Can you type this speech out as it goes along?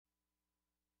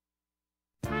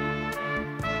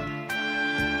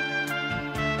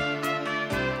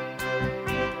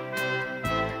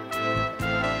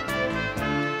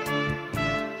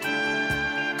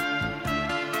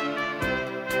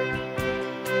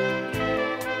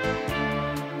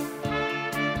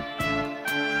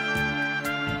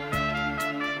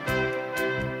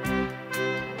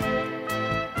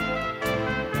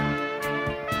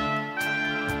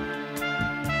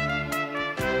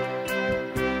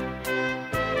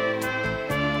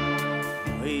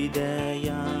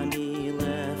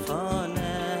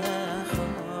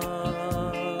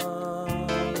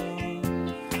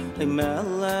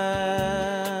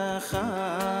melech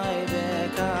chai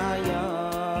v'kayam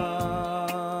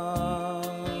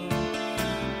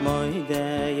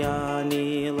moidei ani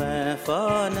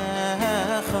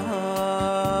lefanecha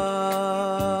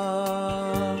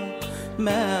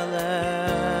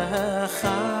melech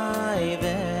chai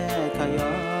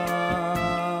v'kayam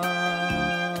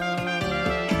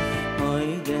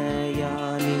moidei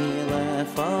ani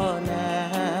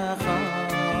lefanecha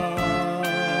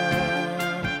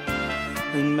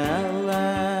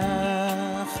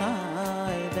melech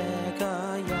chai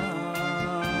v'kayam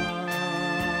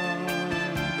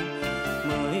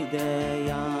moidei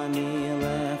ani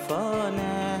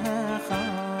lefanecha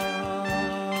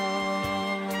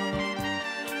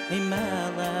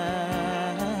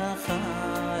melech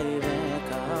chai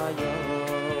v'kayam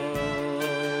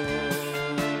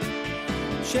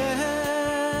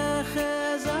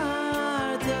shechazart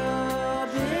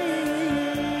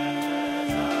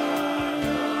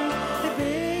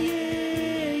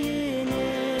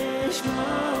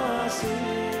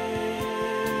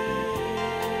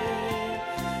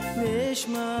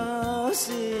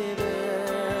Mishmasi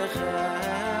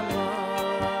v'chama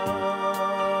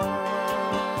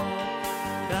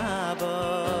Rabba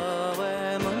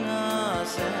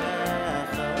v'munasecha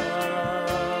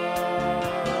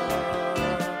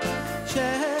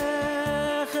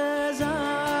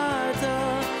Shechazarta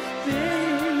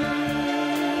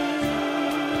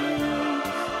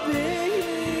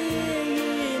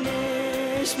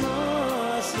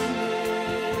v'nishmasi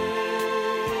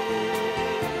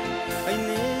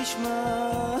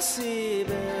Nishmasi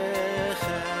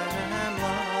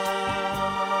b'chama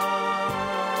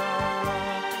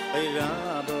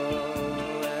Rabbo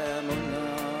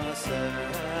emunasecha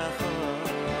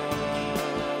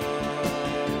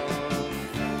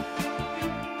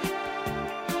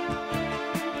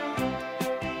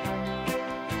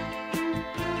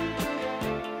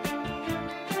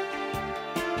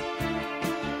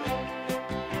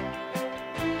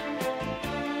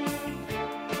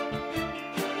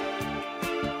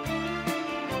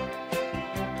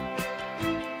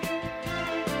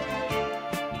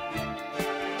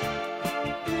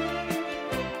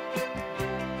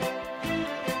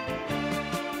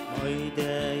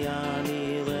Moidei ani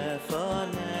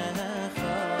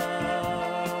lefanecha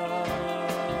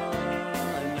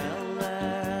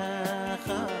melech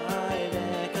chai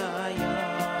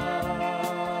v'kayam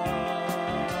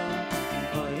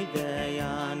Moidei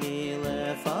ani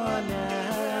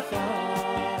lefanecha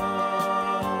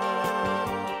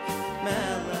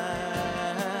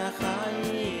melech chai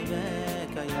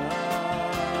v'kayam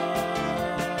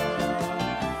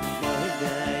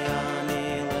Moidei ani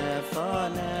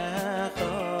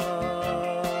lefanecha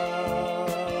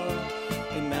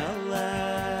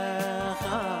melech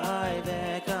chai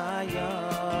v'kayam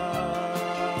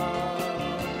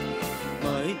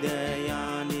Moidei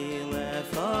ani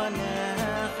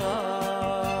lefanecha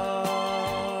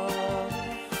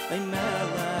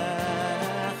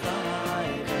melech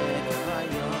chai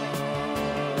v'kayam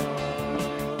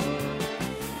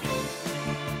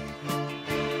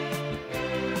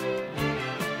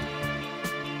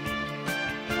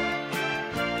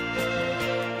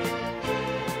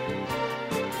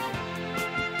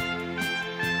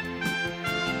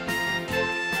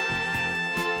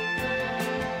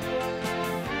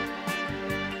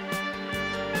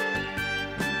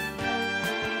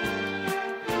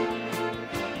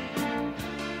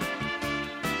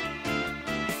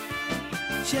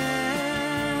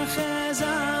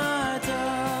Shechazart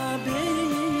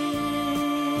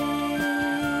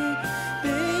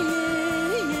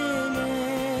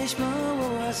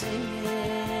b'nishmasi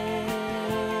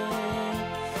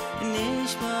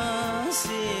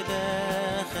Nishmasi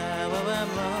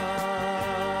b'chama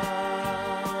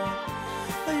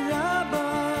Rabba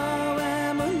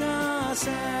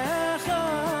emunasecha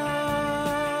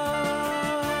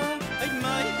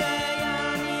Moidei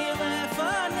ani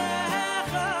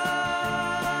lefanecha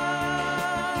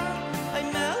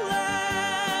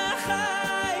melech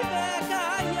chai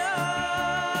v'kayam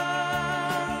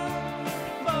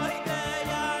Moidei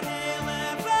ani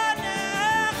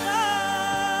lefanecha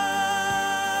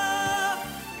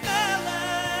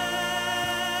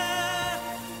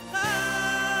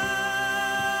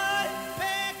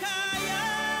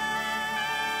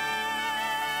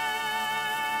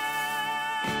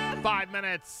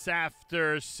Minutes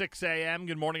after 6 a.m.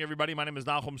 Good morning, everybody. My name is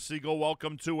Nachum Siegel.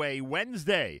 Welcome to a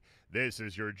Wednesday. This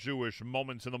is your Jewish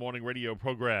Moments in the Morning radio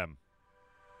program.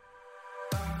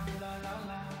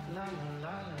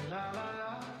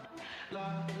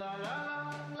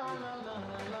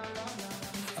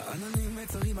 עננים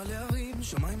מצרים על הערים,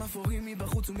 שמיים אפורים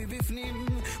מבחוץ ומבפנים.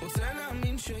 רוצה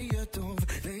להאמין שיהיה טוב,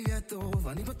 ויהיה טוב,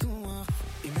 אני בטוח.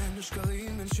 אם אין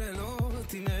שקרים אין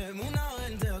שאלות, אם אמונה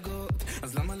אין דאגות,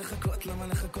 אז למה לחכות, למה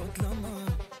לחכות, למה?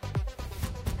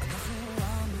 אנחנו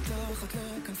עם מתחת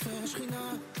לכנפי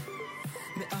השכינה,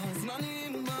 מאז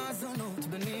זמנים ומאזנות,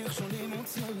 בין מכשולים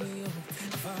וצלליות,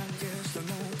 אבל יש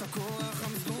לנו את הכוח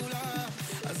המסגולה,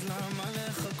 אז למה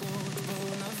לחכות?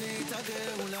 בואו נביא את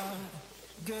הגאולה.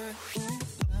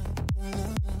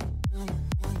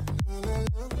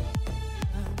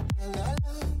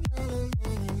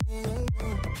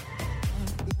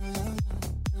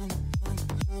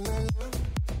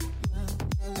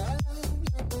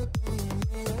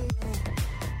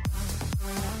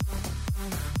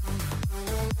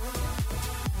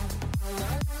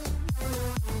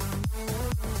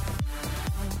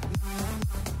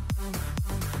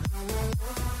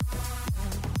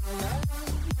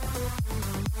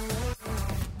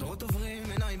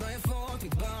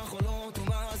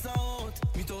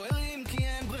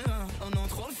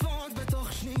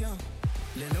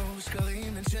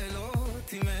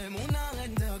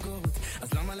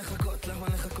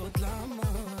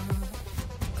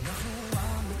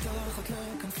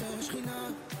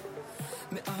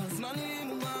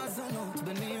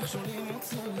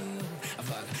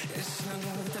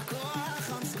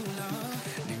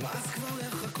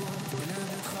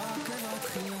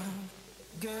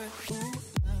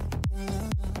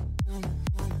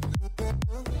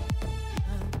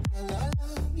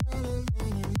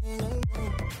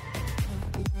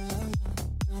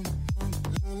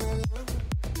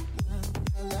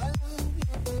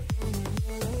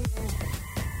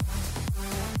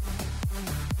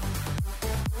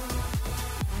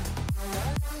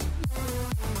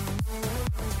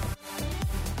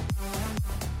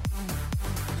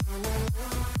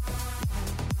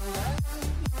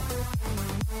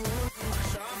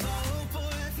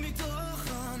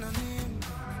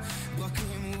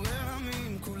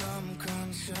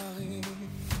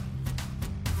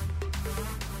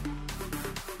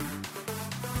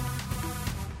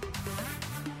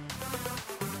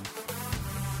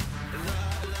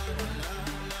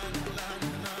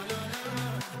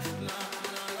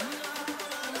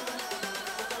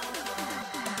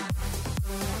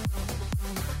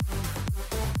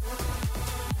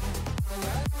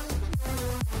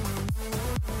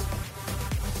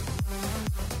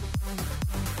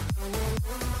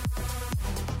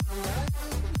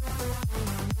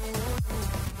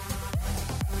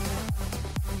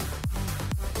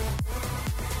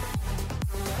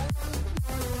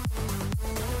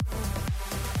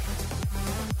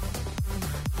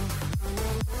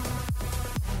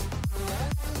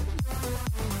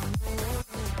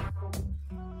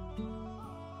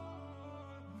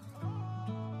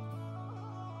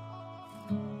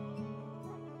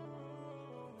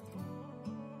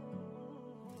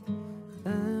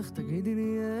 תגידי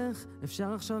לי איך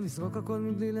אפשר עכשיו לזרוק הכל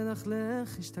מבלי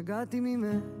ללכלך. השתגעתי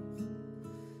ממך,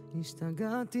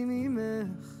 השתגעתי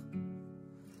ממך,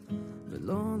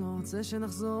 ולא, לא רוצה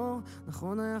שנחזור.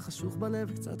 נכון היה חשוך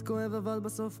בלב, קצת כואב, אבל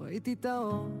בסוף ראיתי את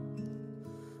האור.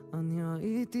 אני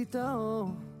ראיתי את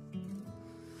האור.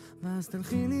 ואז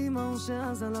תלכי לי עם האור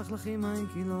שאז הלך לך עם מים,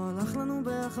 כי לא הלך לנו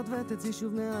ביחד, ותצאי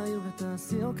שוב מהעיר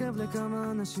ותעשי עוקב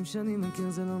לכמה אנשים שאני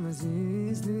מכיר. זה לא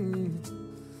מזיז לי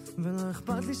ולא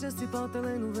אכפת לי שסיפרת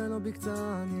עלינו ולא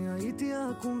בקצרה. אני הייתי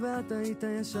עקום ואת היית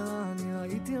ישר. אני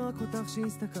ראיתי רק אותך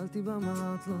שהסתכלתי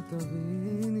במראה. את לא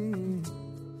תביני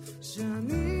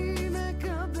שאני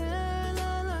מקבל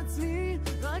על עצמי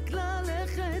רק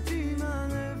ללכת עם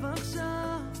הלב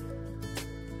עכשיו.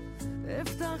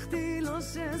 הבטחתי לו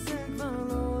שזה כבר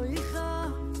לא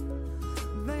יכאב,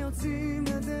 ויוצאים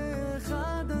לדרך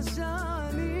חדשה.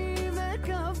 אני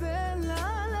מקבל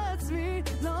על עצמי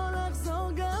לא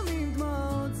לחזור גם עם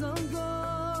דמעות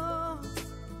זולגות,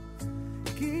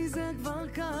 כי זה כבר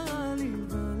קרה לי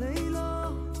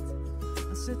בלילות.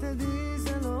 אז שתדעי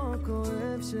זה לא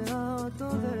כואב שאת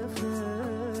הולכת.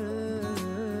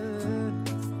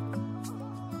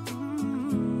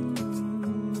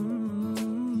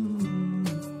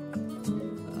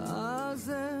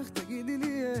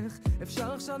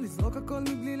 אפשר עכשיו לזרוק הכל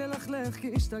מבלי ללכלך,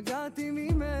 כי השתגעתי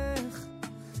ממך,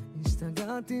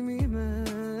 השתגעתי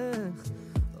ממך.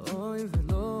 אוי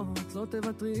ולא, את לא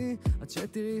תוותרי עד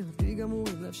שתראי אותי גמור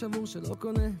עם לב שבור שלא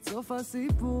קונה את סוף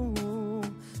הסיפור.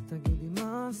 תגידי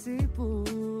מה הסיפור,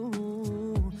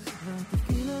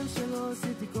 ותבכי להם שלא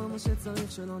עשיתי כל מה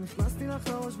שצריך, שלא נכנסתי לך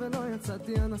לראש ולא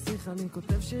יצאתי הנסיך. אני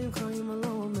כותב שירים חיים, אני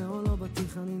לא אומר או לא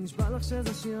בטיח. אני נשבע לך לך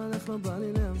שזה שיר על איך לא בא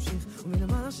לי להמשיך,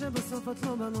 ומלמעלה שבסוף את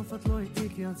לא בנוף, את לא איתי,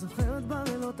 כי את זוכרת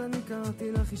בלילות אני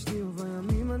קראתי לך אשתי,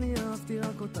 ובימים אני אהבתי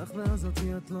רק אותך, ואז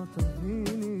אותי את לא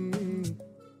תביני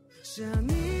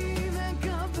שאני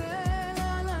מקבל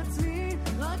על עצמי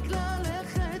רק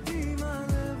ללכת עם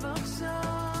הלב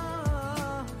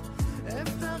עכשיו.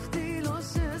 הבטחתי לו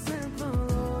שזה כבר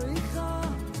לא איכה,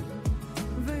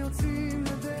 ויוצאים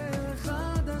לדרך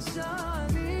חדשה.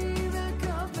 אני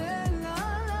מקבל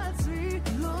על עצמי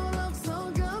לא לחזור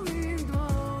גם עם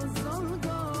דמעות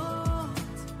זולגות,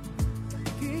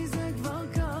 כי זה כבר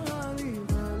קרה לי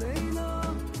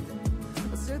בלילות,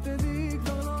 אז שתדעי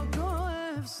כבר לא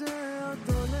כואב שאת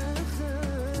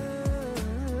הולכת.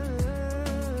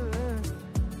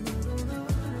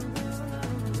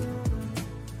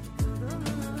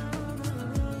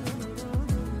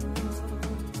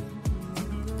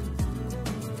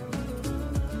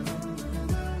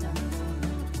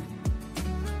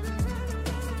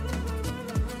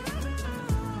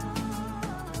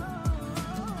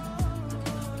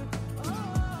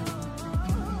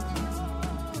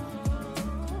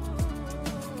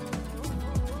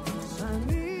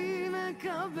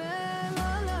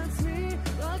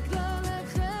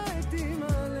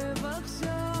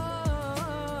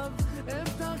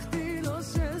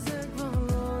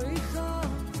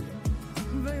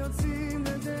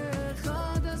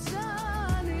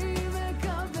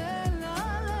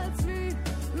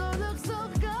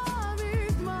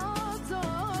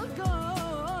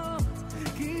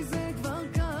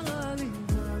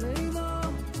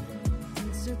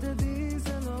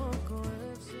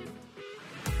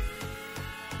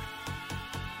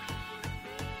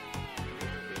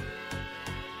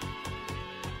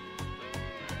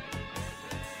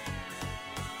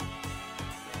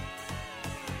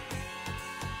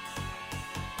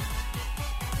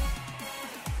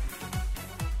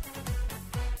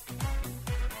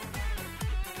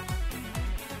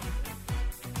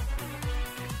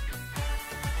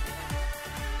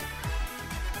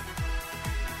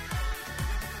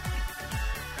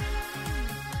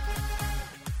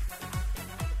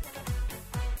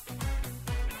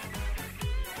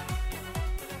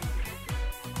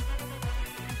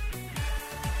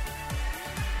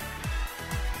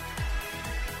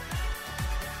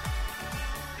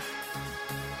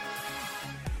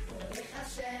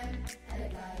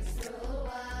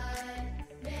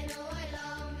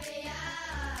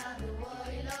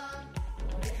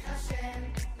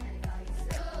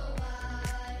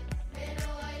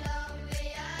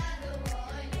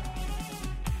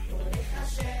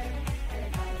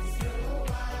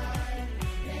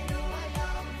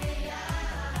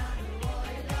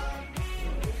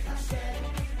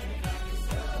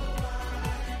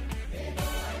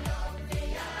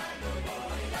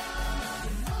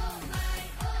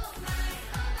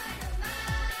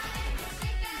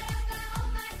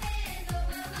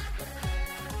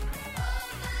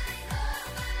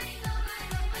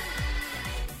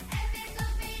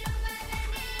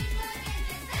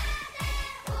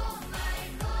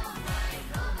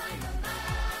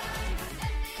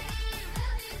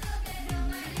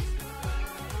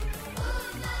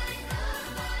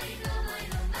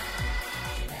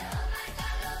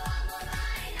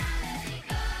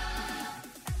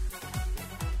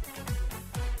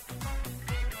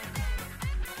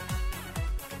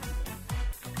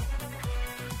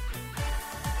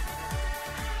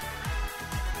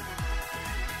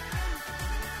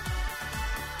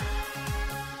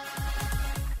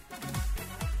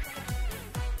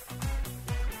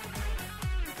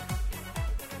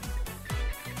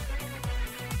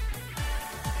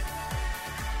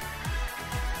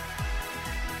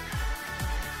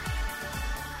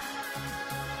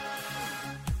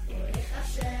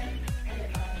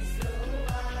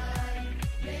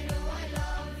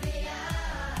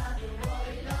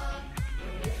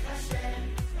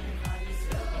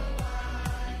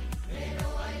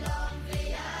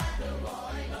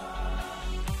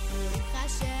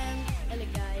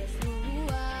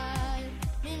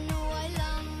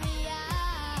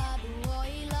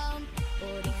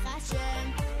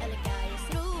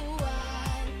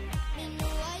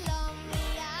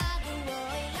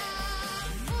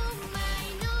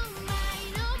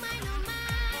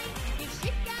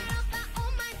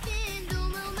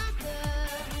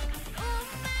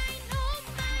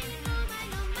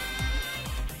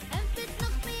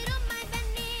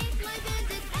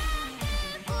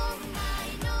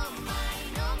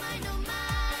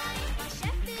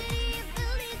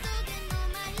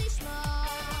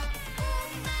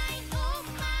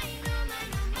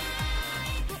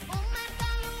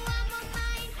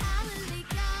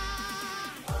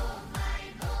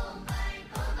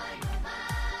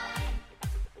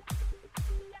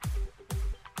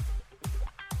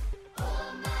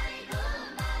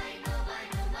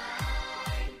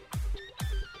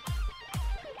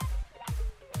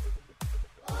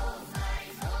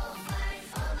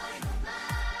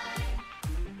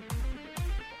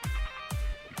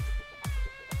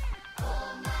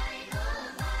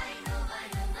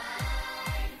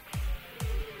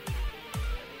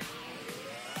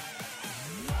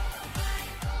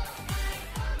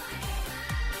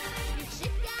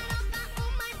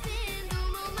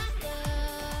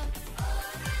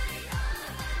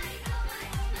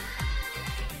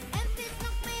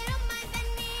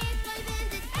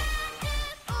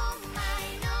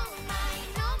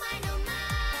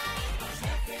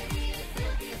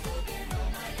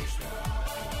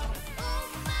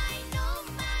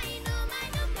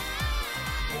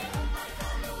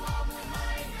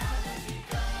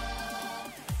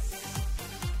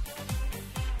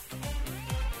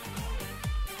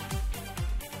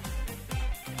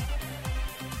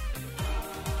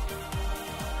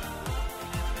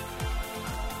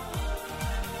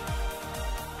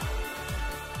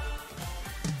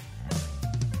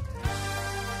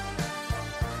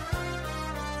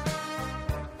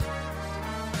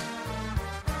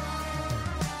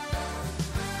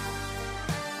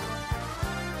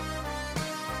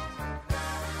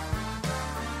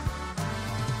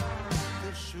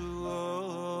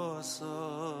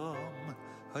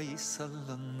 Hoysal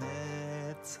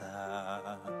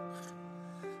netzach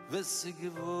Vesigvosom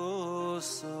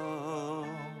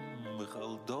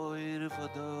Bechal doir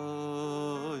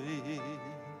vadoi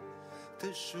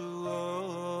Teshuosom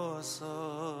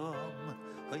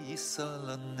Hoysal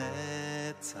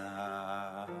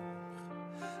netzach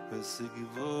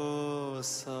Vesigvosom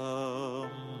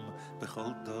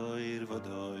Bechal doir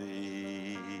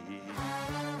vadoi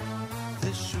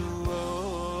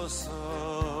Teshuosom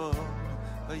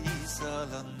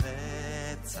Hoysal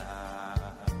netzach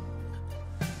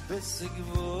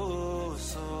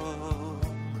Vesigvosom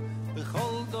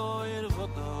Bechol doir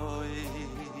vadoi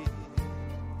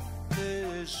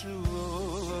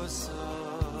Teshuosom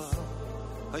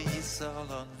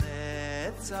Hoysal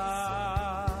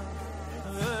netzach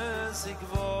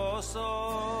Vesigvosom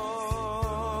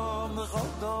Bechol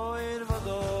doir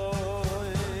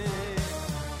vadoi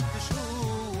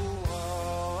Teshuosom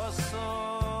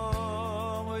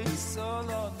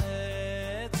Hoysal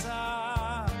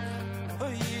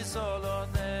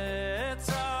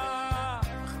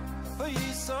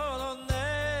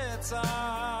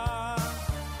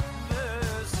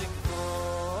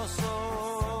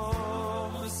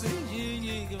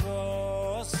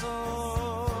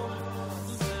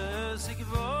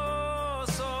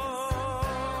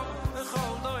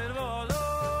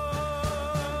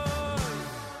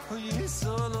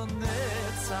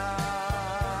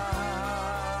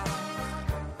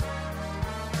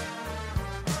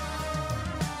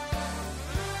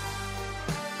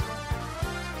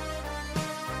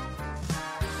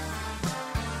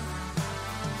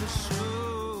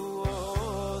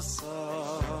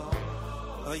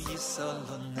Yisol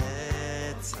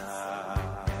netzach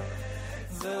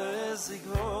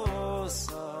Vesigvosom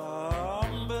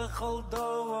Bechol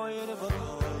doir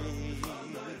vadoi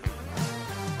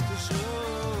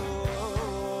Teshuosom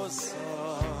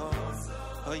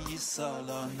Yisol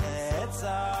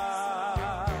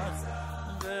netzach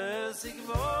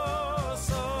Vesigvosom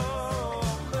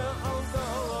Bechol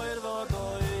doir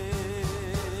vadoi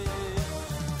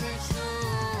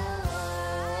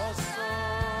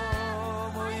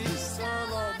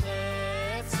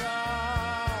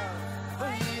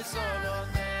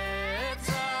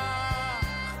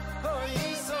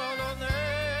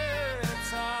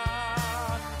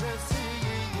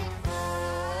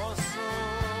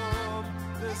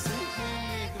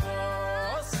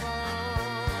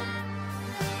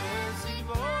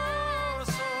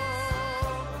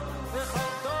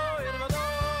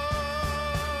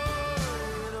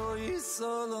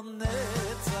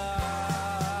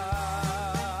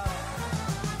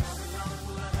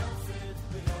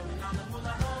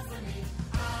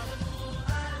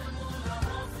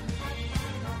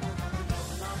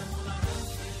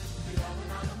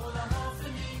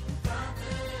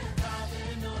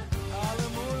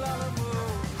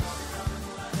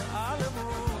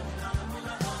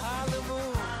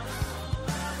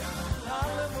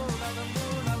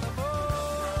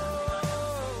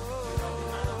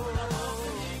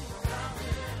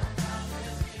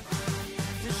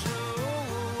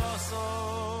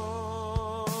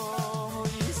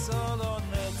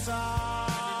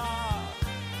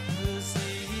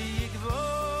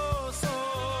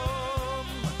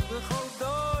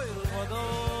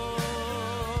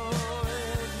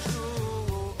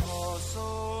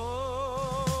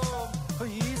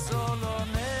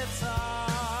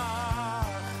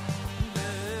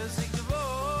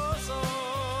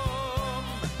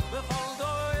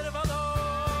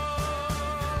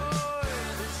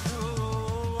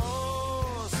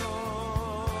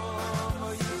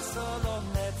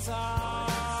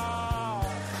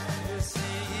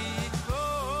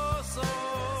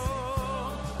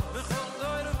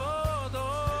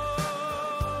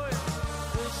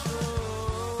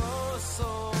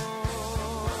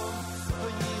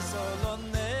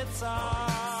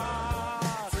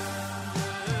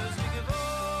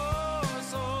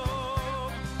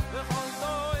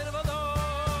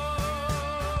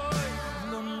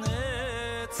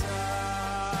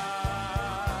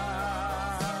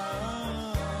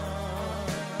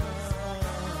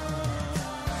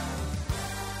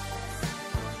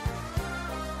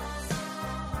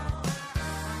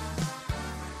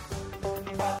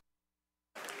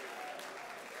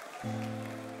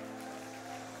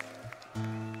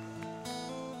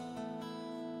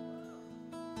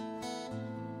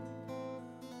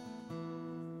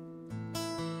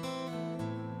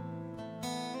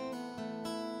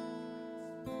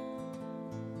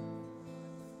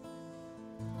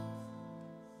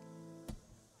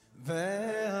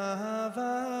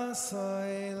ואהבה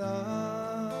סוילה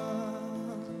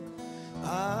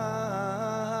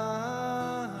אהבתי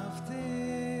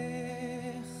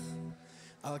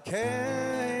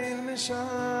כן משכתי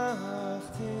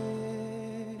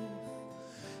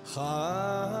חסד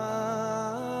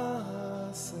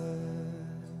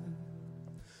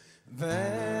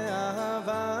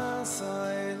ואהבה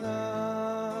סיילה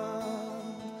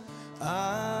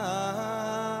אהבתי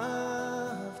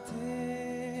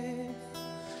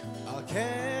על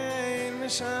כן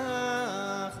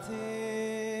משכתי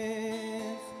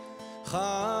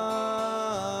חסד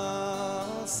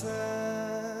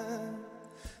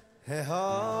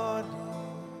ההודי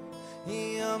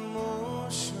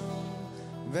ימושו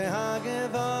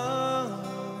והגבוס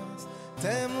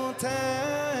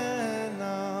תמותנה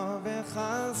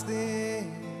בחסדי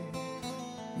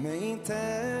מאיתך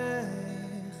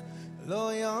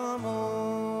לא ימות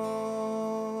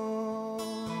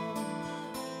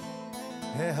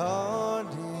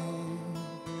ההודי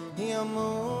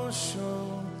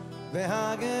ימושו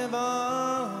והגבוס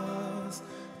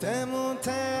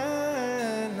תמותנה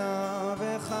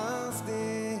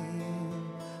בחסדי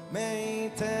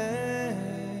מאיתך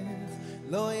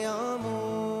לא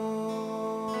ימוש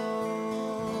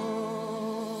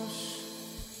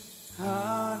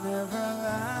An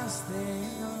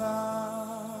everlasting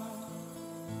love,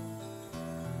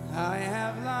 I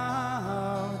have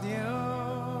loved you.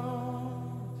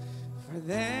 For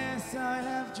this I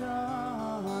have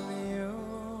drawn you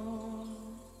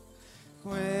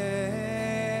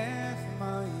with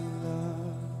my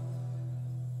love.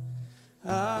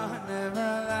 An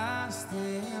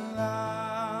everlasting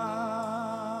love,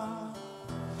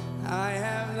 I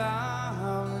have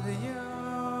loved you.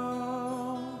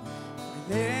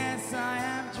 This I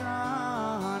have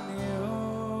drawn you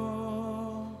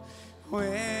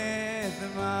with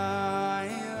my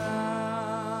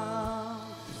love.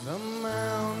 The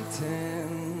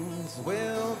mountains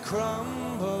will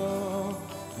crumble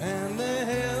and the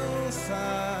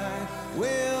hillside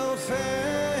will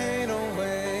fade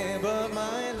away, but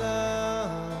my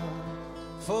love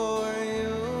for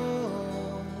you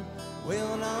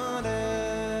will not end.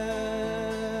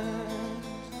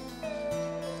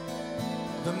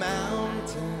 The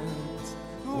mountains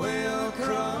will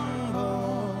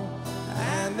crumble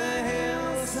and the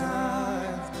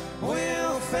hillsides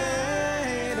will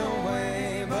fade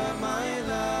away, but my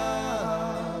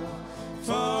love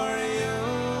for you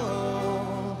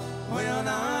will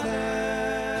not end.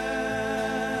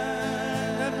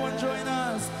 Everyone join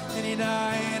us. And he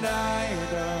died, died,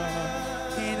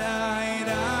 he died,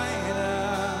 died,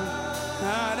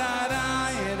 died, died,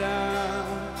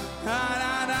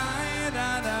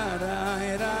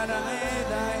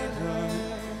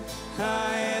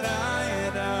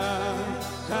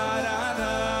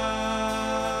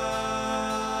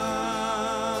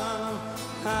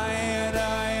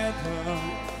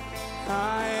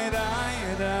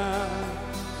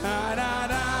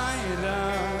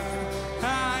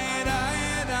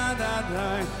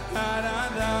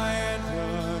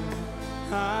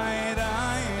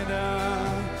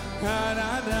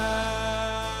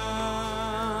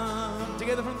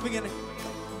 Together from the beginning.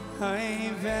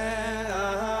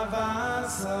 ואהבה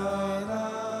סיילה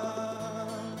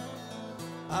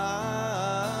אהבתי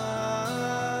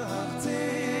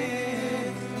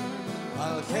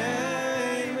על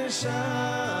כן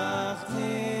משכתי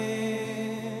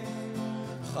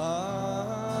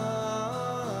חסד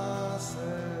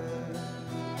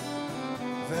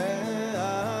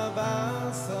ואהבה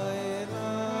סיילה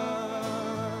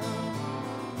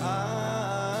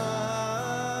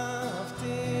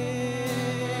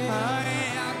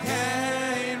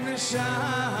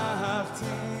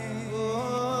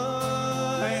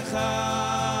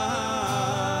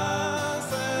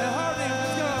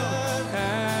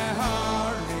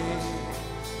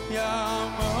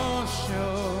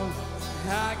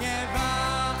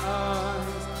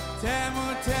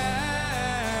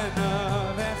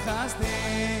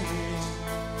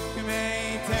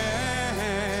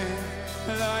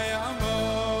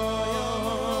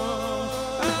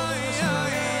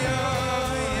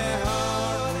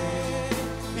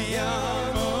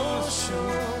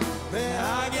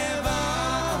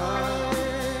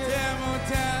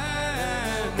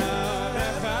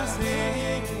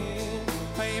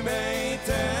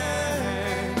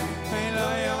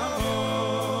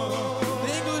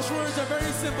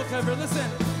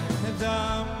Listen.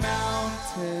 The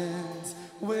mountains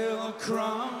will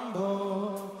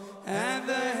crumble and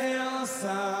the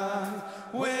hillside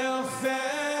will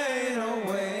fade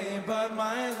away, but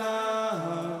my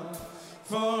love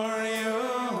for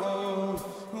you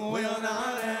will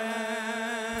not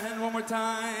end. One more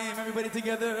time, everybody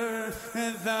together.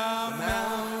 The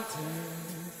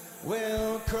mountains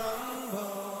will crumble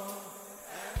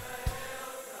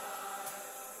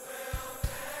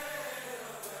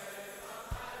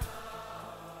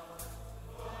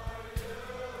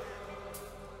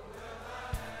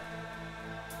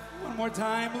more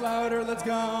time, louder, let's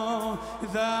go.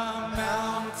 The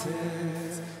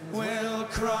mountains will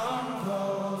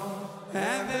crumble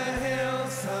and the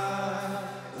hillside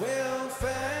will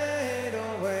fade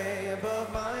away, but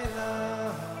my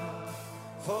love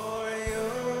for you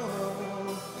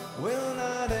will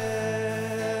not end.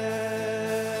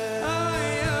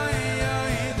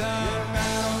 The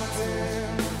mountain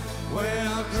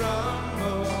will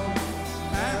crumble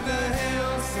and the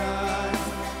hillside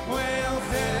will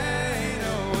fade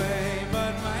away,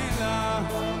 but my love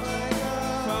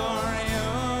for you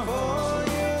will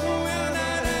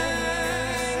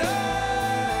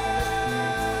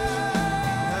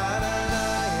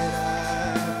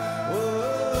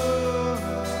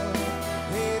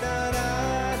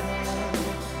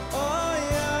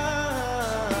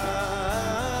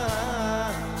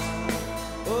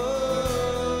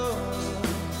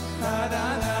not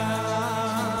end.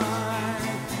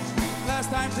 Last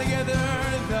time together,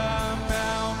 the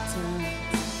mountains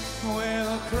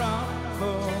will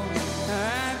crumble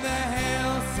and the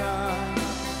hillside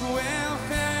will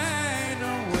fade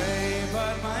away,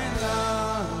 but my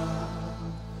love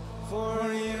for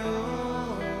you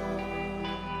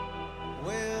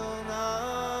will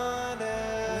not end.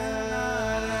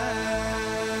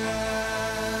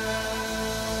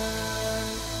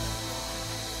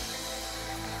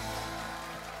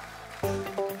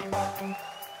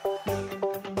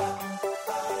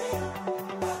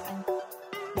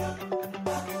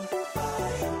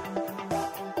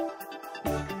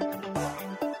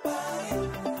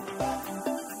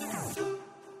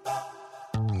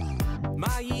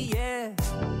 מה יהיה?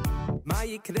 מה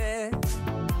יקרה?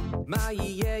 מה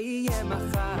יהיה? יהיה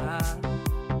מחר.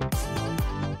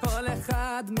 כל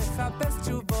אחד מחפש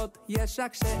תשובות, יש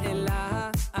רק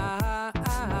שאלה.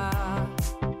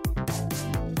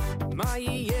 מה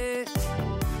יהיה?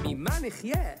 ממה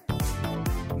נחיה?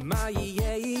 מה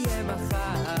יהיה? יהיה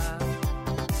מחר.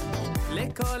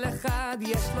 לכל אחד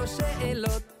יש לו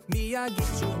שאלות, מי יגיד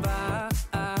תשובה?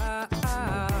 אבל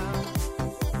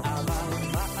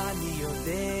מה אני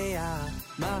יודע?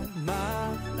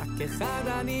 מה? רק אחד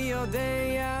אני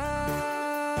יודע.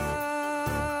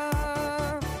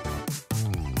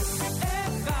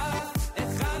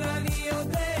 אחד אני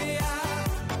יודע.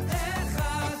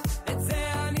 אחד, את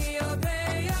זה אני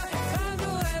יודע. אחד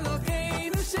הוא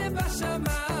אלוקינו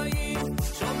שבשמיים,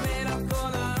 שומר על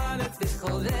כל הארץ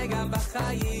בכל רגע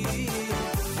בחיים.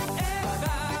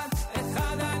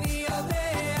 אחד אני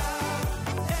יודע.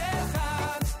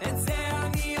 אחד, את זה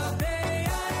אני יודע.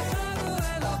 אחד הוא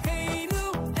אלוקינו,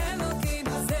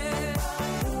 אלוקינו זה.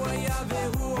 הוא היה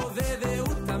והוא הווה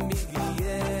והוא תמיד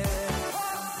יהיה.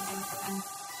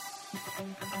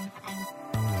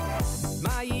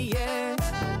 מה יהיה?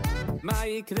 מה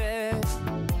יקרה?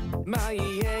 מה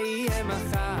יהיה? יהיה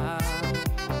מחר.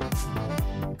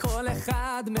 כל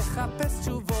אחד מחפש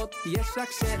תשובות, יש רק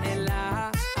שאלה.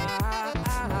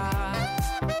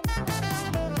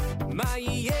 מה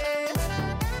יהיה?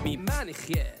 ממה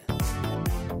נחיה?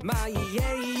 מה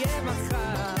יהיה? יהיה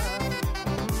מחר.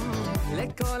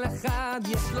 לכל אחד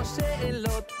יש לו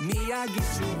שאלות, מי יגיד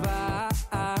תשובה?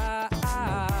 אבל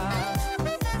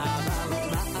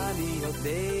מה אני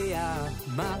יודע?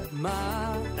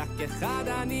 מה? רק אחד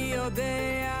אני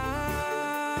יודע.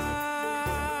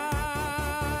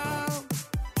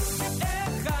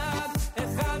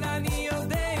 אחד אני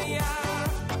יודע.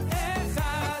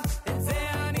 אחד, את זה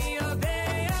אני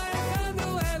יודע. אחד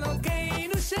הוא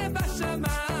אלוקינו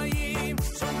שבשמיים,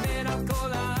 שומר על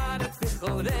כל הארץ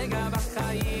בכל רגע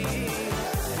בחיים.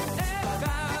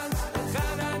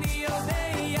 אחד אני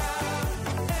יודע.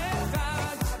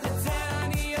 אחד, את זה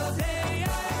אני יודע.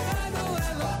 אחד הוא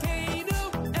אלוקינו,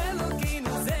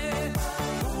 אלוקינו זה.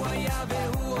 הוא היה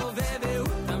והוא הווה והוא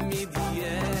תמיד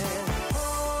יהיה.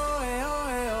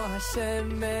 השם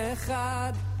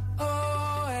אחד,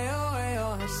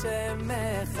 השם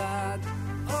אחד,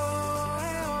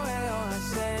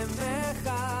 השם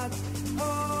אחד,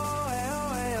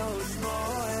 ושמו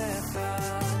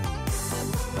אחד.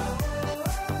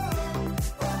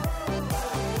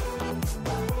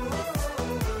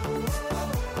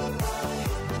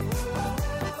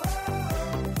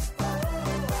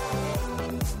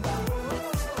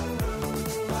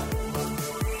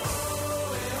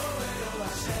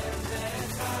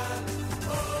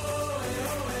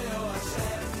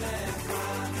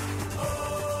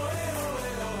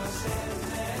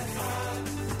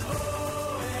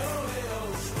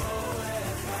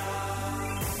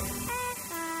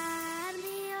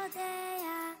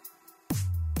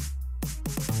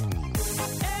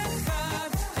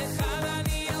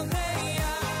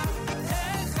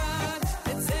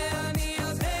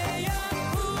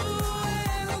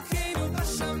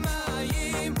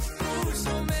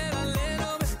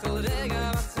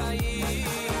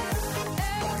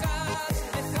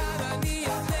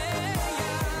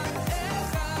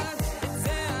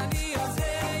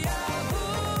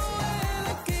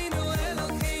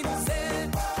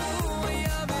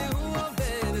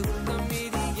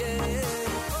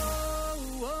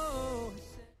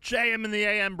 JM in the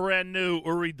AM, brand new.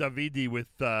 Uri Davidi with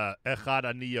Echad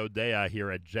Ani Yodea here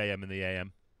at JM in the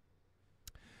AM.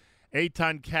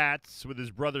 Eitan Katz with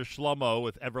his brother Shlomo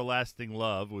with Everlasting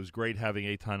Love. It was great having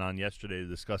Eitan on yesterday to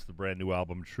discuss the brand new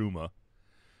album Truma.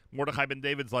 Mordechai Ben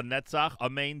David's La Netzach,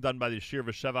 Amen, done by the Shir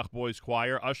V'Shevach Boys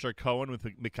Choir. Usher Cohen with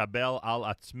Mikabel Al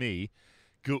Atzmi.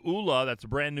 Geula, that's a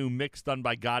brand new mix done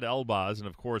by Gad Elbaz. And,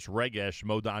 of course, Regesh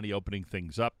Modani opening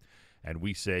things up. And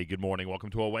we say good morning. Welcome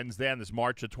to a Wednesday on this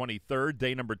March the 23rd,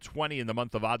 day number 20 in the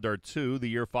month of Adar 2, the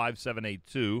year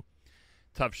 5782.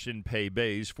 Tufshin Pei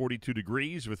Bays, 42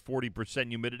 degrees with 40%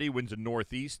 humidity, winds in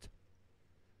northeast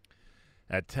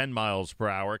at 10 miles per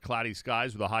hour. Cloudy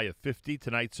skies with a high of 50.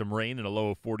 Tonight, some rain and a low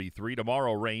of 43.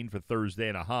 Tomorrow, rain for Thursday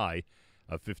and a high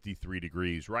of 53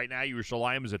 degrees. Right now,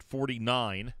 Yerushalayim is at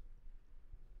 49.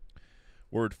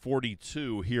 We're at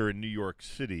 42 here in New York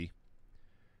City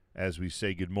as we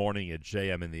say good morning at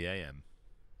JM in the AM.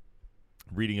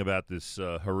 Reading about this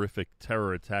horrific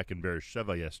terror attack in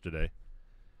Beersheba yesterday.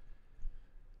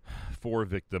 4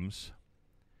 victims,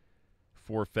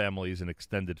 4 families and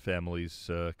extended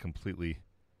families completely,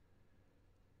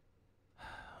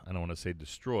 I don't want to say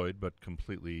destroyed, but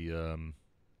completely, you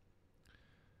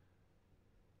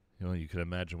can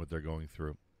imagine what they're going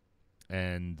through.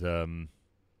 And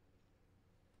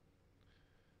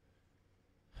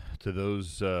to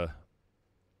those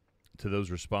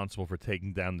responsible for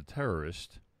taking down the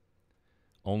terrorist,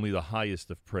 only the highest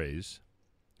of praise.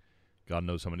 God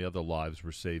knows how many other lives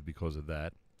were saved because of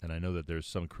that. And I know that there's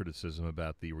some criticism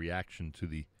about the reaction to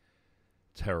the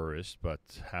terrorist,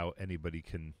 but how anybody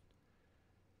can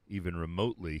even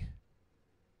remotely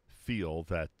feel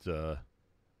that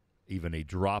even a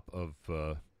drop of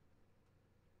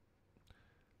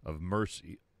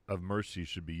mercy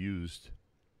should be used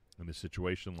in a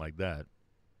situation like that,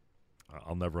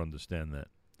 I'll never understand that.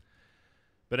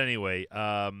 But anyway,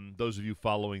 those of you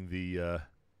following the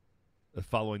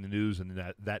news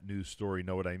and that news story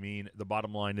know what I mean. The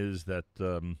bottom line is that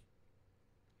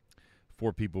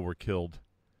 4 people were killed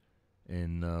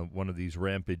in one of these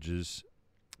rampages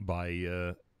by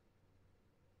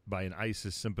an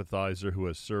ISIS sympathizer who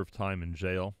has served time in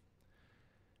jail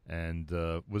and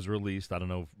was released. I don't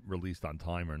know if released on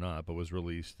time or not, but was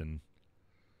released and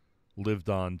lived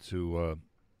on to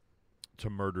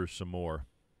murder some more.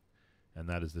 And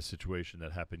that is the situation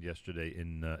that happened yesterday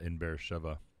in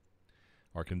Beersheba.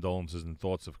 Our condolences and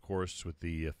thoughts, of course, with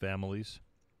the families.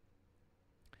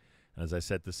 And as I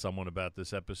said to someone about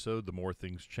this episode, the more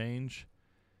things change,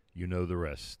 you know the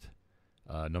rest.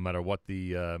 No matter what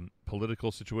the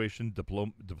political situation,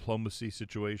 diplomacy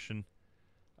situation,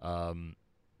 no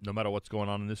matter what's going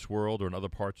on in this world or in other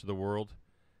parts of the world,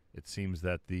 it seems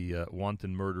that the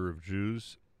wanton murder of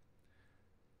Jews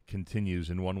continues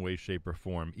in one way, shape, or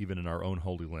form, even in our own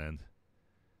Holy Land.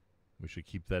 We should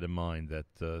keep that in mind.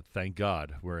 That thank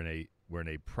God we're in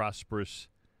a prosperous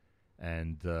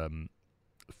and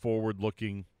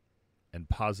forward-looking and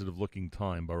positive-looking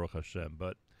time, Baruch Hashem.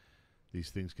 But these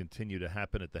things continue to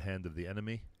happen at the hand of the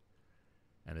enemy,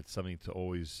 and it's something to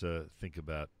always think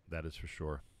about. That is for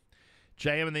sure.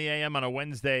 JM in the AM on a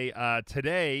Wednesday.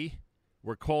 Today,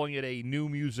 we're calling it a New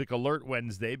Music Alert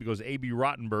Wednesday because A.B.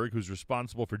 Rottenberg, who's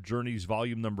responsible for Journey's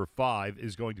volume number 5,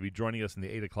 is going to be joining us in the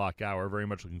 8 o'clock hour. Very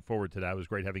much looking forward to that. It was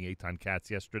great having Eitan Katz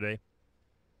yesterday,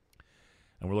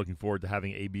 and we're looking forward to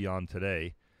having A.B. on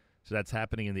today. So that's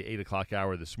happening in the 8 o'clock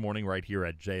hour this morning right here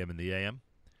at JM in the AM.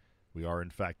 We are,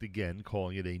 in fact, again,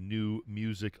 calling it a New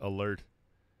Music Alert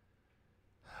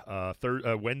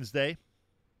Wednesday,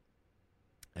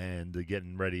 and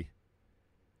getting ready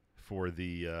for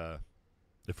the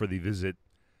visit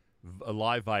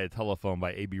live via telephone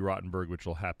by A.B. Rottenberg, which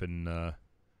will happen,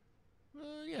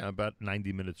 about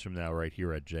 90 minutes from now right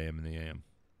here at JM in the AM.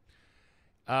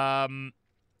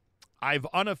 I've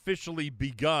unofficially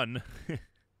begun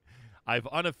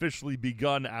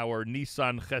our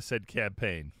Nissan Chesed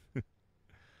campaign.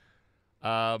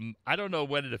 I don't know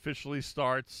when it officially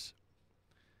starts.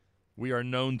 We are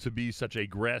known to be such a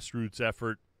grassroots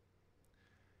effort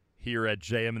here at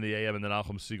JM in the AM and the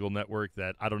Nachum Segal Network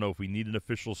that I don't know if we need an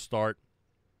official start.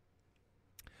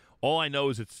 All I know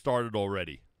is it started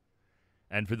already.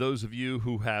 And for those of you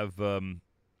who have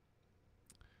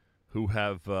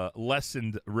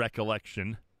lessened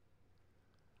recollection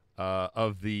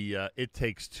of the It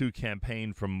Takes Two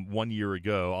campaign from 1 year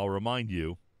ago, I'll remind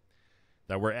you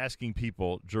that we're asking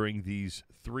people during these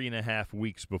 3.5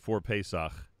 weeks before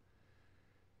Pesach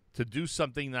to do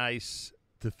something nice,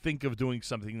 to think of doing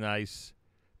something nice,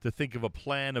 to think of a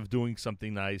plan of doing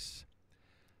something nice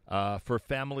for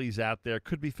families out there.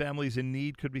 Could be families in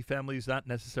need, could be families not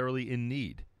necessarily in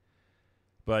need.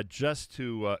 but just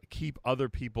to keep other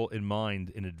people in mind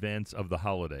in advance of the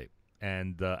holiday.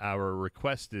 And our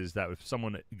request is that if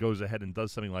someone goes ahead and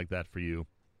does something like that for you,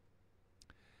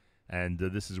 and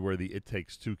this is where the It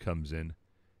Takes Two comes in,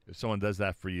 if someone does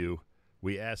that for you,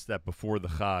 we ask that before the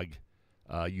Chag,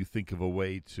 you think of a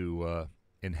way to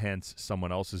enhance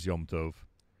someone else's Yom Tov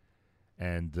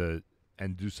and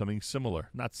do something similar.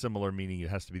 Not similar meaning it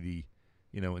has to be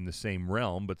in the same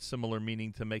realm, but similar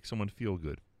meaning to make someone feel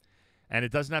good. And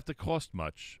it doesn't have to cost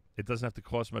much. It doesn't have to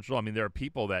cost much at all. I mean, there are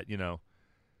people that,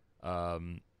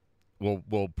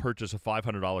 will purchase a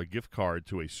 $500 gift card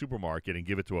to a supermarket and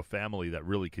give it to a family that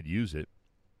really could use it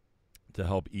to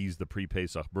help ease the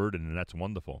pre-Pesach burden, and that's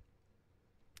wonderful.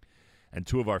 And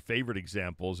two of our favorite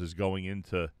examples is going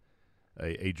into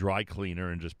a dry cleaner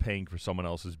and just paying for someone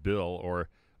else's bill, or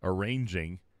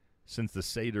arranging, since the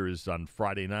Seder is on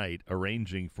Friday night,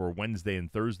 arranging for Wednesday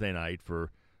and Thursday night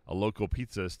for a local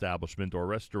pizza establishment or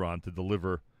restaurant to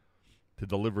deliver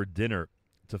dinner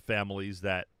to families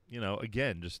that,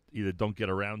 again, just either don't get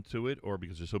around to it, or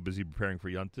because they're so busy preparing for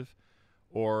Yontif,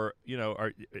 or,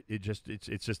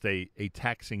 it's just a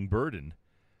taxing burden,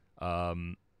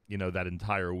 that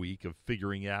entire week of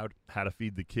figuring out how to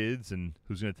feed the kids and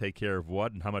who's going to take care of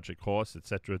what and how much it costs, et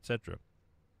cetera, et cetera.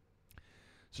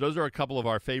 So those are a couple of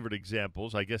our favorite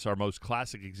examples. I guess our most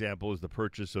classic example is the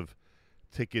purchase of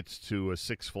tickets to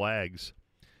Six Flags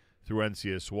through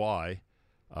NCSY,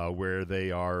 where they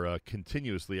are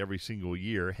continuously every single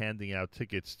year handing out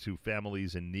tickets to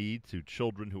families in need, to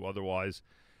children who otherwise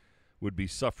would be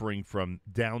suffering from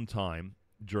downtime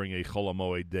during a Chol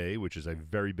HaMoed day, which is a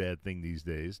very bad thing these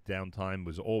days. Downtime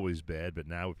was always bad, but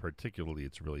now particularly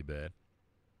it's really bad.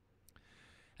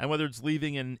 And whether it's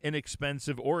leaving an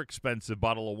inexpensive or expensive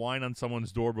bottle of wine on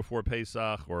someone's door before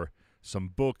Pesach, or some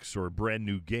books, or brand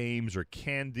new games, or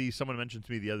candy. Someone mentioned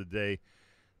to me the other day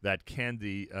that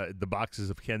candy, the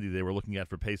boxes of candy they were looking at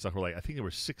for Pesach were I think they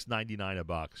were $6.99 a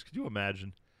box. Could you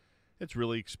imagine? It's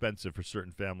really expensive for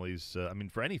certain families.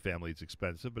 For any family it's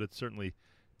expensive, but it's certainly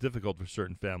difficult for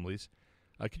certain families.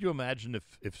 Could you imagine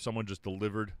if someone just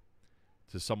delivered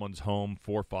to someone's home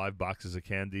 4 or 5 boxes of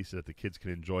candy so that the kids can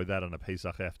enjoy that on a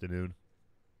Pesach afternoon?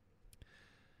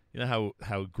 You know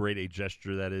how great a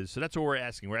gesture that is. So that's what we're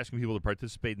asking. We're asking people to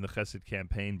participate in the Chesed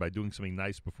campaign by doing something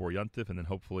nice before Yontif, and then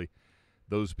hopefully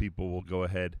those people will go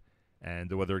ahead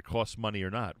and, whether it costs money or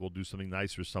not, we'll do something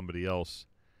nice for somebody else,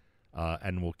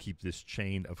 and we'll keep this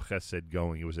chain of Chesed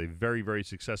going. It was a very, very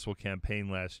successful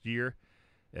campaign last year.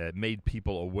 It made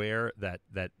people aware that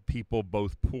people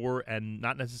both poor and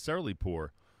not necessarily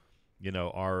poor,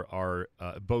 are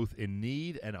both in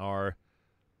need and are,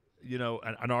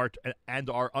 and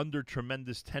are under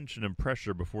tremendous tension and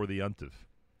pressure before the Yontif.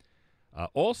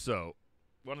 Also,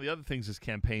 one of the other things this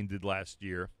campaign did last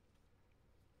year,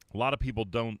 a lot of people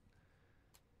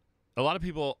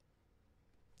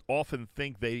often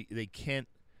think they can't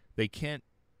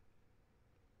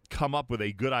come up with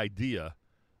a good idea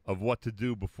of what to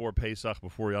do before Pesach,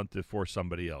 before Yontif, for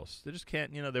somebody else. They just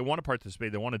can't, they want to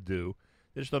participate, they want to do,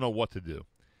 they just don't know what to do.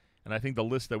 And I think the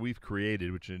list that we've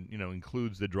created, which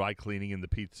includes the dry cleaning and the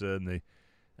pizza and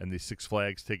the Six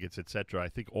Flags tickets, etc., I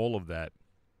think all of that,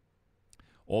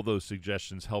 all those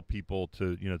suggestions help people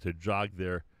to to jog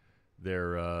their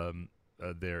to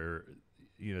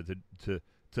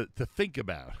think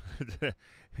about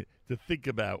to think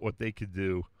about what they could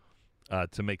do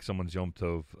to make someone's Yom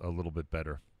Tov a little bit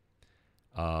better,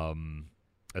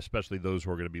 especially those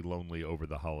who are going to be lonely over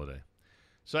the holiday.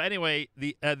 So anyway,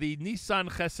 the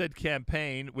Nissan Chesed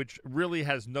campaign, which really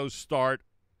has no start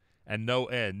and no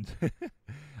end,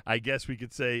 I guess we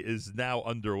could say, is now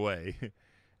underway.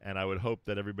 And I would hope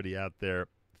that everybody out there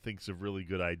thinks of really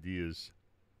good ideas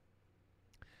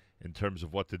in terms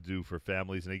of what to do for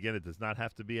families. And again, it does not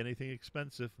have to be anything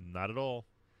expensive, not at all. It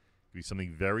could be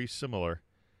something very similar,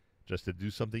 just to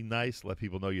do something nice, let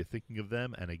people know you're thinking of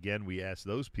them. And again, we ask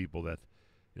those people that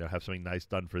have something nice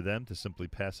done for them to simply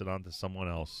pass it on to someone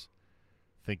else.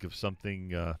 Think of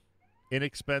something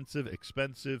inexpensive,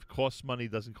 expensive, costs money,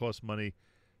 doesn't cost money,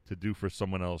 to do for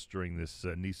someone else during this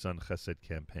Nissan Chesed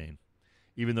campaign.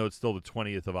 Even though it's still the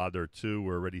 20th of Adar 2,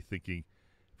 we're already thinking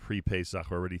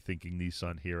pre-Pesach. We're already thinking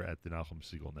Nissan here at the Nachum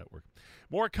Segal Network.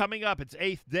 More coming up. It's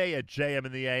 8th day at JM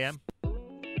in the AM.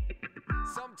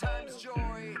 Sometimes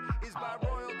joy is by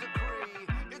royal decree.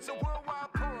 It's a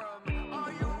worldwide Purim.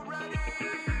 Are you ready?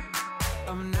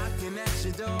 I'm knocking at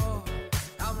your door.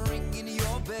 I'm ringing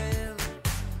your bell.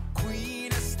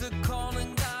 Queen Esther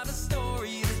calling, got a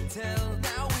story to tell.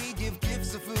 Now we give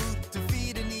gifts of food to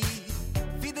feed the need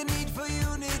for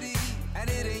unity. And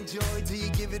it ain't joy till you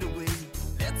give it away.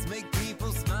 Let's make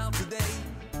people smile today.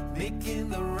 Making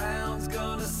the rounds,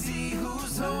 gonna see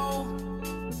who's home.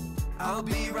 I'll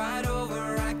be right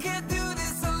over, I can't do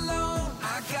this alone.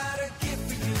 I got a gift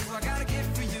for you, I got a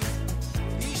gift for you.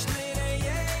 Ich lehne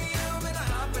yeah, in a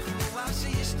hop with you, I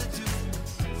see it's the two.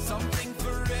 Something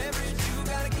for every Jew,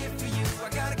 got a gift for you, I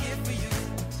got a gift for you.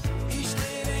 Ich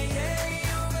lehne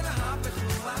yeah, in a hop with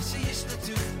you, I see it's the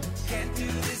two. Can't do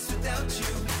this without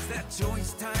you. It's that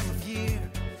joyous time of year,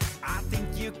 I think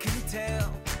you can tell.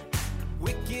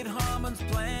 Wicked Haman's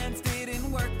plans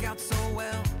didn't work out so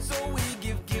well. So we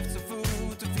give gifts of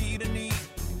food to feed a need.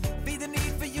 Feed the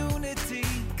need for unity,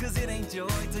 cause it ain't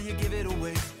joy till you give it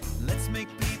away. Let's make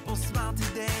people smile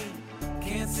today.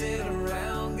 Can't sit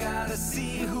around, gotta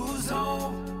see who's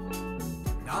home.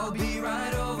 I'll be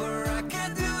right over, I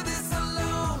can't do this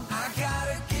alone. I got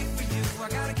a gift for you, I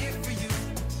got a gift for you.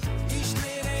 Ich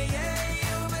lehne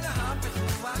yeah, in a hop with you,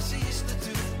 I see it's the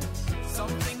two.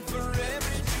 Something for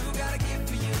every Jew, got a gift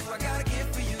for you, I got a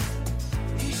gift for you.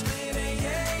 Ich lehne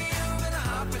yeah, in a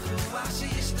hop with you, I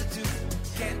see it's the two.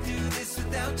 Can't do this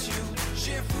without you.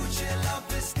 Share food, share love,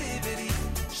 festivity.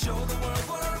 Show the world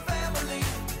we're a family.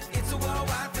 It's a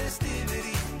worldwide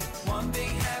festivity. One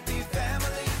big happy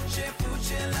family. Share food,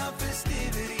 share love,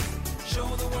 festivity. Show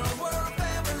the world we're a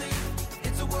family.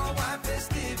 It's a worldwide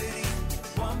festivity.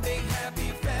 One big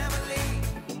happy family.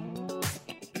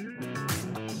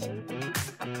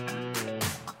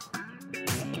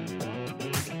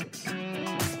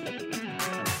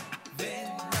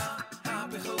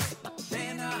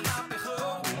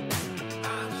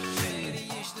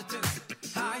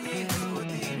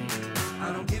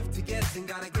 I don't give to get, then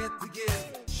gotta get to give.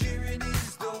 Sharing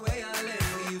is the way I live.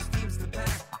 We use teams to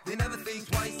pack, they never think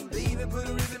twice. They even put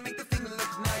a ribbon, make the thing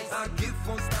look nice. Our gift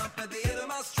won't stop at the end of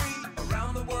my street.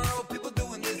 Around the world, people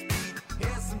doing this beat.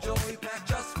 Here's some joy packed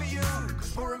just for you.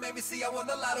 Cause Purim made me see I won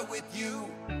the lotto with you.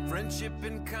 Friendship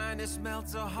and kindness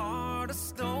melts a heart of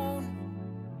stone.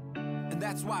 And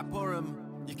that's why Purim,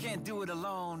 you can't do it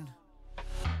alone.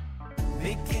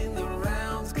 Making the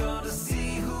rounds, gonna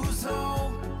see who's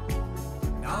home.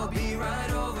 I'll be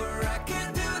right over, I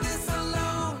can't do this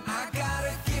alone. I got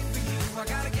a gift for you, I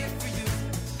got a gift for you.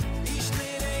 Ich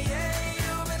lehne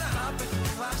yeah, in a hop with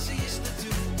you, I see it's the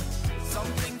two.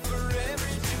 Something for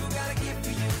every Jew, got a gift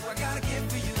for you, I got a gift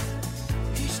for you.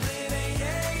 Ich lehne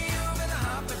yeah, in a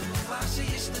hop with you, I see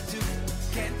it's the two.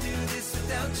 Can't do this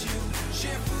without you.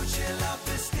 Share food, share love,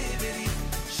 festivity.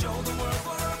 Show the world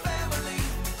we're a family.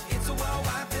 It's a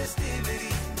worldwide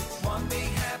festivity. One big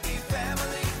happy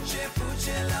family.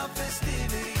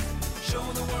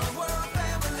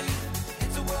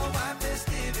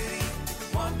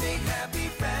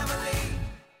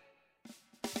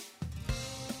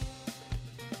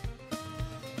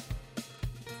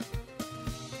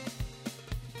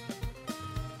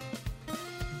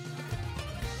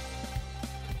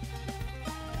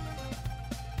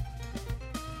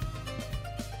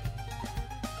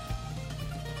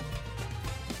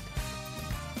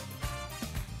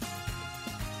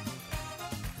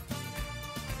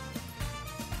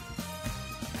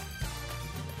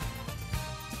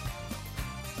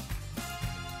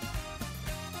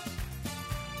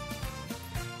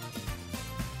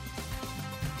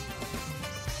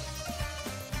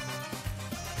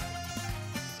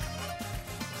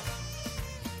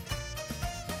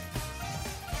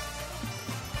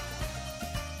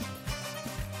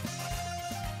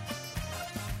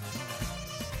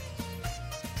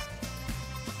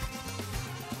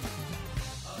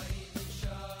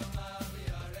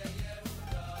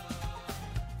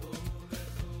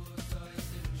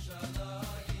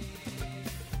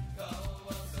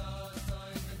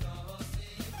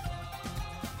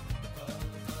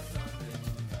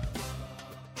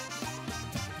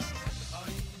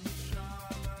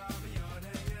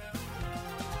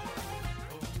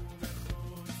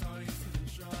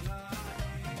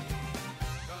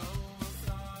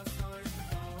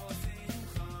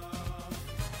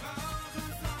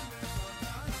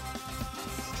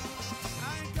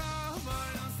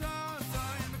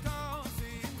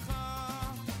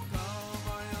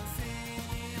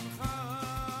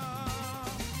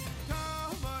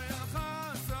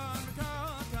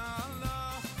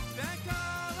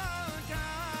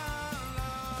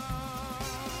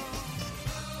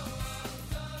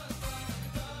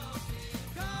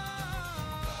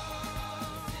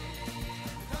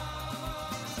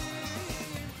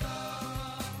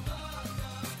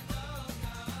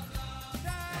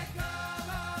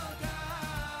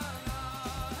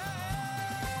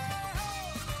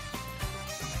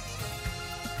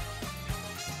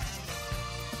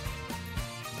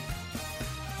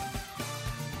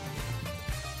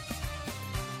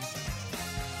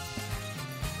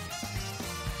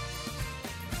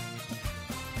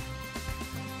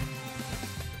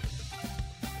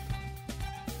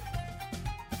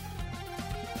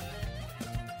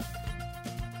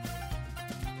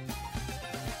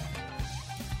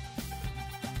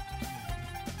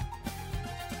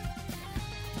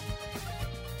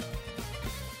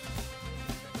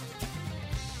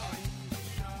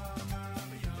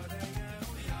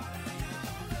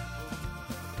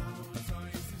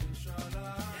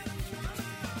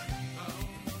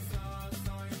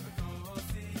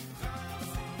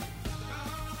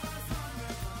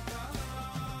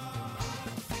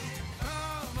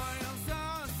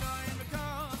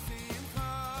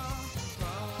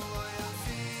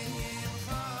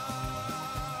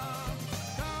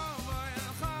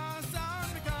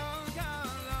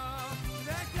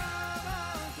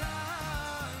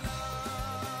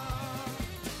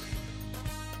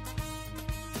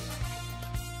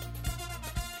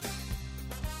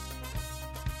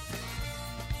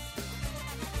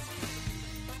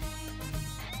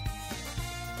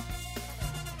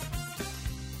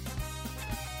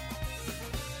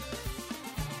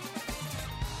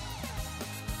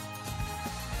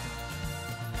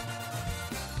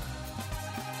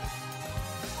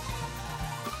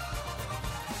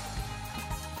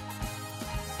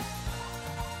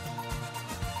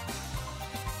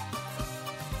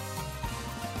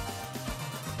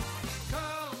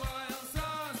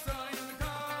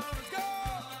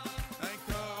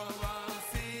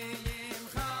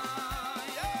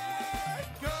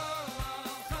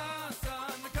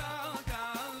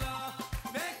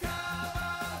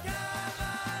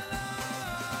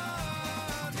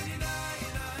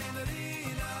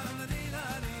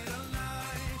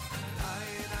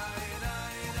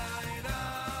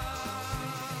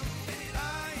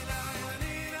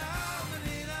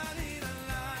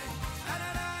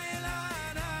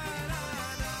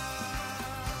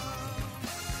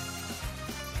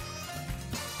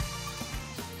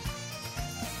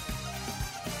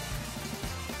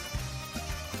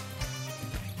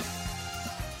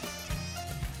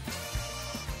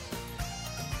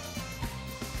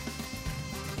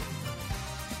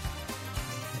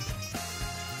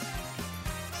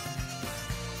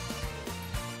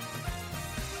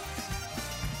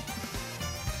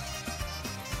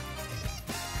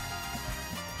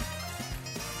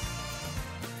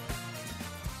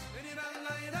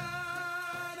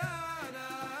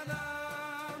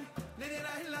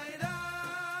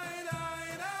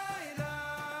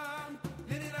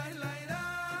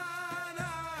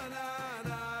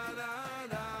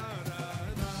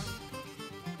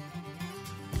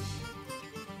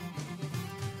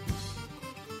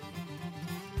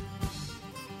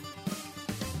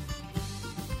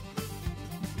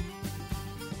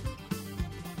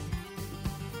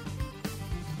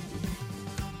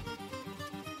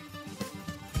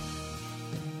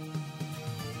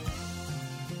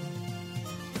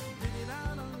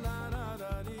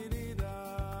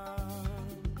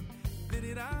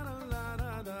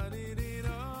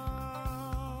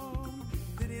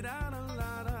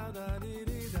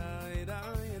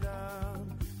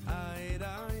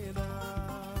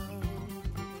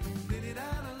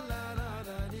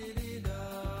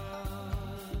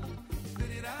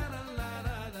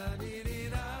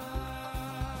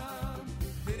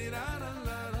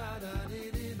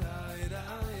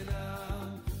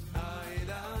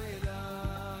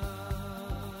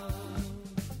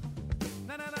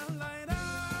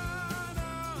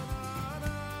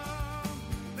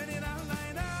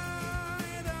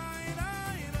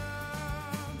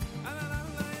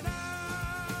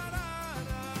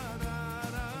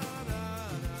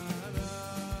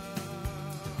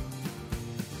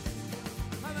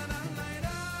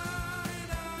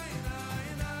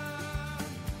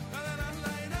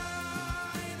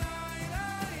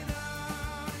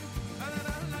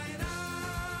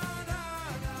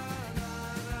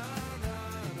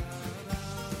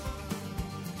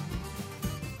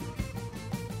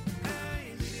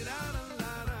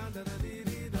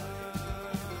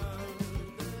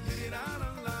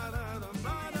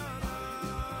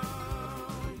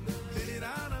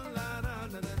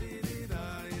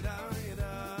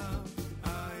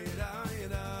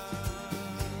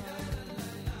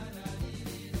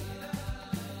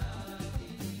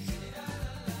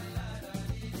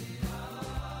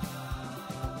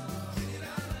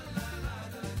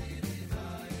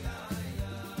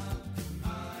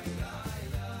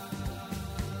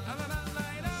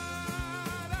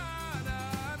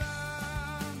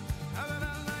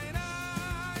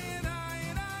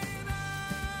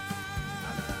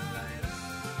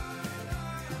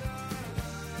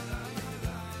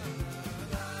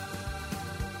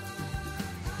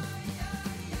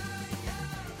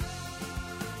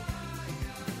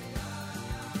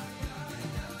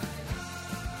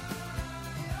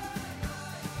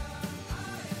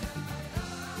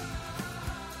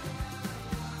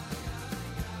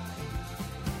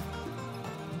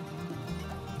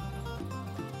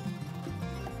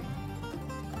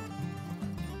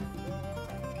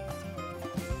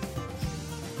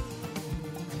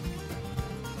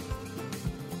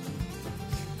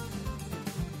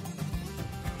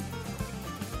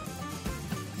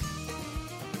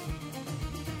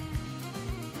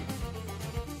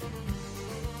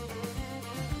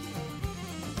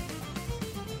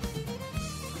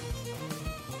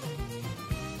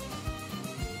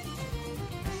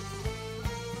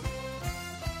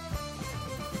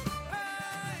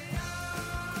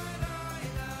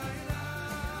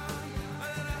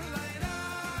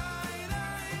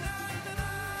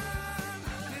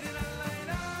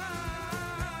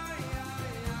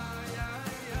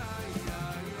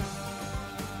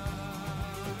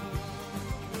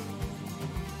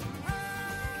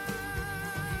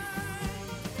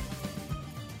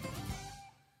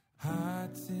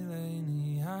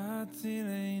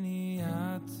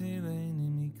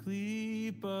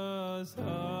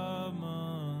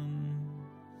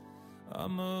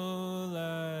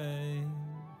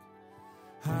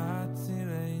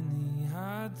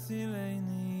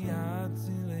 Yatzileni,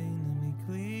 Yatzileni,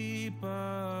 Miklipa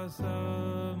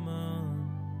Salman,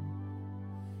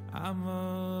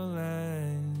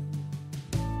 Amalei,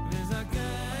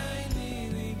 V'zakeni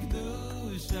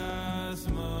Likdushas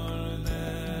Mordechai,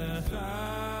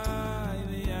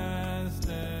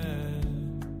 V'yaster,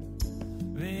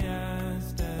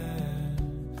 V'yaster,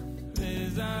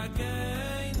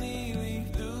 V'zakeni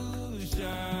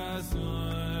Likdushas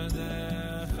Mordechai,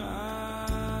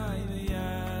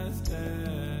 V'yaster,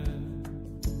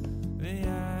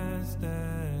 V'yaster,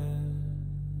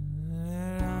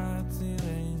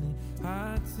 Hatzileni,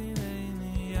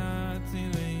 Hatzileni,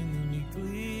 Hatzileni,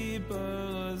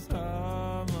 Miklipas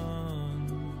Haman,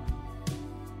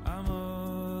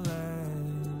 Amalei,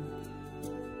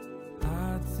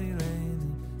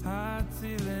 Hatzileni,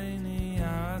 Hatzileni,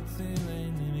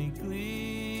 Hatzileni,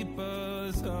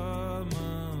 Miklipas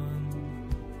Haman,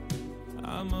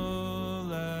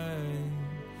 Amalei,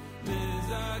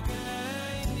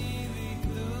 V'zakeni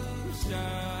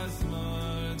Likdushas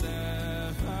Mordechai,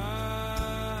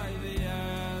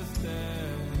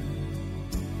 V'yaster,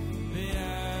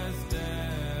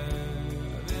 V'yaster,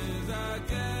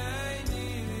 V'zakeni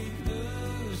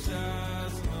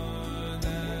Likdushas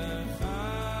Mordechai,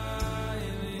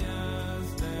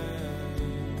 V'yaster,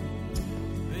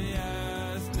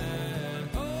 V'yaster,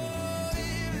 oh,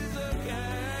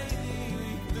 V'zakeni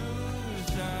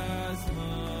Likdushas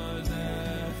Mordechai,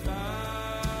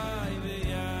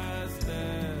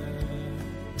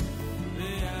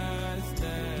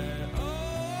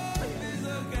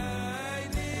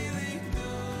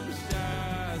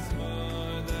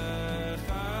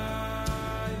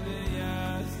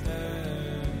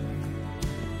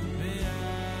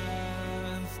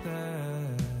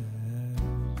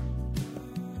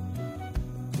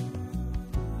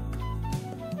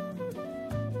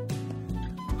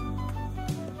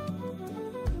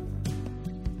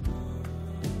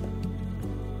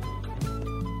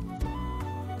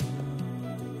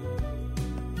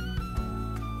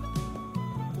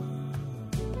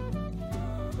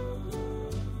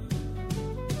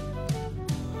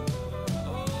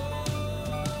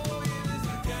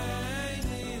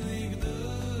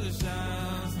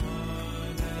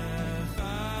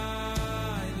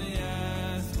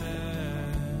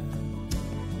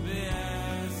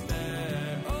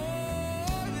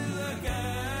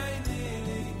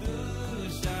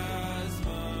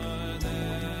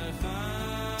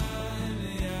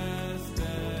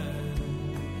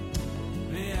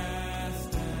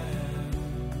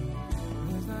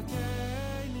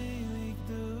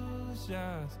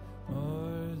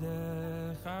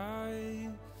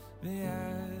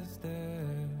 V'yaster,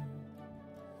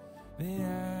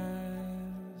 V'yaster,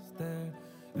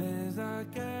 oh,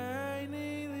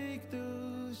 V'zakeni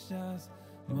Likdushas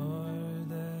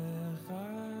Mordechai,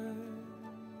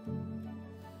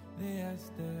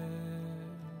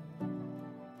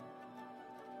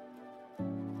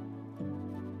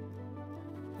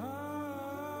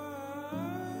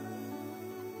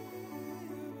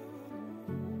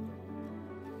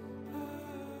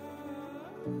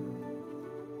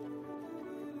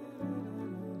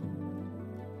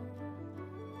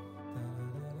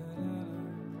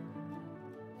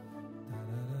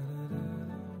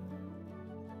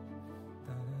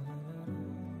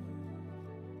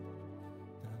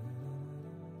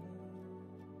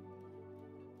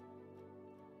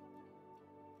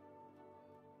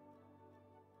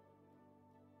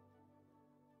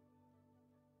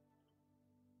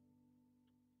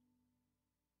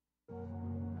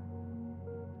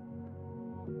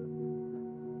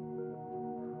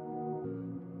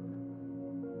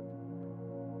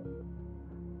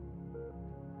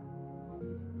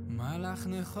 מלאך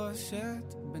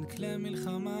נחושת בין כלי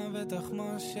מלחמה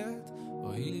ותחמושת,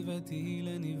 הואילי ותהי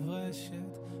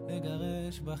לנברשת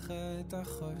לגרש בך את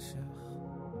החושך.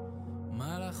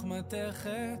 מלאך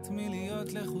מתכת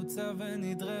מלהיות לחוצה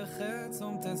ונדרכת,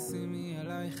 צום תשימי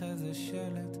עלייך איזה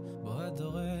שלט בו את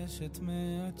דורשת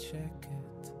מעט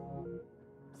שקט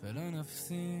ולא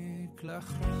נפסיק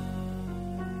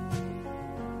לחלום.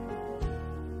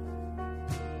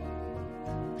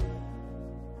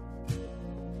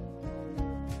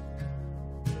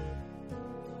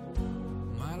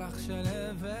 מלאך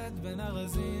שלהבת בין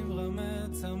ארזים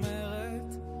רמת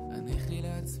צמרת, הניחי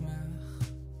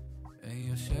לעצמך היא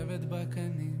יושבת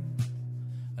בקנים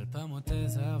על פעמותי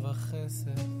זהב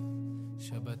החסד,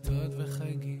 שבתות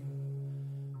וחגים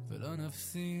ולא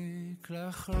נפסיק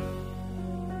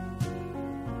לחלום.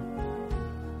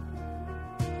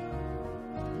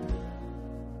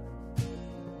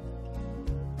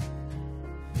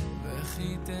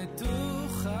 וחיטטו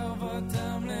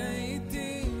חרבותם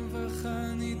לעיתים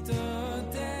וחניתות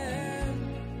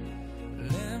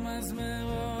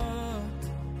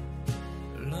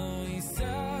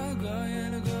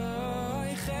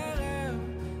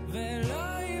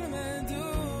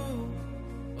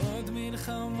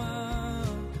מלחמה,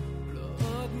 לא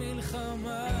עוד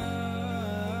מלחמה.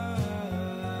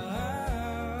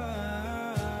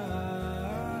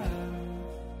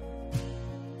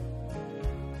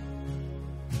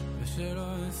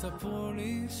 ושלא יספרו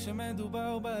לי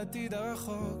שמדובר בעתיד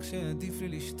הרחוק, שעדיף לי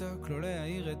לשתוק, לא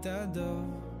להעיר את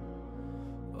הדוב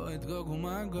או את גוג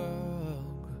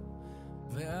ומגוג.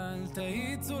 ואל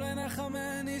תאיצו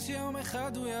לנחמני שיום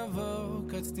אחד הוא יבוא.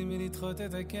 קצתי מלדחות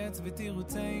את הקץ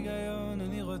בתירוצי היגיון,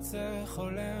 אני רוצה,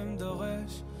 חולם,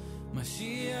 דורש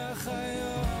משיח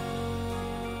היום,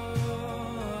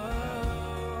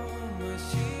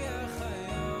 משיח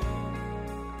היום.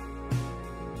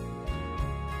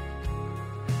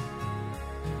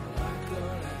 רק לא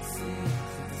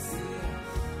להצליח את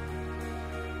השיח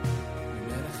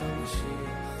ממלך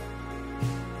המשיח,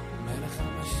 מלך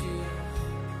המשיח.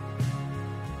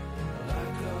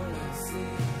 רק לא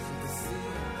להצליח את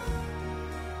השיח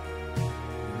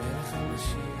ממלך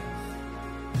המשיח,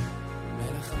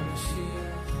 מלך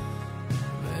המשיח.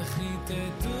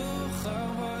 וחיטטו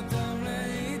חרבותם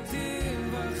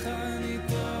לעתים בחניתותיהם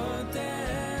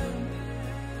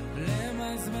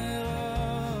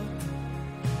למזמרות,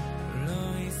 לא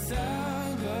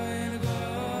יישא גוי אל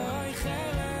גוי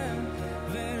חרם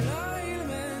ולא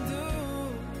ילמדו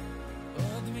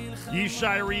עוד מלחמה.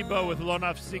 Yishai Rebo with Lo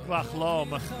Nafsik Lachlom.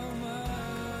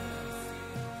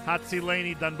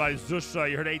 Hatzileni done by Zusha.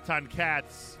 You heard Eitan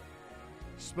Katz.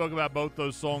 Spoke about both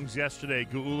those songs yesterday,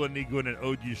 Geula Nigun and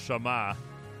Od Yishama.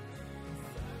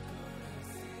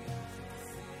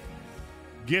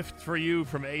 Gift for you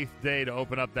from 8th Day to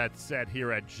open up that set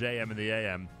here at JM in the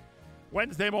AM.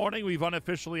 Wednesday morning, we've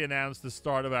unofficially announced the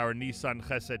start of our Nissan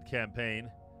Chesed campaign.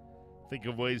 Think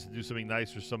of ways to do something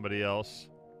nice for somebody else.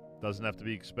 Doesn't have to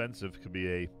be expensive. It could be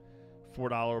a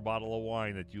 $4 bottle of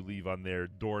wine that you leave on their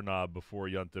doorknob before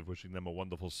Yontif, wishing them a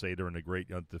wonderful Seder and a great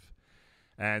Yontif.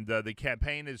 And the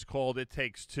campaign is called It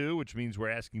Takes Two, which means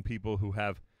we're asking people who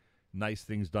have nice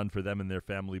things done for them and their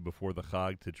family before the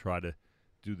Chag to try to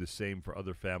do the same for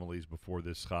other families before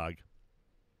this Chag.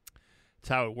 That's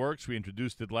how it works. We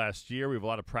introduced it last year. We have a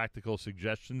lot of practical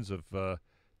suggestions of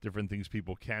different things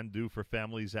people can do for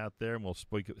families out there, and we'll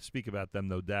speak about them,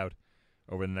 no doubt,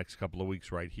 over the next couple of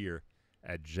weeks right here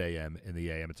at JM in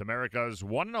the AM. It's America's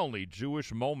one and only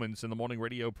Jewish Moments in the Morning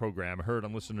radio program, heard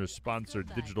on listeners-sponsored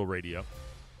digital radio.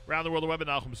 Around the world, the web at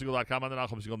NachumSegal.com, on the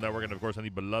Nachum Segal Network, and, of course, on the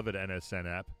beloved NSN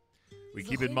app. We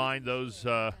keep in mind those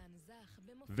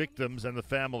victims and the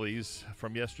families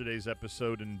from yesterday's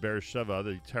episode in Beersheba,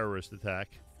 the terrorist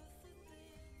attack.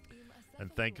 And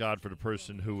thank God for the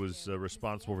person who was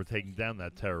responsible for taking down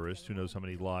that terrorist. Who knows how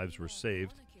many lives were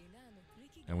saved.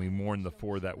 And we mourn the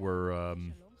 4 that were,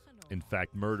 in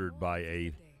fact, murdered by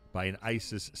an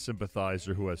ISIS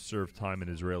sympathizer who has served time in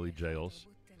Israeli jails.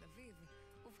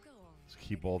 Let's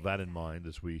keep all that in mind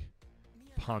as we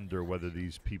ponder whether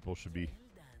these people should be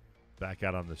back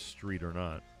out on the street or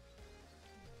not.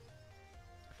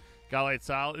 Galei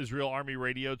Tzahal, Israel Army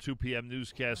Radio, 2 p.m.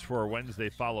 newscast for Wednesday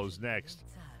follows next.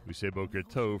 We say Boker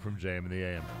Tov from JM in the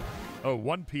AM.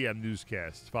 1 p.m.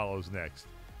 newscast follows next.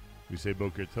 We say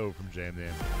Boker Tov from JM in the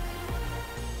AM.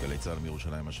 גלי צה"ל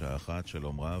מירושלים השעה 1,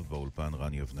 שלום רב, באולפן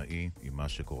רן יבנאי עם מה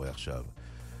שקורה עכשיו.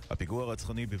 הפיגוע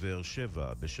הרצחני בבאר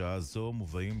שבע, בשעה זו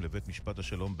מובאים לבית משפט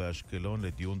השלום באשקלון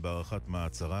לדיון בהארכת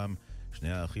מעצרם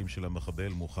שני האחים של המחבל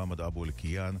מוחמד אבו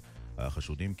אלקיעאן,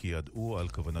 החשודים כי ידעו על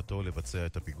כוונתו לבצע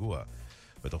את הפיגוע.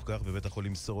 בתוך כך בבית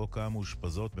החולים סורוקה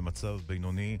מאושפזות במצב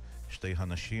בינוני שתי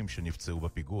הנשים שנפצעו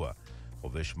בפיגוע.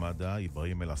 חובש מד"א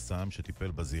איברהים אל-עסאם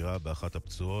שטיפל בזירה באחת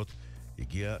הפצועות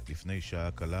הגיע לפני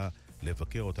שעה קלה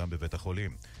לבקר אותם בבית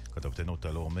החולים. כתבתנו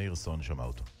טלור מאירסון שמע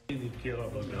אותו. היא נבקרה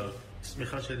בה,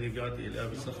 שמחה שאני הגעתי אליה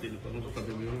וצריכתי לפנות אותה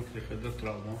במהירות לחדר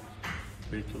טראומה,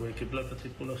 והיא קיבלה את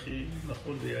הטיפול הכי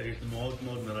נכון ויעיל, מאוד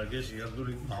מאוד מרגש, ירדו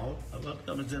לי דמעות, אבל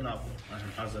גם את זה נעבור.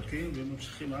 אנחנו חזקים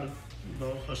וממשיכים על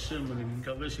ברוך השם, אני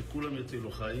מקווה שכולם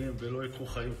יצילו חיים ולא יקחו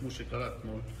חיים כמו שקרה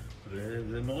אתמול,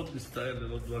 וזה מאוד מצטער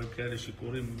לראות דברים כאלה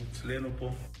שקורים אצלנו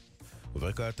פה.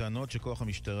 וברקע הטענות שכוח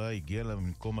המשטרה הגיע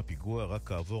למקום הפיגוע רק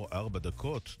כעבור 4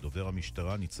 דקות, דובר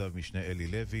המשטרה ניצב משנה אלי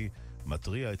לוי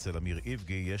מטריע אצל אמיר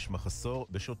איבגי יש מחסור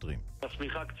בשוטרים.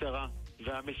 השמיכה קצרה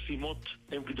והמשימות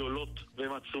הן גדולות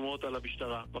והן עצומות על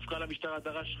המשטרה. מפכ"ל המשטרה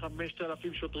דרש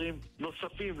 5,000 שוטרים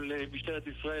נוספים למשטרת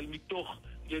ישראל מתוך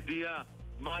ידיעה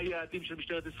מה היעדים של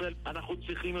משטרת ישראל. אנחנו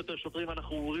צריכים יותר שוטרים,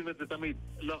 אנחנו אומרים את זה תמיד.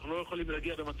 אנחנו לא יכולים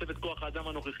להגיע במצבת כוח האדם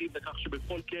הנוכחי בכך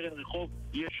שבכל קרן רחוב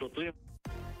יש שוטרים.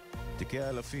 תיקי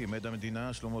האלפים, עד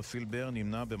המדינה שלמה פילבר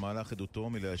נמנע במהלך עדותו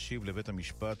מלהשיב לבית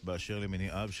המשפט באשר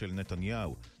למניעיו של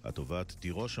נתניהו. התובעת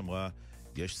תירוש אמרה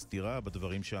יש סתירה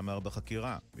בדברים שאמר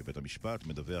בחקירה. מבית המשפט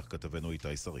מדווח כתבנו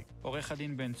איתי שרי. עורך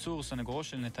הדין בן צור, סנגורו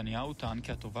של נתניהו, טען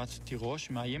כי התובעת תירוש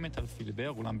מאיימת על פילבר,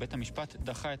 אולם בית המשפט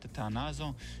דחה את הטענה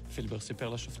הזו. פילבר סיפר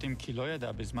לשופטים כי לא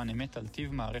ידע בזמן אמת על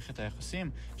טיב מערכת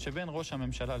היחסים שבין ראש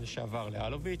הממשלה לשעבר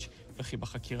לאלוביץ', וכי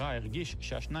בחקירה הרגיש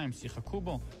שהשניים שיחקו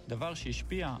בו, דבר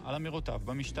שהשפיע על אמירותיו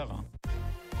במשטרה.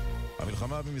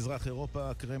 המלחמה במזרח אירופה,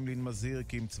 הקרמלין מזהיר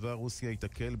כי אם צבא רוסיה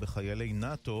ייתקל בחיילי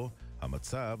נאטו,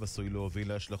 המצב עשוי להוביל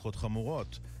להשלכות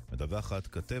חמורות. מדווחת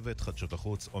כתבת חדשות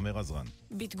החוץ עומר עזרן.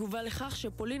 בתגובה לכך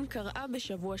שפולין קראה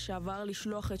בשבוע שעבר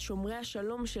לשלוח את שומרי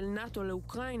השלום של נאטו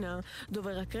לאוקראינה,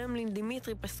 דובר הקרמלין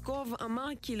דימיטרי פסקוב אמר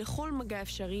כי לכל מגע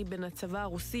אפשרי בין הצבא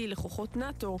הרוסי לכוחות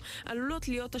נאטו עלולות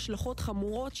להיות השלכות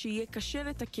חמורות שיהיה קשה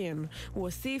לתקן. הוא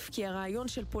הוסיף כי הרעיון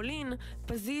של פולין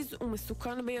פזיז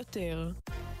ומסוכן ביותר.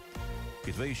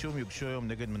 כתבי אישום יוגשו היום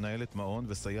נגד מנהלת מעון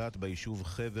וסייעת ביישוב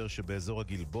חבר שבאזור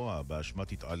הגלבוע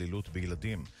באשמת התעללות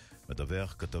בילדים.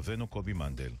 מדווח כתבנו קובי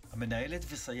מנדל. המנהלת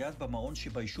וסייעת במעון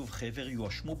שביישוב חבר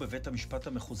יואשמו בבית המשפט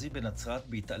המחוזי בנצרת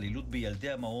בהתעללות בילדי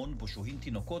המעון בו שוהים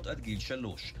תינוקות עד גיל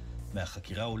 3.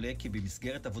 מהחקירה עולה כי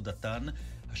במסגרת עבודתן,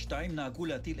 השתיים נהגו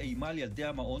להטיל אימה על ילדי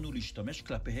המעון ולהשתמש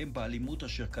כלפיהם באלימות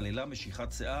אשר כללה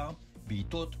משיכת שיער,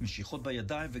 בעיטות, משיכות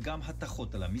בידיים וגם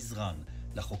התחות על המזרן.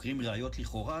 לחוקרים ראיות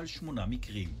לכאורה על 8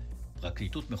 מקרים.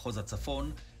 פרקליטות מחוז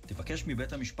הצפון תבקש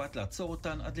מבית המשפט לעצור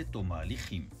אותן עד לתום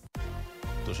ההליכים.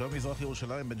 תושב מזרח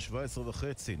ירושלים בן 17.5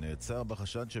 נעצר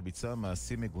בחשד שביצע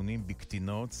מעשים מגונים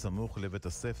בקטינות סמוך לבית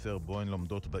הספר בו הן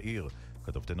לומדות בעיר.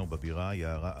 כתבתנו בבירה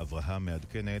יערה אברהם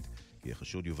מעדכנת כי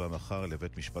החשוד יובא מחר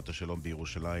לבית משפט השלום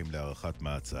בירושלים להארכת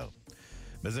מעצר.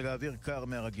 מזג האוויר קר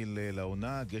מהרגיל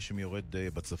לעונה, גשם יורד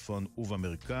בצפון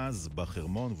ובמרכז,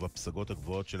 בחרמון ובפסגות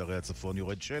הגבוהות של ערי הצפון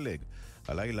יורד שלג.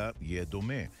 הלילה יהיה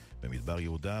דומה. במדבר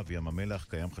יהודה וים המלח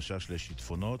קיים חשש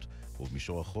לשיטפונות,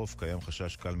 ובמישור החוף קיים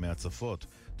חשש קל מהצפות.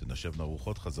 תנשבנה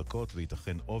רוחות חזקות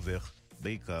וייתכן אובך,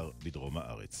 בעיקר בדרום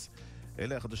הארץ.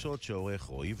 אלה החדשות שעורך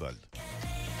רועי ולד.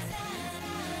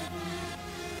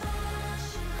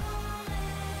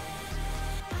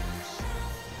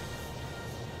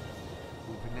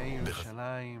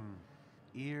 Yerushalayim,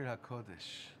 Ir HaKodesh.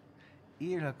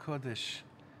 Ir HaKodesh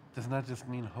does not just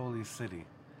mean holy city.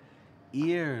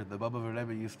 Ir, the Baba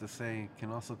Rebbe used to say,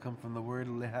 can also come from the word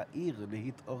leha'ir,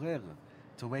 lehitorer,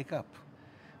 to wake up.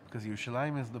 Because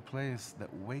Yerushalayim is the place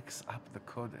that wakes up the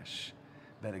Kodesh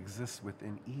that exists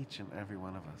within each and every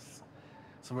one of us.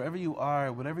 So wherever you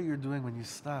are, whatever you're doing, when you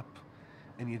stop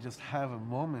and you just have a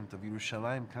moment of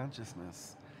Yerushalayim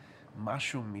consciousness,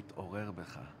 mashu mitorer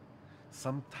becha.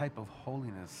 Some type of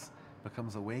holiness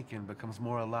becomes awakened, becomes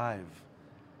more alive.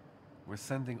 We're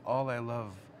sending all our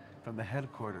love from the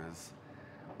headquarters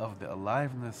of the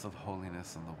aliveness of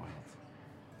holiness in the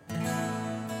world.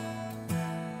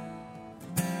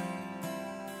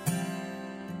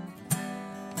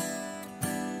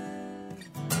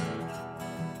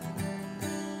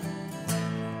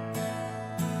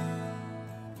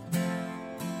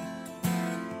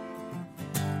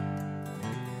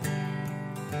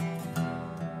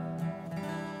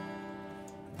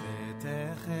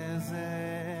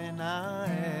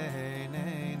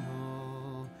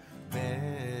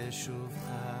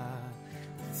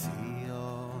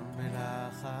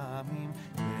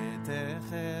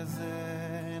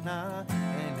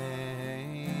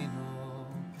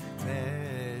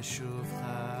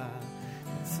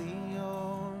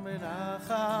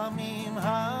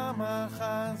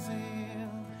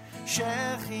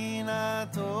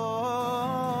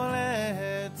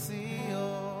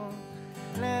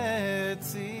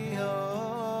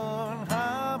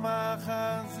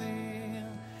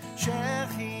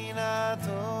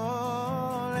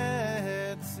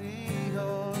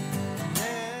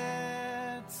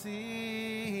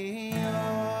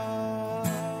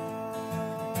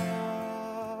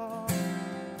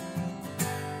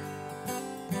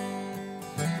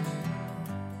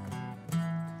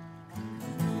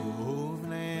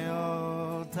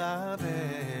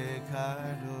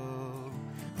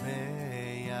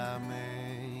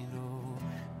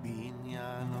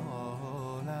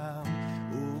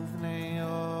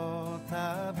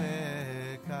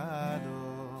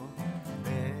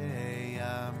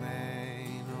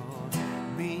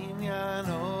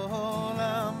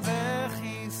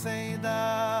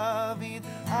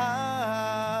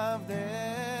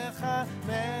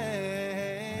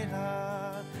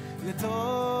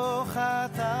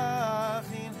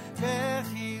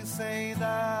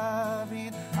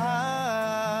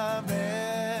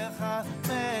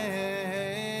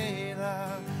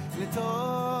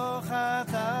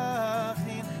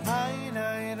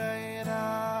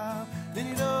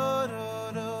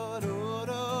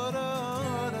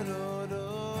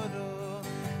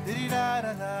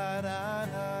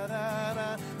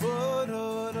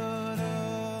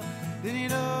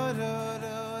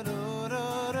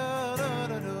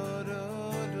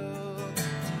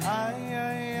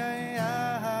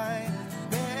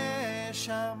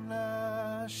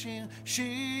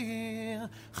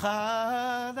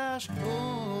 חדש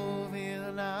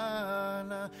וברננה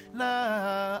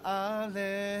נעלה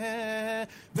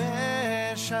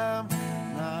ושם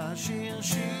נשיר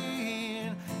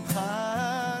שיר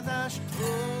חדש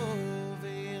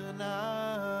וברננה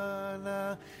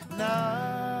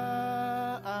נעלה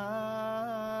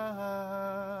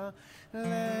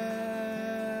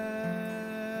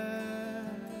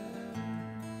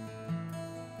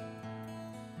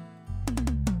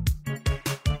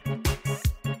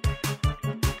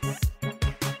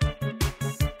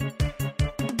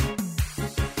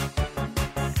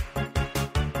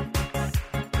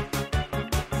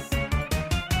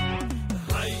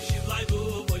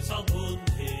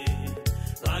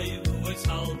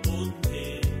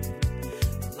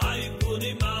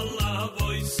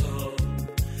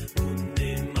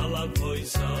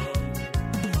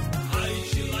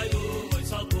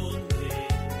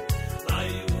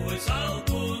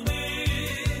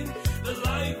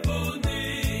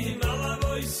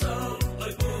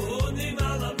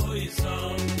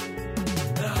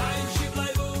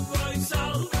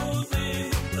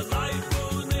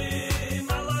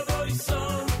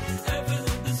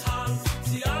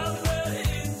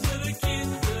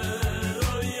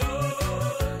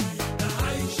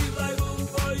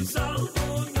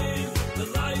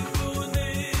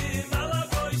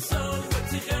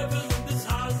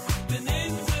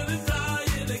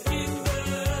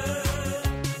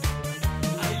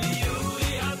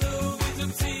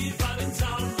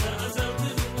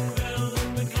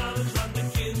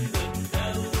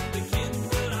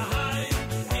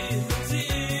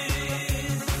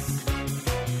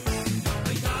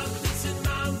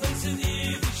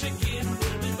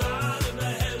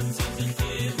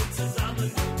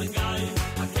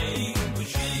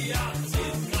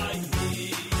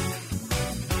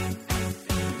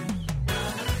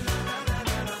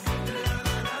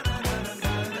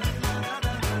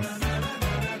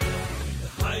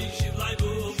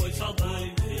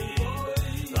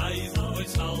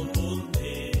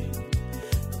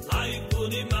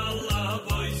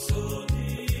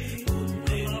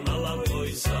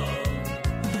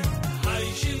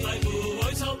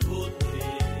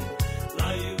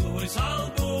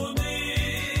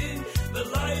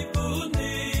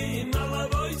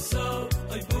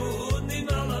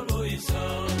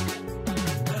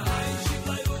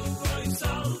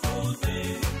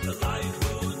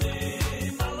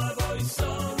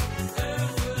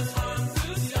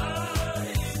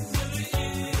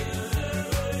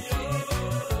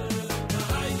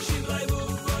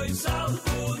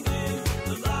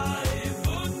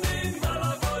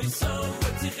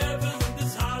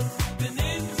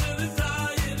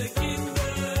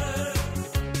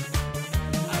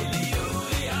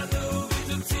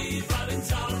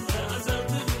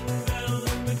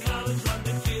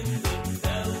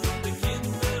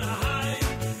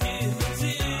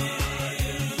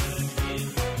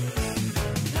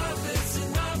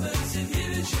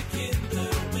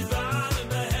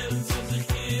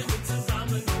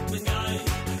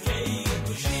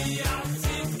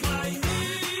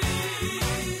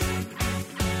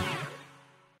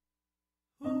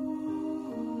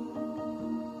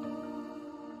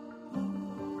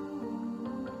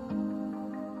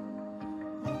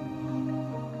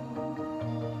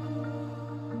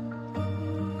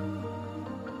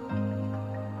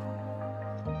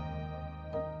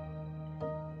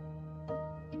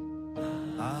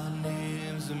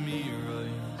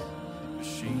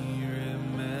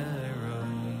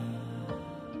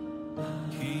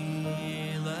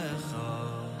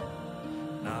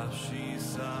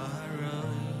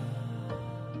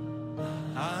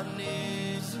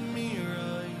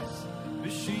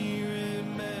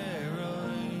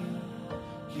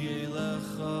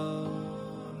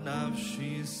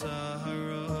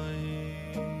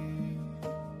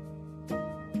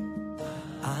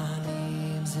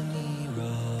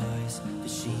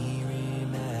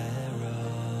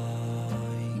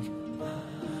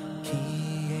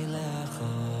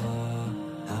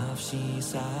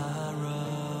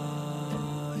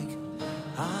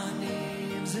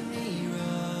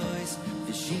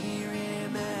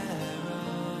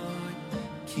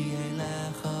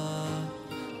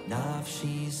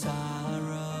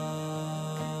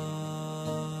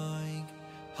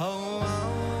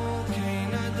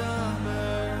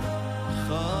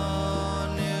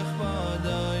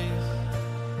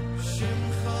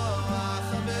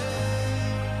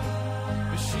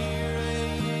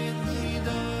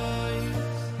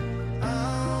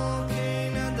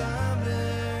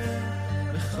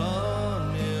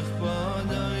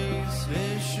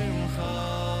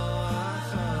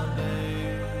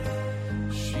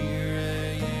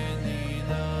Shirei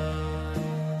Yedidai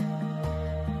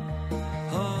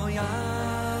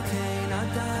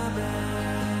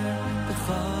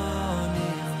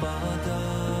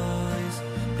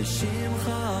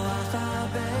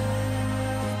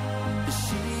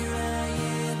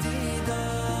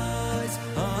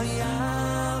Oy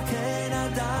al kein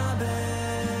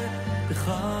adaber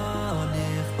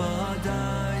b'chonich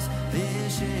bodais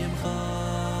v'shimcha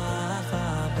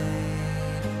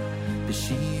achaber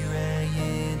b'shirei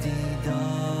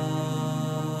yedidais.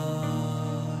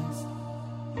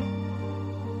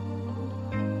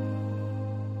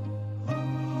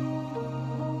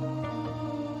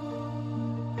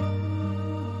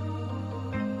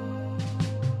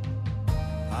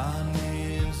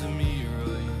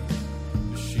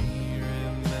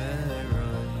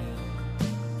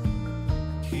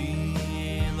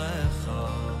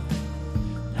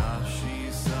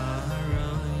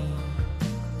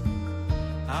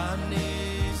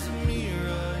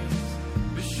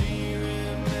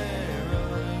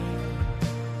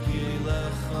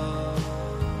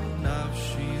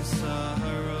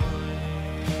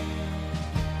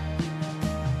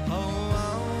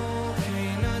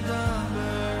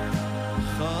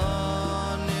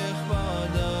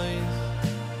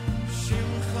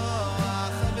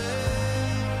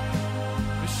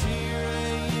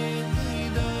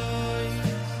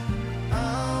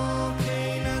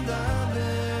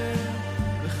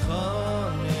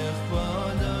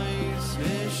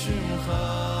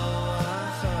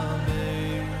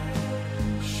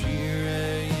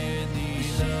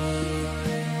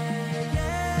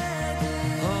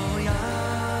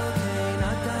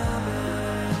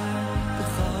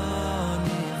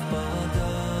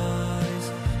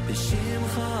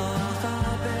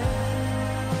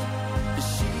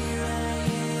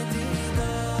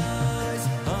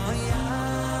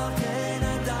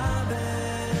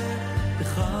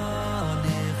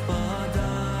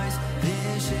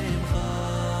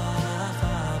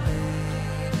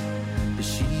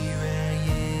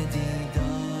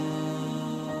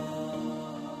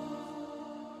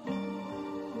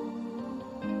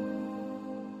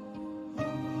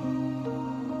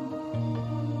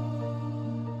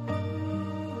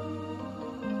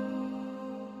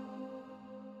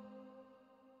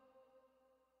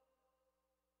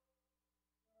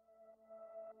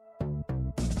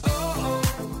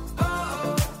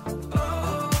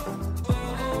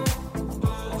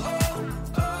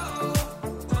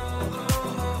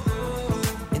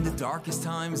 Darkest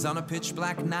times on a pitch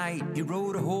black night, he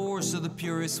rode a horse of the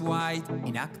purest white.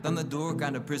 He knocked on the door,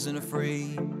 got a prisoner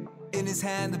free. In his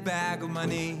hand, the bag of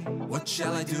money. What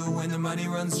shall I do when the money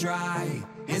runs dry?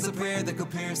 Here's a prayer that could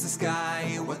pierce the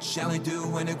sky. What shall I do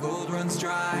when the gold runs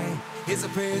dry? Here's a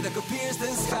prayer that could pierce the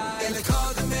sky.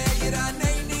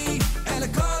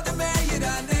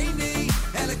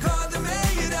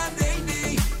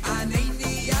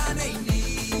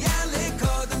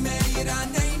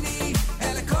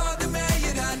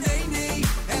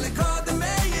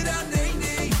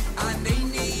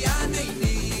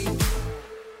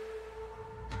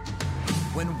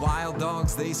 When wild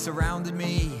dogs, they surrounded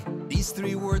me, these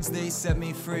three words, they set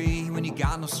me free. When you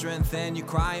got no strength and you're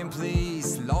crying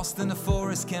please, lost in the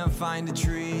forest, can't find the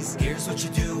trees. Here's what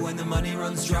you do when the money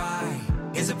runs dry.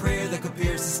 Here's a prayer that could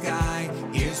pierce the sky.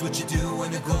 Here's what you do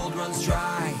when the gold runs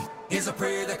dry. Here's a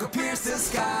prayer that could pierce the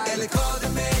sky.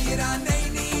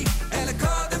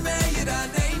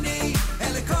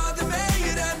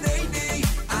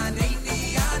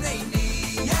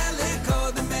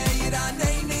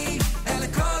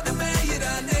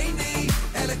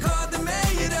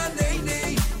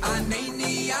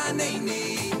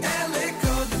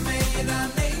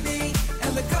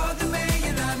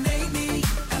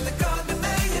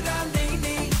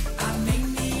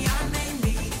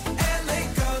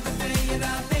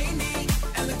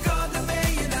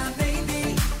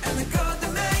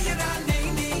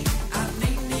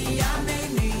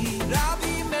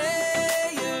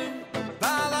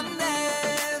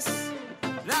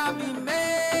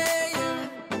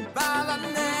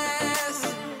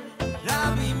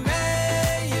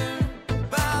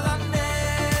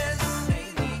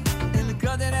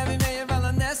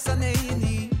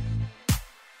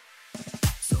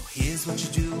 Here's what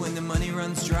you do when the money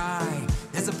runs dry.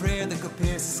 There's a prayer that could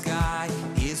pierce the sky.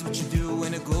 Here's what you do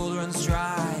when the gold runs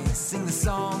dry. Sing the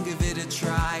song, give it a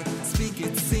try. Speak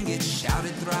it, sing it, shout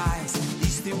it thrice.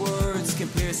 These three words can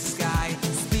pierce the sky.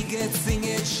 Speak it, sing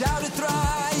it, shout it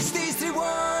thrice. These three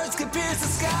words can pierce the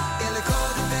sky.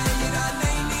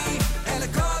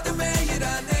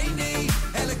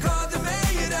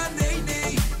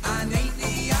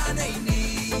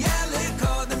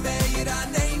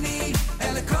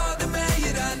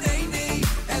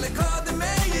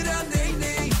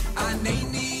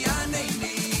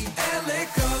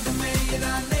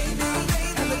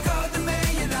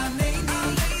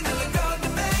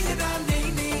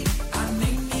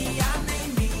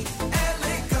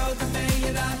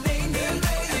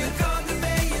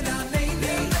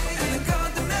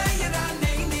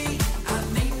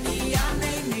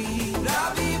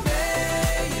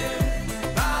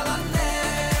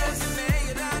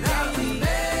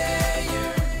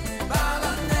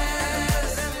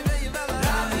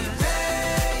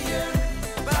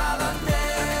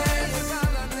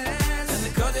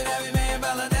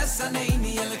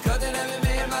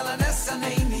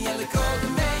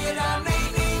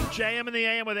 JM in the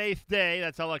AM with Eighth Day.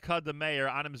 That's Alakad the Mayor.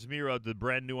 Adam Zmiro, the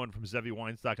brand new one from Zevi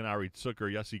Weinstock and Ari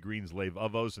Zucker. Yossi Green's Lev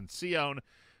Avos and Sion.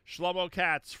 Shlomo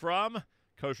Katz from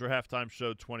Kosher Halftime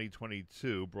Show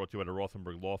 2022. Brought to you at a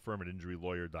Rothenberg Law Firm at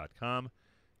InjuryLawyer.com.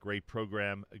 Great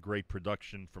program, a great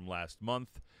production from last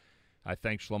month. I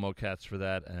thank Shlomo Katz for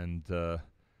that and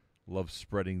love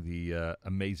spreading the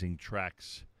amazing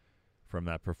tracks from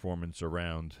that performance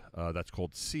around. That's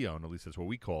called Sion, at least that's what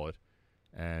we call it.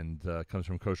 And comes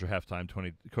from Kosher Halftime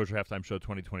Show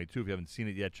 2022. If you haven't seen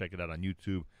it yet, check it out on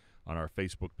YouTube, on our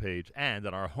Facebook page, and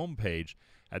on our homepage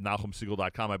at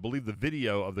NachumSegal.com. I believe the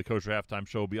video of the Kosher Halftime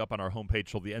Show will be up on our homepage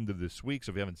till the end of this week,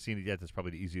 so if you haven't seen it yet, that's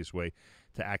probably the easiest way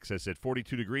to access it.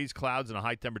 42 degrees, clouds, and a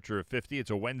high temperature of 50. It's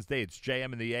a Wednesday. It's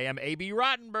JM in the AM. A.B.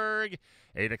 Rottenberg,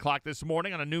 8 o'clock this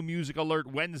morning on a new Music Alert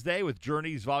Wednesday with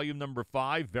Journeys Volume Number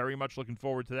 5. Very much looking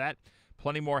forward to that.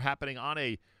 Plenty more happening on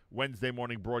a Wednesday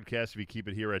morning broadcast if you keep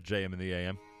it here at JM in the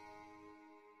AM.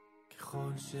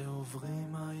 ככל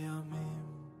שעוברים הימים,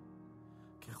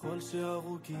 ככל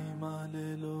שארוכים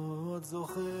הלילות,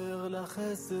 זוכר לך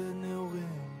חסד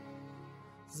נעורים,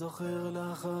 זוכר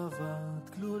לך אהבת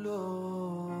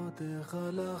כלולות, איך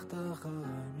הלכת אחרי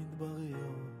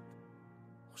מדבריות,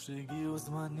 וכשהגיעו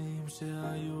זמנים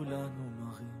שהיו לנו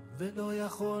מרים, ולא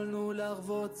יכולנו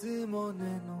להרוות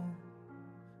צימוננו,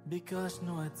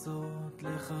 ביקשנו עצות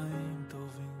לחיים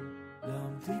טובים,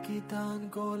 להמתיק איתן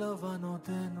כל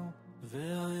הבנותינו,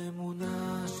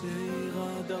 והאמונה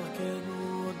שאירה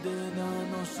דרכנו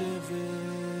עודנה נושבת,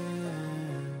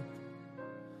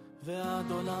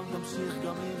 ועד עולם תמשיך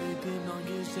גם אם לעתים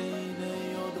נרגיש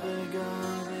שהנה עוד רגע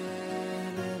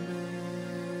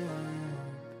נעלמת,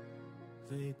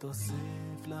 והיא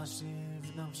תוסיף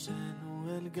להשיב נפשנו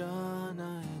אל גן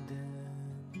העדן,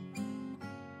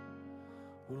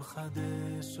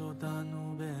 ולחדש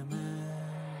אותנו באמת.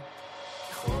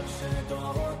 ככל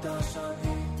שדורות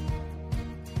השנים,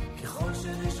 ככל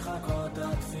שנשחקות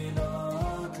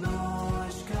התפילות, לא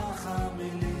אשכח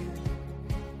המילים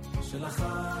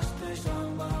שלחשתי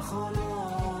שם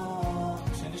בחולות,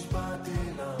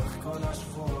 כשנשבעתי לך כל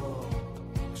השבועות,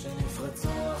 כשנפרצו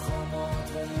החומות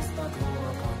ונסתגרו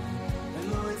הפנים,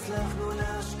 ולא הצלחנו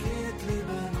להשקיט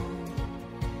ליבנו,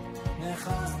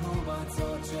 נחזנו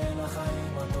בצד של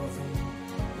החיים הטובים,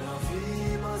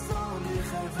 להביא מזור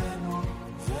לחייבנו,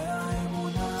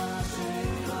 והאמונה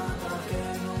שאירה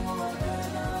דרכנו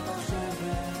עודנה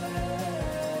נושבת,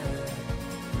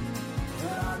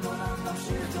 ועד עולם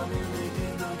נמשיך גם אם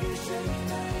לעתים נרגיש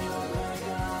שהנה עוד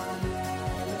רגע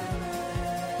נעלמת,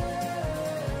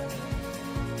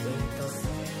 והיא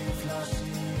תוסיף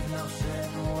להשיב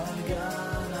נפשנו על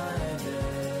גן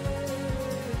העדן,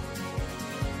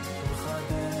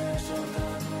 ולחדש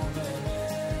אותנו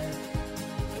באמת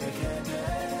כקדם.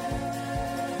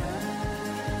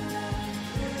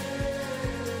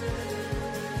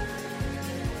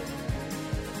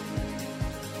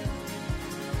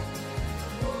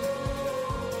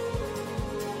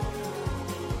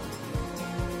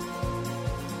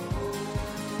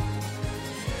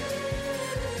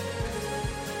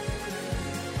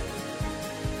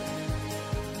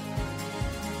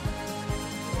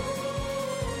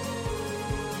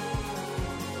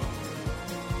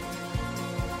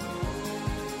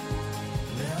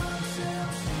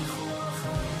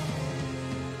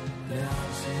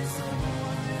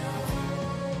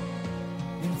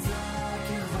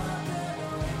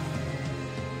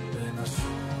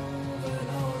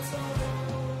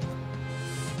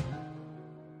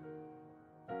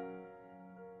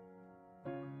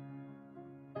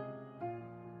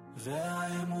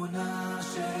 והאמונה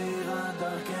שאירה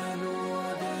דרכנו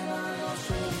עודנה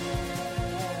נושבת,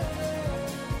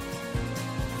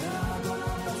 ועד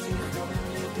עולם תמשיך גם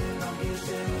אם לעתים נרגיש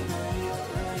שהנה עוד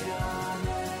רגע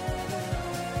נעלמת,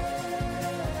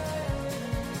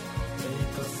 והיא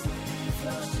תוסיף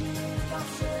להשיב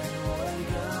נפשנו אל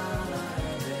גן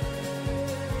העדן,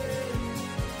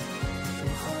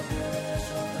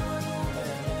 ולחדש אותנו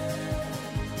באמת כקדם.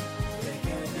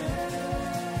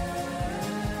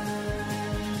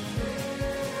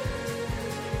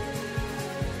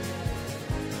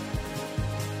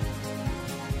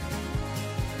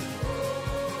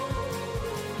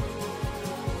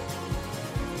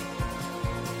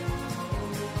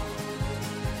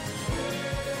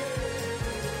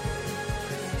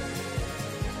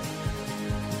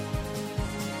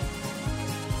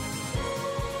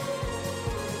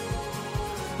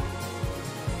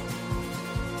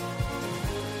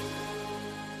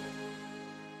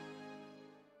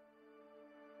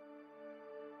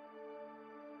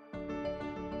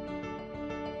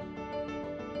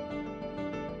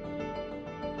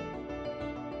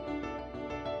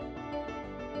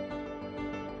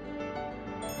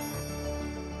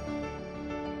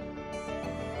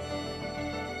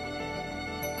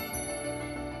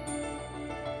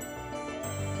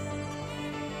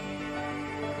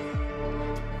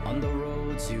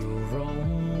 to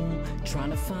roam,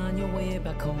 trying to find your way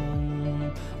back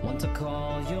home. Want to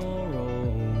call your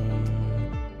own,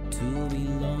 to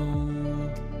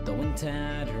belong. Though in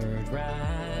tattered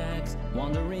rags,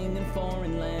 wandering in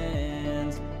foreign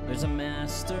lands, there's a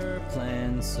master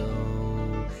plan, so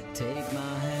take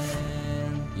my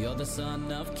hand. You're the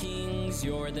son of kings,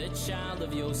 you're the child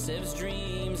of Yosef's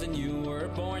dreams, and you were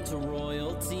born to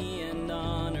royalty and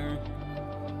honor.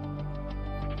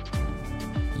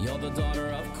 You're the daughter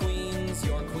of queens,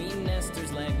 you're Queen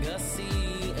Esther's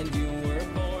legacy, and you were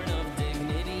born of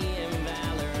dignity and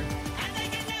valor. And they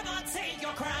can never take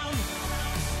your crown.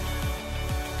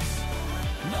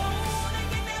 No, they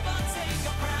can never take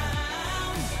your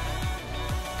crown.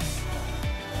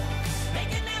 They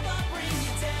can never bring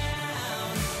you down.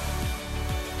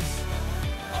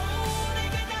 Oh, they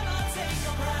can never take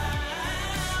your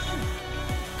crown.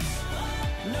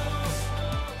 No.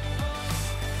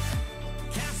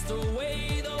 Cast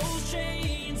away those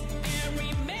chains and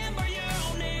remember your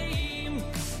own name.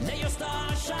 Let your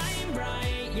star shine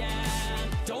bright, yeah.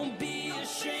 Don't be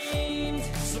ashamed.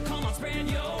 So come on, spread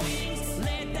your wings.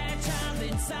 Let that child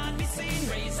inside be seen.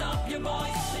 Raise up your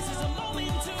voice. This is a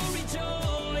moment to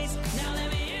rejoice. Now let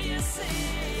me hear you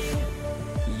sing.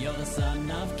 You're the son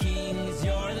of kings.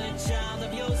 You're the child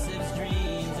of Yosef's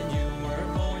dreams, and you were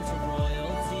born to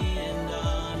royalty and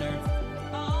honor.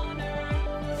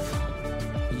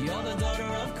 You're the daughter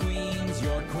of queens,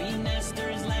 you're Queen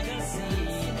Esther's legacy,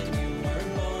 and you were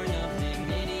born of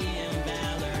dignity and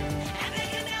valor. And they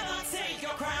can never take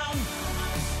your crown.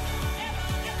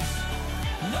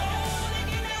 No, they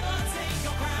can never take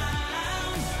your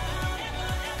crown.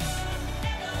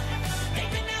 They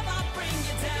can never bring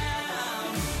you down.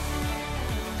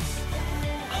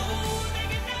 Oh, they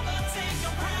can never take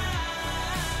your crown.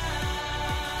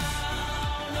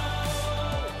 No.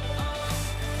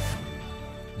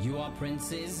 You are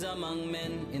princes among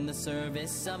men in the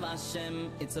service of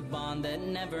Hashem. It's a bond that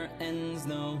never ends,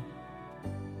 no.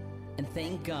 And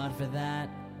thank God for that.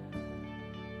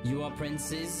 You are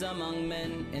princes among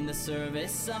men in the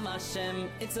service of Hashem.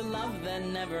 It's a love that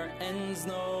never ends,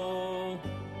 no.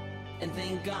 And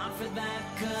thank God for that,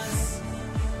 'cause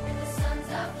we're the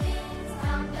sons of kings,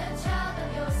 I'm the child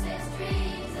of Yosef's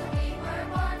dreams, and we were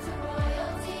born to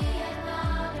royalty and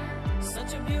honor.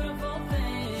 such a beautiful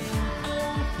thing.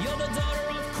 Oh, you're the daughter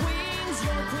of queens,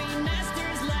 you're Queen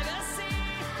Esther's legacy,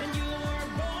 and you were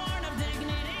born of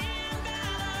dignity and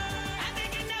valor. And they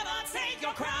can never take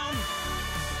your crown.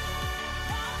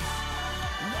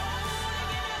 No, they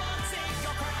can never take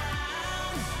your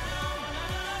crown.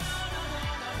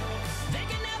 They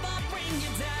can never bring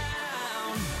you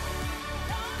down.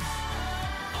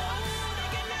 Oh, they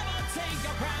can never take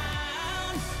your crown.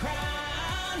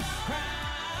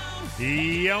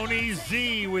 Yoni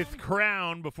Z with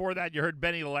Crown. Before that, you heard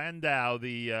Benny Landau,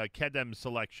 the Kedem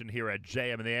selection here at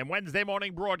JM and the AM. Wednesday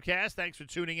morning broadcast. Thanks for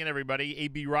tuning in, everybody.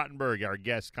 A.B. Rottenberg, our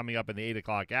guest, coming up in the 8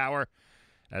 o'clock hour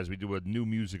as we do a new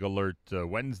music alert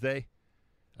Wednesday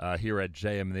here at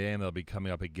JM and the AM. They'll be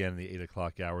coming up again in the 8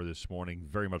 o'clock hour this morning.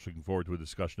 Very much looking forward to a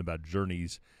discussion about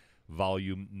Journeys,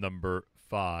 volume number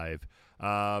 5.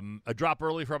 A drop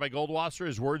early for Rabbi Goldwasser.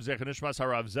 His words, Zech Nishmas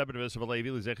Harav Zebed B'Yosef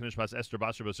Alevi, Zech Nishmas Esther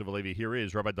Basar B'Yosef Alevi. Here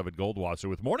is Rabbi David Goldwasser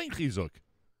with Morning Chizuk.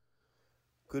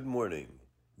 Good morning.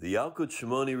 The Yalkut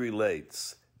Shimoni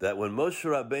relates that when Moshe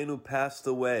Rabbeinu passed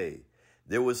away,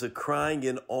 there was a crying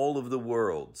in all of the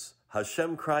worlds.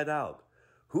 Hashem cried out,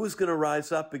 who's going to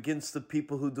rise up against the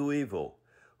people who do evil?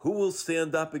 Who will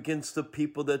stand up against the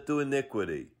people that do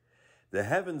iniquity? The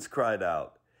heavens cried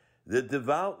out, the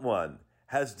devout one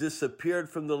has disappeared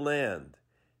from the land.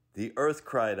 The earth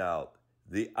cried out,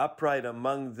 the upright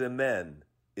among the men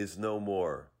is no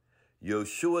more.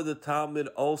 Yoshua the Talmud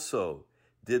also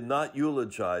did not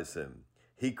eulogize him.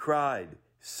 He cried,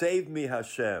 save me,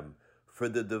 Hashem, for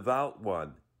the devout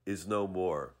one is no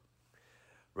more.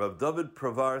 Rav David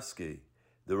Pravarsky,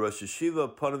 the Rosh Yeshiva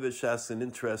of Ponevezh, asks an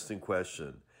interesting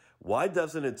question. Why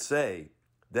doesn't it say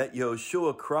that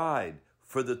Yoshua cried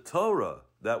for the Torah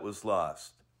that was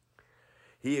lost?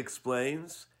 He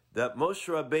explains that Moshe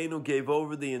Rabbeinu gave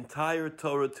over the entire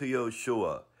Torah to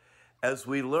Yoshua. As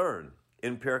we learn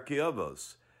in Pirkei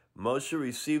Avos, Moshe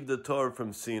received the Torah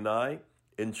from Sinai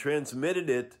and transmitted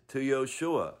it to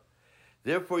Yoshua.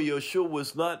 Therefore, Yoshua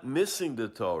was not missing the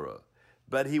Torah,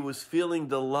 but he was feeling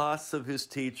the loss of his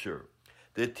teacher.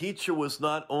 The teacher was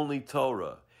not only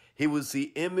Torah, he was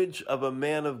the image of a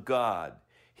man of God.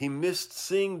 He missed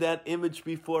seeing that image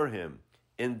before him,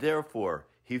 and therefore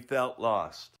he felt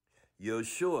lost.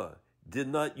 Yoshua did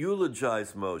not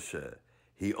eulogize Moshe.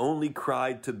 He only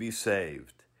cried to be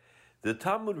saved. The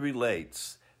Talmud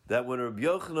relates that when Rabbi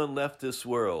Yochanan left this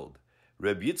world,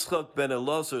 Reb Yitzchak ben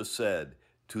Elazar said,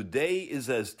 "Today is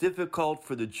as difficult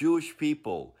for the Jewish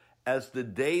people as the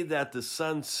day that the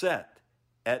sun set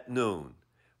at noon."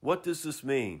 What does this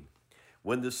mean?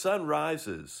 When the sun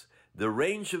rises, the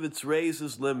range of its rays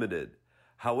is limited.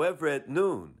 However, at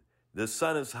noon, the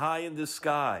sun is high in the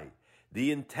sky.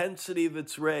 The intensity of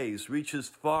its rays reaches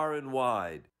far and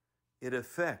wide. It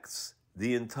affects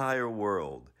the entire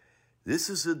world. This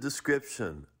is a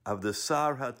description of the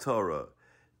Sar HaTorah,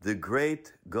 the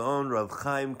great Gaon Rav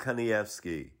Chaim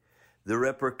Kanievsky. The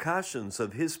repercussions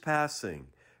of his passing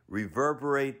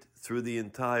reverberate through the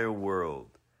entire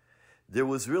world. There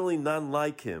was really none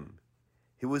like him.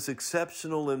 He was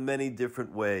exceptional in many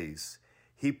different ways.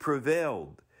 He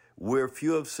prevailed where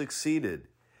few have succeeded,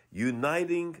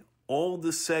 uniting all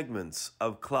the segments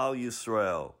of Klal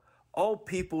Yisrael. All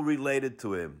people related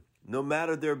to him, no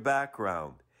matter their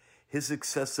background. His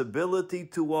accessibility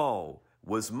to all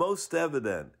was most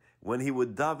evident when he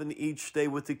would daven each day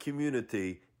with the community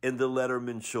in the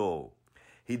Letterman Shul.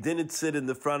 He didn't sit in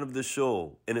the front of the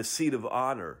shul in a seat of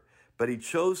honor, but he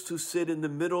chose to sit in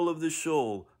the middle of the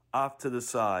shul off to the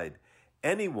side.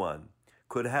 Anyone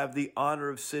could have the honor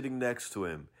of sitting next to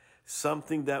him,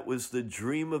 something that was the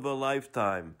dream of a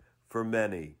lifetime for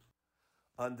many.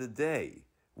 On the day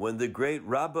when the great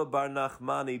Rabba Bar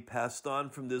Nachmani passed on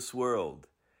from this world,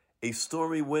 a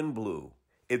stormy wind blew.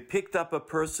 It picked up a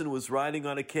person who was riding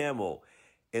on a camel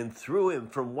and threw him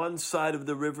from one side of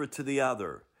the river to the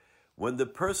other. When the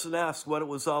person asked what it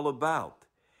was all about,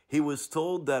 he was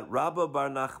told that Rabba Bar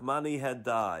Nachmani had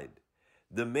died.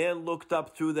 The man looked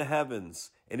up through the heavens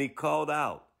and he called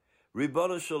out,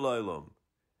 "Ribono shel olam,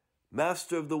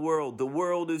 Master of the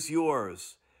world is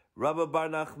yours. Rabba Bar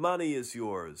Nachmani is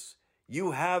yours.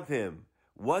 You have him.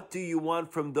 What do you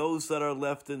want from those that are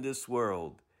left in this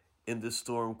world?" In the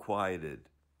storm quieted.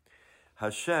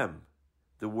 Hashem,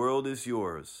 the world is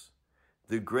yours.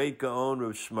 The great Gaon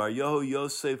Rav Shmaryahu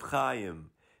Yosef Chaim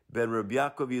ben Reb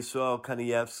Yaakov Yisrael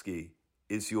Kanievsky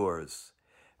is yours.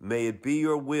 May it be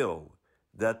your will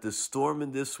that the storm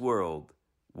in this world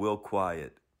will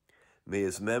quiet. May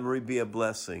his memory be a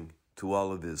blessing to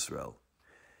all of Israel.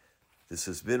 This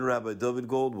has been Rabbi David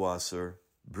Goldwasser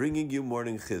bringing you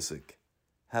Morning Chizuk.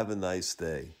 Have a nice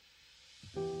day.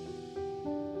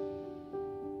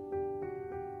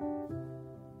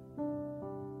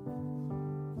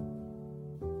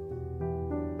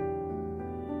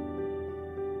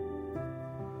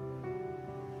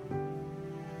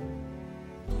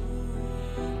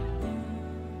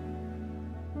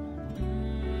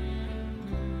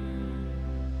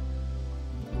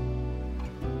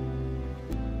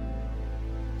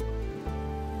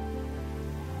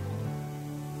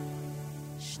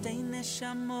 שתי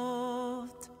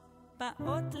נשמות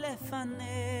באות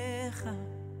לפניך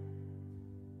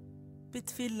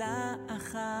בתפילה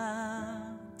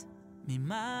אחת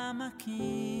ממעמקים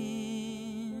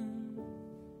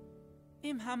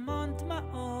עם המון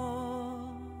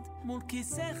דמעות מול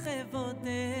כיסא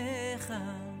כבודיך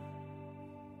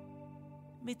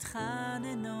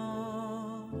מתחננות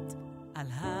על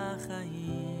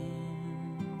החיים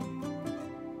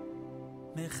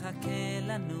מחכה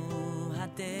לנו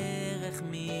הדרך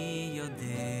מי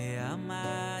יודע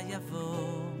מה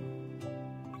יבוא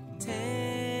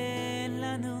תן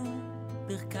לנו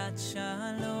ברכת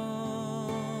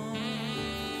שלום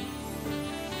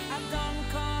אדון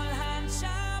כל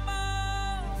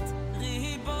הנשמות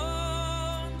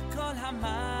ריבון כל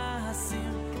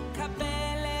המעשים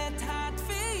קבל את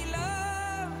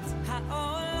התפילות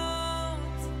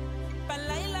העולות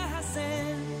בלילה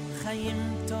הזה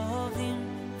חיים טובים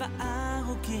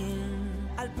וארוכים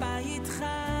על בית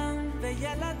חם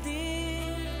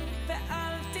וילדים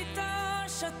ואל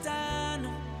תיטוש אותנו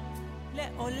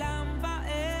לעולם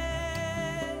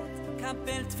ועד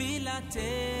קבל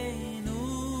תפילתנו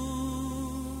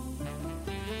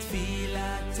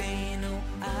תפילתנו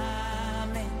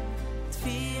אמן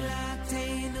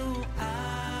תפילתנו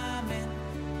אמן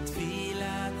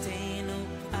תפילתנו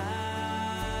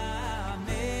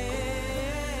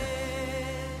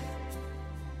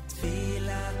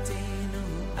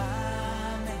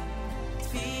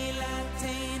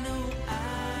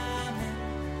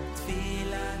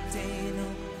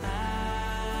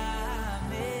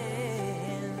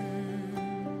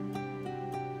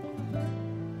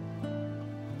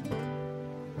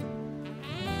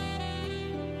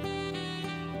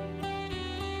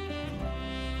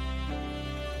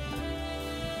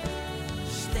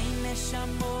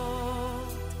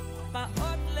נשמות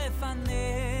באות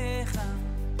לפניך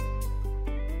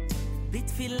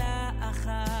בתפילה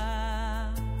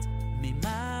אחת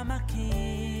ממעמקים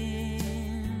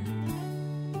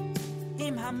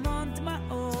עם המון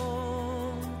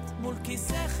דמעות מול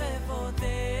כיסא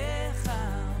כבודיך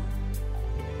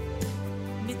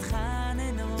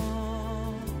מתחננות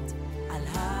על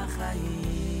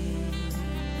החיים.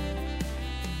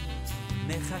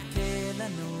 מחכה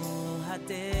לנו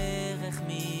הדרך,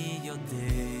 מי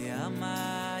יודע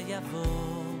מה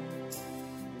יבוא.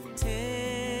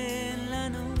 תן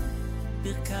לנו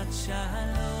ברכת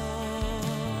שלום.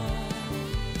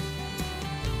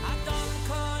 אדון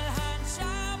כל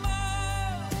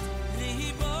הנשמות,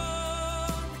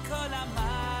 ריבון כל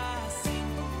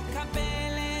המעשים,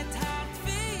 קבל את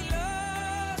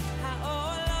התפילות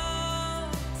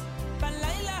העולות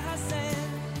בלילה הזה.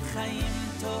 חיים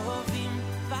טובים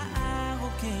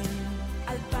וארוכים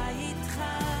על בית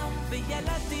חם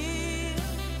וילדים,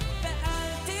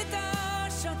 ואל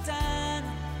תדרוש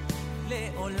אותנו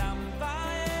לעולם בעת.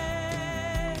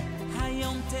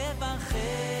 היום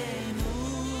תברכנו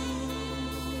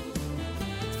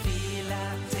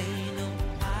תפילתנו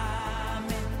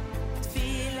אמן,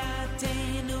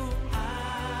 תפילתנו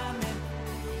אמן,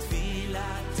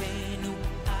 תפילתנו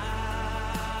אמן,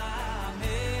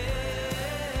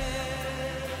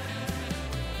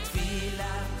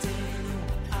 תפילתנו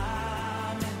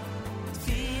אמן,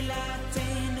 תפילתנו אמן,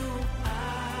 תפילתנו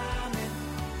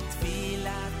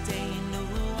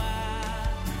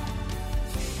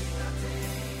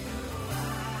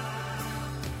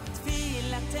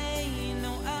תפילתנו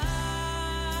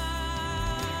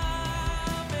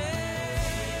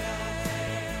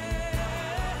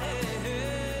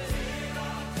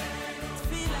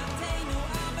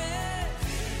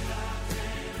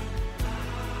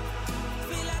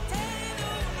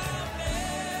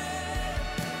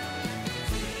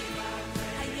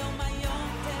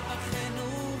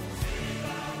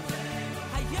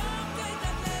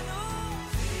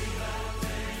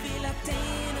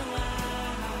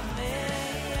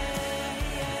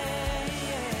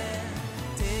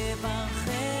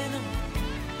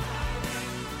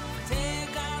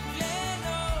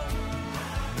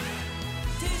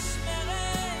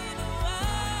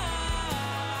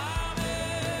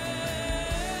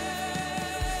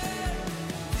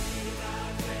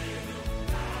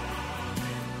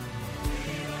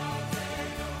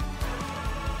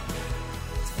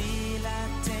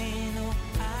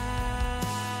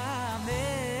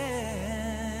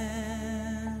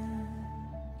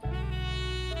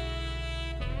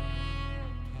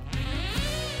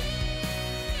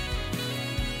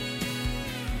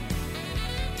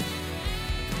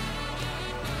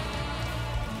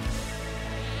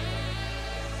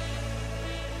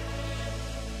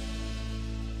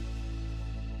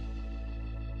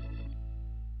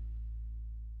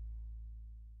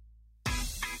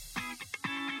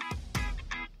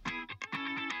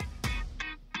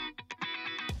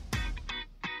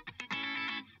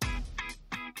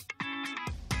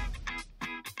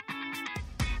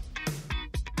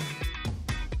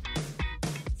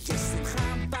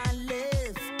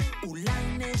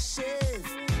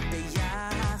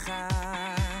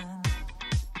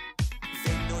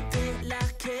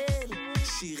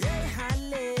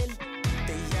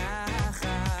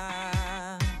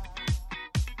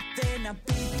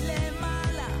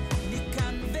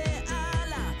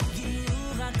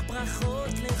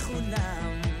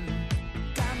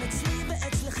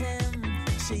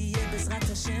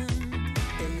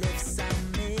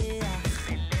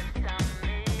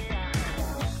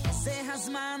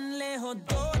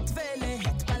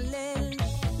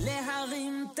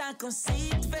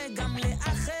כוסית וגם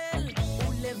לאחל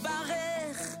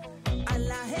ולברך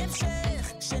על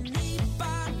ההמשך,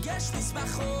 שניפגש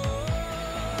בשמחות.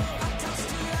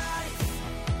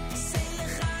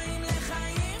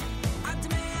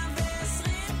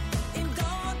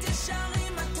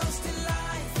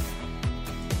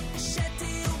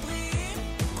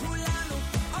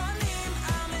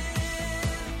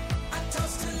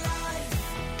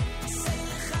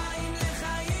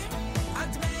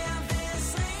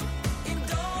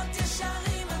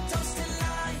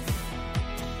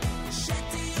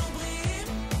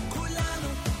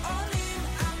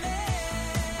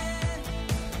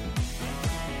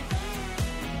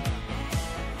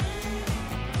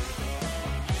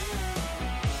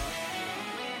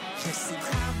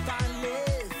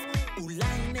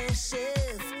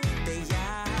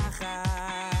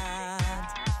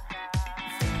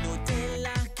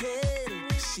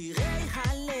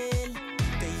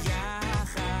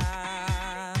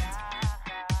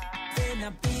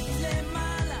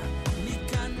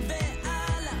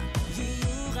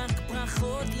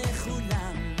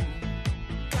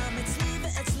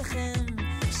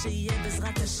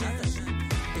 בעזרת השם,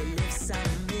 בלב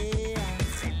שמח.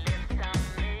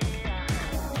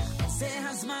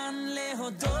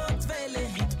 להודות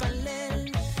ולהתפלל,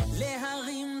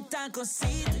 להרים את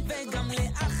הכוסית וגם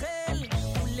לאחל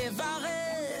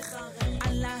ולברך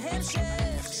על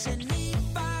ההמשך,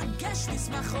 שניפגש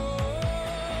בשמחות.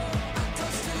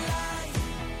 הטוסט אליי,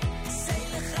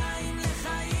 עשה לחיים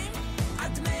לחיים,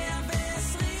 עד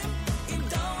 120, עם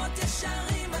דורות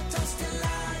ישרים. הטוסט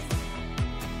אליי,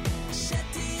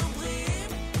 שתהיו בריאים,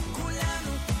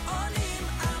 כולנו עולים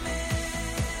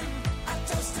אמן.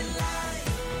 הטוסט אליי,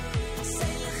 עשה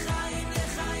לחיים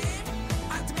לחיים,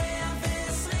 עד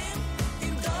 120,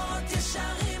 עם דורות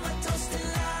ישרים. הטוסט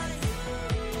אליי,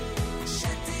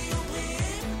 שתהיו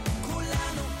בריאים,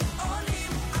 כולנו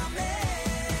עולים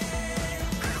אמן.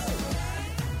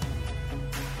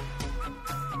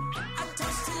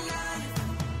 הטוסט אליי, הטוסט אליי,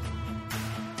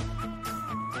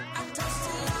 הטוסט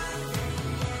אליי, הטוסט אליי,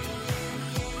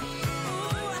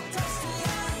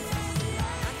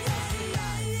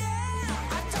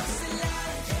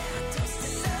 הטוסט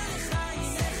אליי,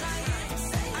 לחיים לחיים,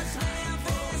 עד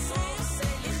 120,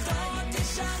 עם דורות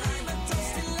ישרים.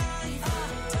 הטוסט אליי,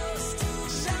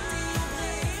 שתהיו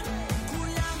בריאים,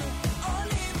 כולנו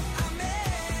עולים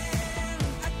אמן.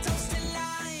 הטוסט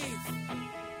אליי.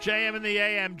 JM in the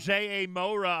AM, J.A.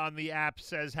 Mora on the app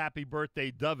says, happy birthday,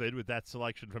 David, with that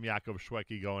selection from Yaakov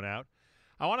Shweki going out.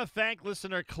 I want to thank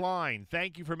listener Klein.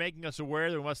 Thank you for making us aware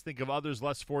that we must think of others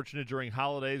less fortunate during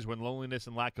holidays when loneliness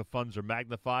and lack of funds are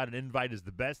magnified. An invite is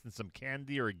the best, and some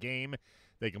candy or a game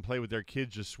they can play with their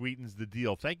kids just sweetens the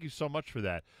deal. Thank you so much for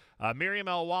that. Miriam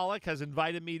L. Wallach has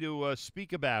invited me to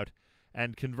speak about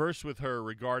and converse with her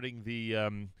regarding the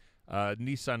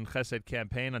Nissan Chesed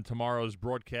campaign on tomorrow's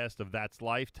broadcast of That's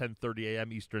Life, 10:30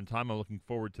 a.m. Eastern Time. I'm looking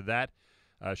forward to that.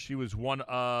 She was one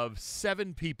of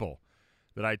 7 people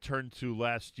that I turned to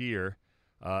last year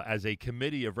as a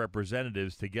committee of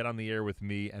representatives to get on the air with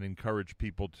me and encourage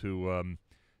people to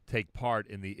take part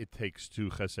in the It Takes Two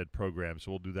Chesed program.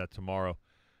 So we'll do that tomorrow,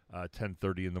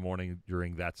 10:30 in the morning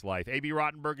during That's Life. A.B.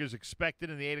 Rottenberg is expected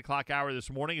in the 8 o'clock hour this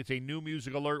morning. It's a new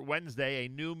Music Alert Wednesday,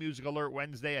 at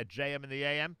JM in the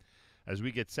AM, as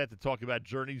we get set to talk about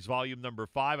Journeys Volume Number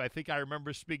 5. I think I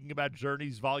remember speaking about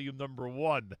Journeys Volume Number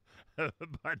 1,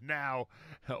 but now,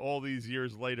 all these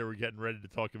years later, we're getting ready to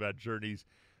talk about Journeys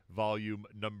Volume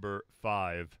Number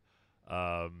 5,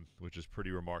 which is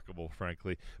pretty remarkable,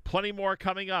 frankly. Plenty more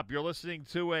coming up. You're listening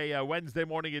to a Wednesday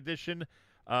morning edition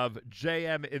of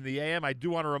JM in the AM. I do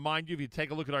want to remind you, if you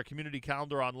take a look at our community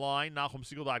calendar online,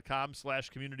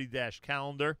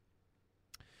 NachumSegal.com/community-calendar,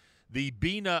 the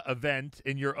Bina event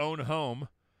in your own home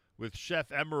with Chef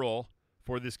Emerald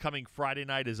for this coming Friday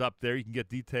night is up there. You can get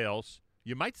details.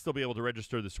 You might still be able to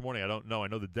register this morning. I don't know. I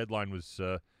know the deadline was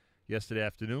yesterday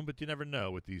afternoon, but you never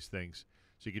know with these things.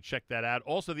 So you can check that out.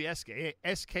 Also, the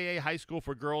SKA High School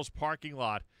for Girls parking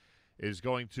lot is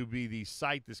going to be the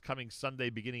site this coming Sunday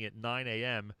beginning at 9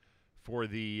 a.m. for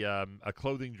the a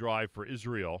clothing drive for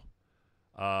Israel.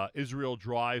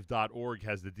 IsraelDrive.org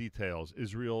has the details.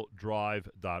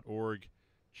 IsraelDrive.org.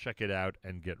 Check it out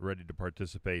and get ready to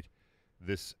participate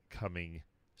this coming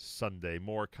Sunday.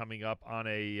 More coming up on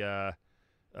a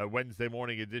Wednesday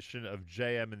morning edition of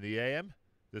JM in the AM.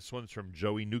 This one's from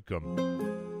Joey Newcomb.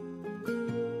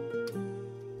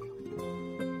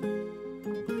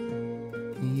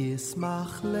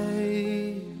 ישמח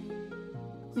לב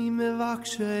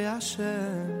ממבקשי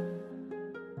השם,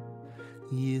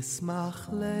 ישמח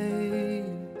לב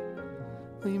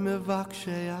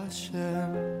ממבקשי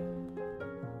השם,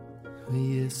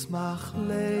 ישמח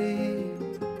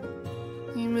לב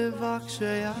ממבקשי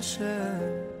השם,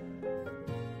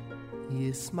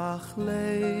 ישמח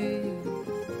לב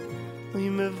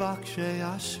ממבקשי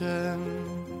השם.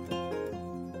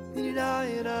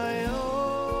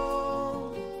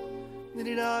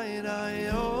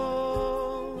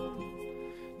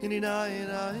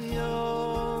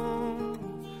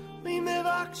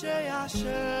 מבקשי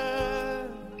השם,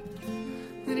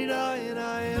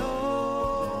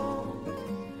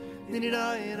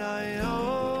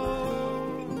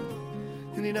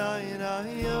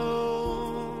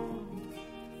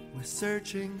 we're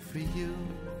searching for you.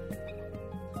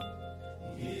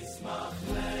 ישמח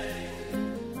לב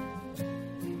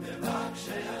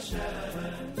מבקשי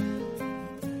השם,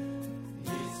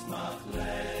 ישמח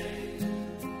לב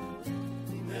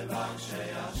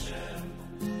מבקשי השם,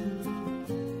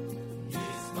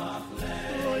 ישמח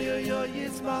לב, אוי אוי אוי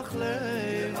ישמח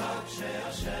לב מבקשי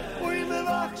השם, אוי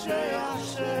מבקשי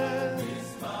השם,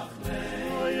 ישמח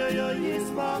לב, אוי אוי אוי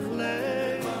ישמח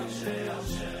לב מבקשי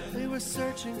השם. We were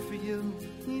searching for you.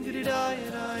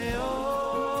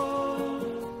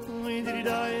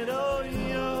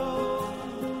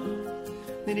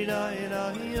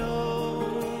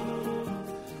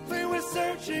 We were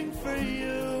searching for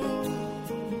you.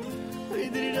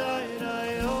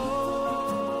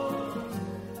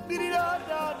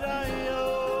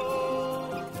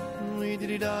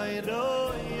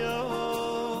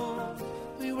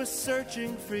 We were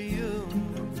searching for you.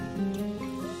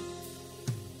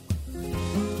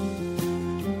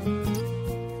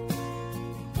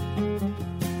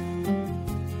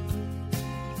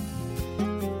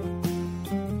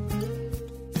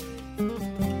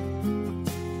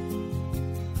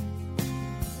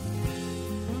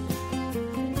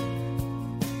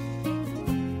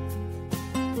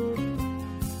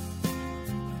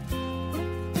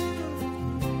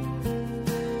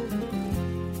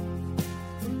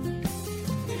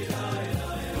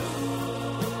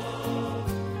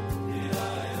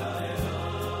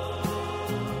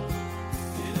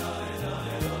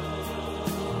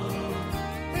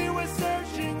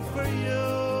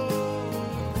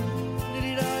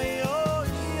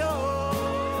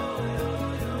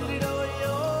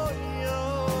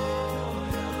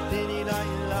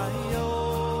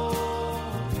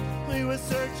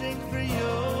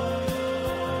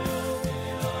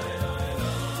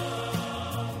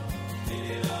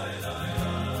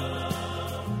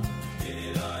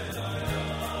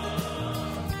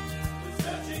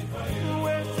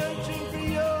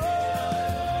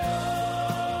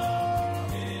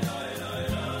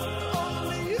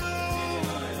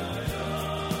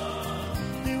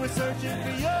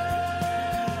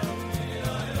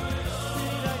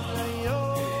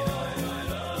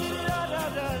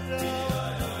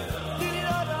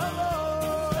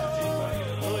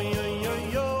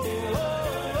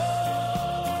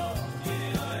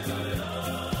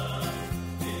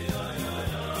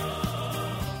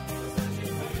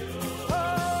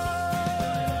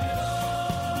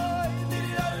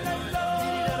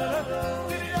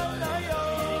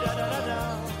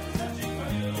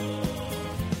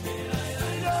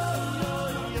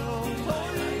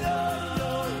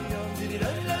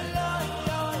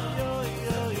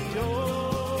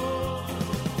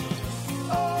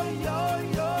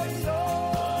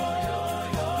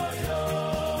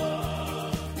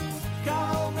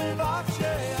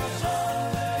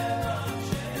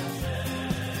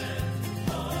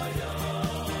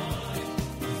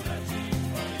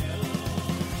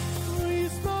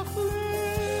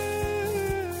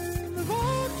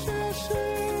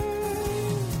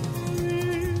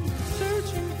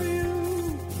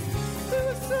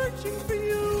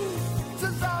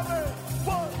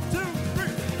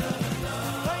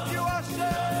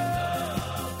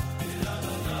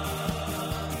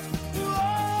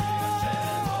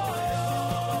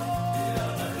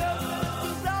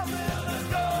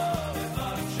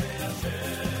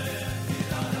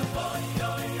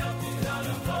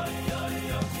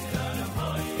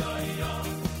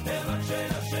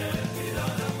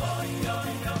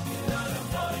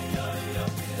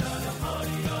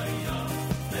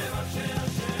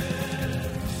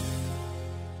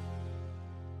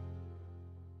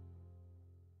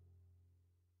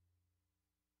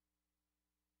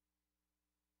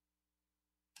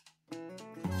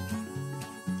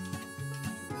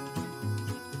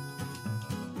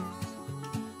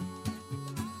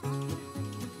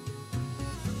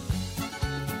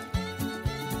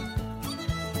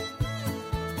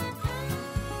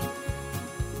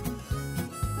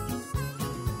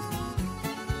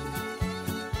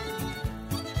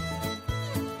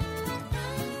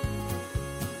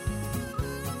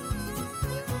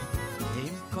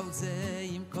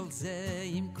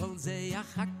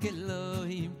 יחק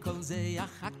אלוהי, עם כל זה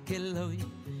יחק אלוהי,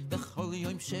 בכל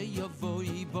יום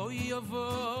שיבואי, בואי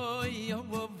יבואי,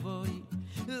 יבואי,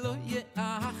 לא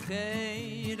יאחר,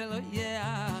 לא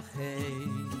יאחר.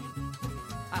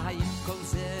 עם כל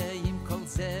זה, עם כל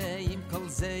זה, עם כל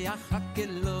זה יחק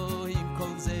אלוהי, עם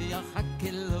כל זה יחק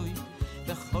אלוהי,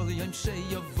 בכל יום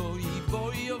שיבואי,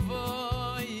 בואי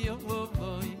יבואי,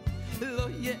 יבואי, לא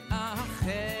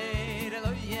יאחר,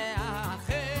 לא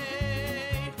יאחר.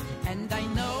 And I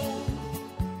know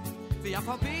the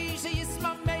Alphabet is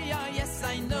my mayor, yes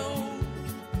I know.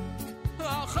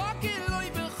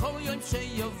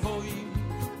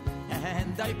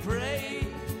 And I pray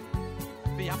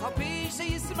the Alphabet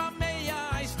is my mayor,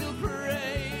 I still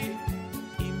pray.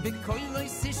 In the Koilo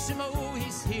Sishmo,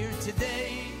 he's here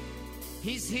today.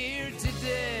 He's here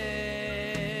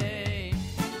today.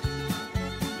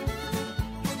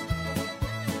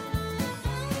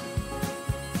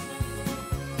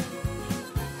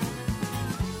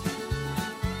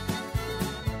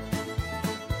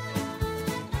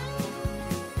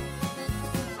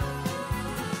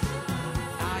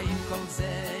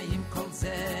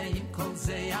 עם כל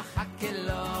זה יחק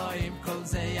אלוהי, עם כל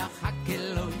זה יחכה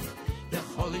לו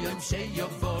בכל יום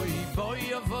שיבואי בואי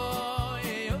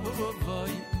יבואי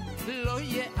יבואי לא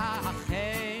יהיה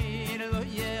אחר לא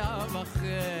יהיה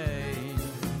אחר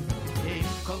עם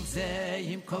כל זה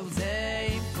עם כל זה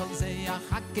עם כל זה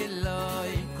יחכה לו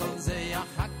עם כל זה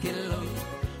יחכה לו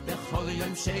בכל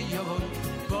יום שיבואי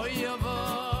בואי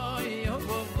יבואי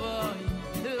יבואי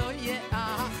לא יהיה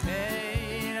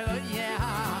אחר לא יהיה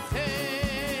אחר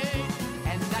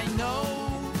and I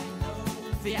know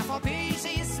the FOP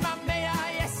is my mayor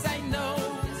yes I know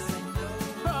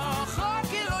בחג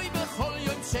אלוהי בכל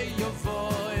יום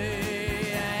שיבואי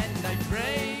and I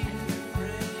pray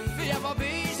the FOP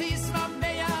is my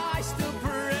mayor I still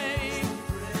pray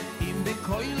in the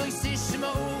koiloi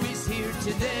sishmo is here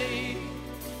today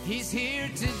he's here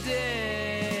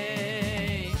today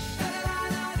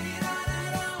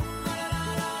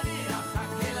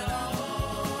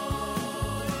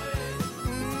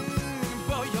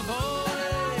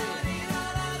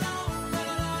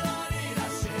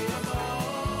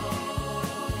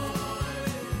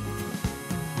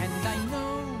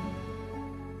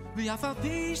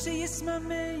ואף-על-פי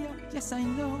שישממיה, yes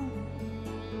I know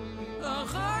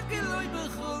אחר אלוהי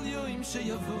בכל יום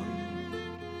שיבוא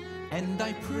and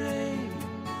I pray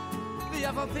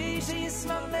ואף-על-פי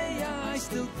שישממיה, I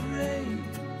still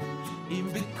pray אם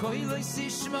בכל לא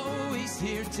ישמעו he's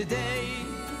here today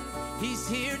he's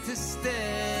here to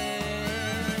stay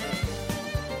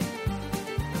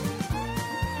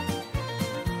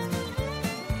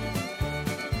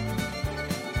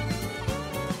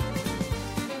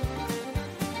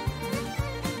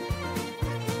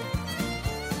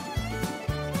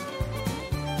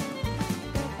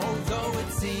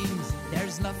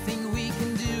nothing we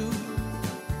can do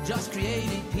just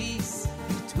creating peace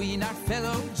between our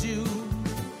fellow Jew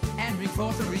and bring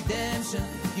forth a redemption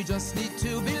you just need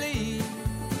to believe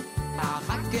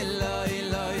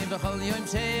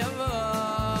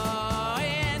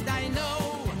and I know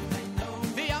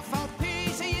the FOP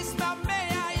is my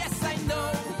mayor yes I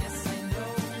know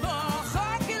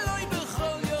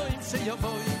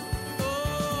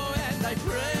oh and I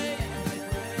pray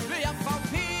the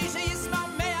FOP is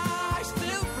my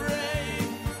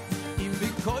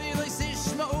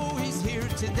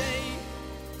today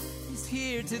he's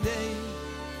here today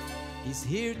he's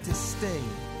here to stay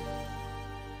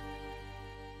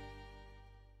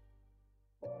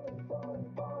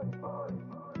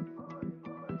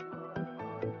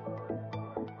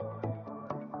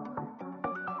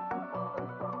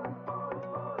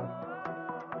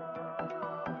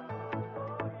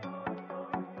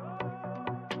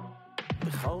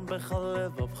בכל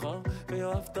לבבך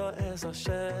ואהבת את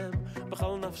השם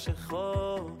בכל נפשך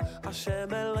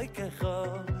השם אלוהיך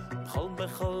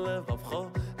בכל לבבך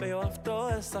ואהבת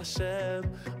את השם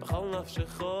בכל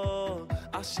נפשך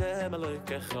השם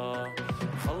אלוהיך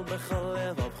בכל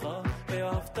לבבך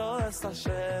ואהבת את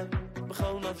השם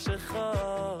בכל נפשך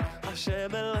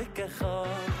השם אלוהיך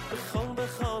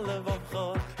בכל לבבך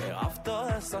ואהבת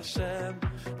את השם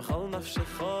בכל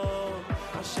נפשך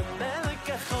השם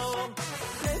אלוהיך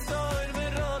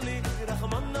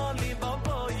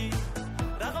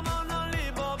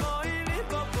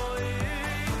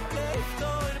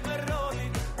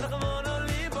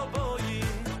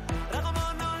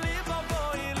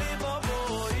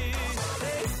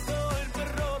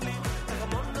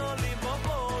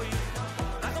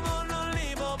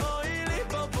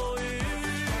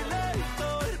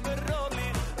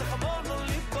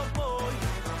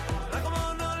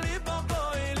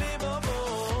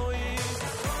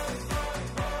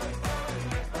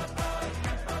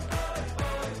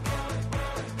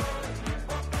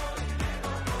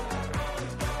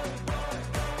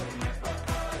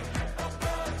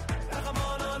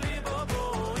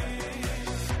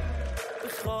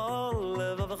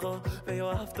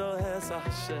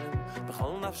השם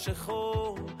בכל נפשך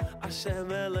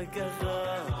השם אלוהיך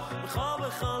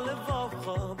בכל לבבך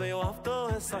ואהבת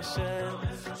את השם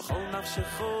בכל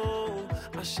נפשך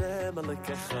השם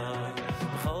אלוהיך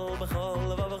בכל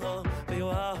לבבך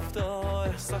ואהבת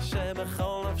את השם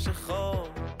בכל נפשך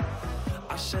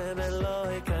השם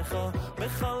אלוהיך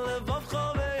בכל לבבך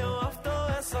ואהבת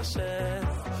את השם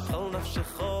בכל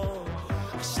נפשך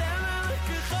השם אלוהיך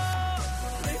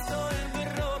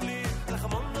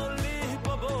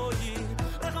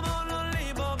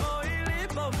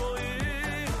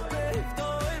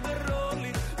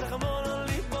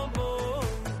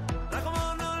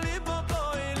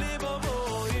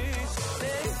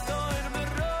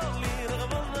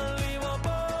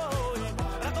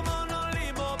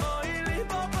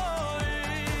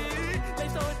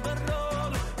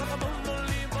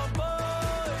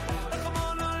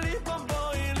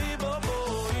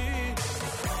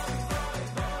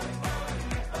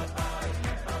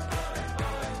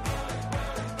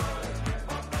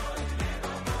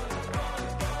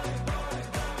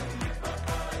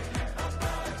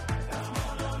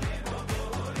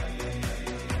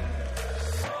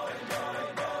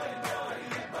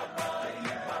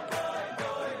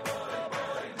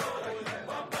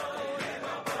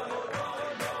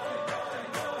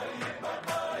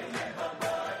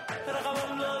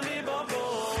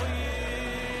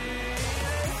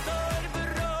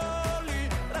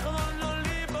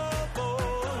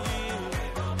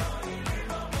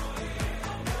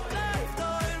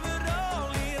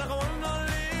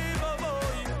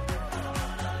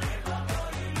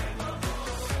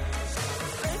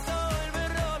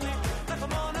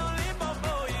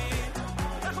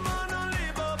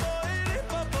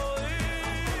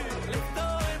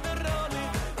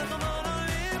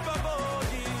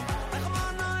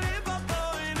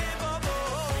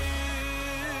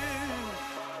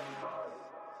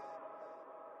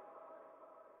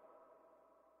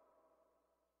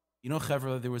You know,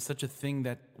 Chevra, there was such a thing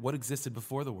that what existed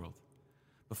before the world?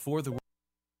 Before the world.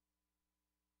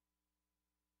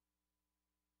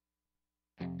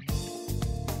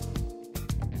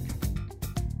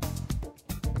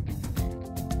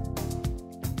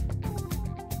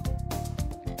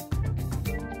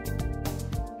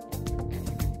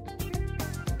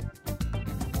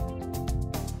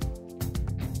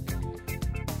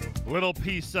 Little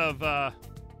piece of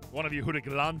one of Yehuda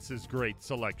Glanz's great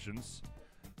selections,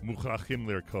 Muchachim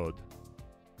Lirkod.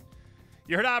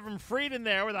 You heard Avram Fried in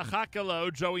there with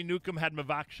Achakalo. Joey Newcomb had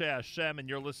Mavakshe Hashem, and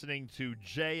you're listening to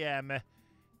JM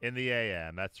in the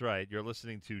AM. That's right. You're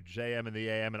listening to JM in the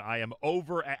AM, and I am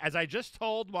over, as I just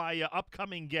told my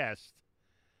upcoming guest,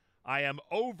 I am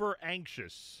over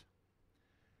anxious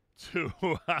to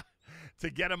to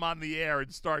get him on the air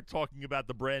and start talking about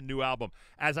the brand new album.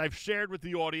 As I've shared with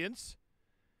the audience,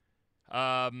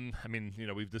 I mean, you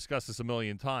know, we've discussed this a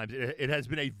million times. It has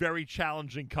been a very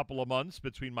challenging couple of months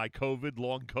between my COVID,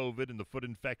 long COVID, and the foot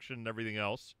infection and everything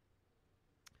else.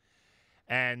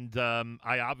 And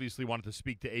I obviously wanted to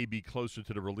speak to AB closer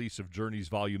to the release of Journeys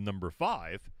Volume Number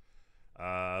 5.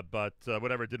 But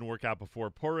whatever, it didn't work out before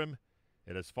Purim.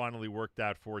 It has finally worked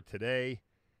out for today.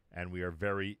 And we are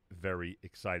very, very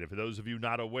excited. For those of you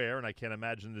not aware, and I can't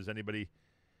imagine there's anybody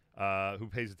who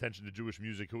pays attention to Jewish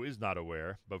music who is not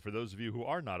aware, but for those of you who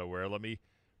are not aware, let me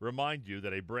remind you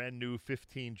that a brand new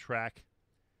 15-track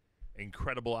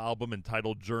incredible album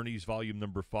entitled Journeys Volume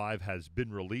Number 5 has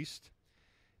been released.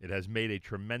 It has made a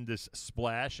tremendous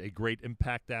splash, a great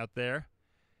impact out there,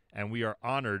 and we are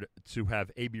honored to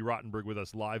have A.B. Rottenberg with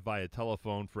us live via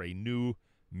telephone for a new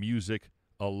Music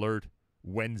Alert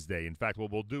Wednesday. In fact,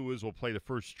 what we'll do is we'll play the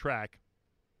first track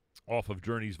off of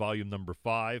Journeys Volume Number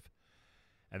 5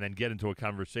 and then get into a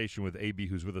conversation with AB,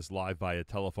 who's with us live via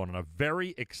telephone on a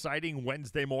very exciting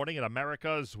Wednesday morning at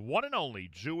America's one and only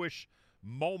Jewish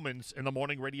Moments in the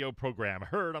Morning radio program,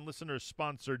 heard on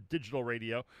listeners-sponsored digital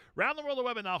radio, around the world of the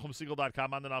web at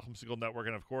NachumSegal.com, on the Nachum Segal Network,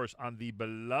 and, of course, on the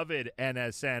beloved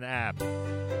NSN app.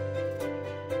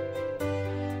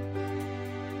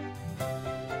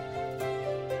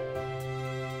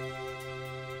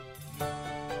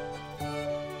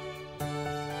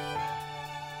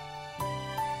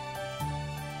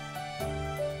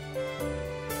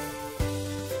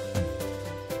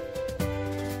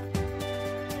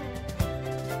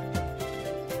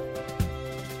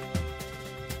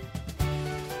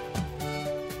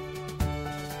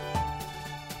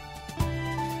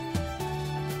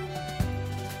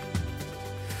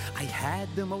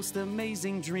 The most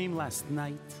amazing dream last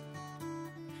night.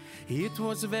 It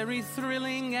was very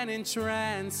thrilling and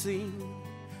entrancing.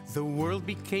 The world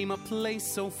became a place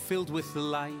so filled with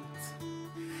light.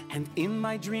 And in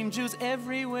my dream, Jews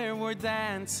everywhere were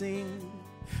dancing.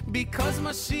 Because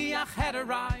Mashiach had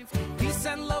arrived, peace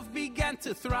and love began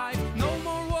to thrive. No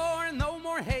more war, no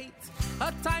more hate.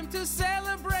 A time to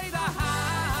celebrate.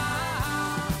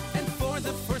 And for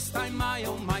the first time, my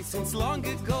oh my, since long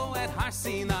ago at Har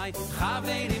Sinai,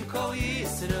 Chaverim Kol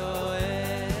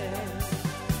Yisroel.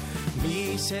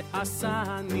 Mi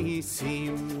she'asa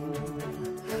nisim,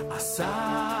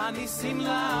 asa nisim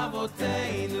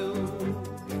la'avoteinu,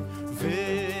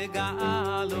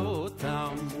 ve'ga'al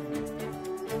otam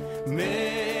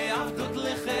me'avdut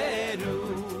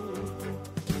lecherut.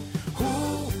 Hu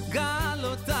ga'al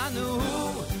otanu, hu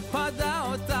pada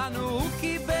otanu, hu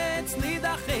kibetz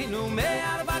nidachenu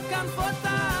me'arba kanfot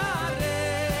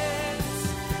haaretz.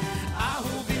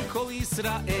 Ahuvim kol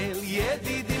Yisrael,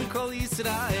 yedidim kol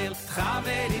Yisrael,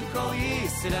 chaverim kol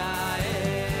Yisrael.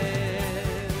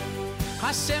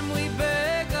 Hashem, we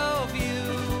beg of you,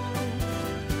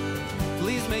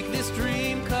 please make this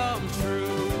dream come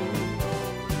true.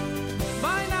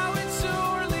 By now it's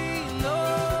surely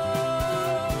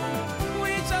known,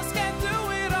 we just can't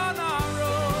do it on our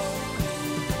own.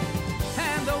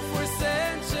 And though for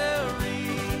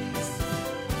centuries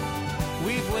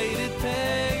we've waited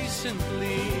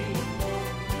patiently,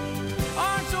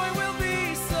 our joy will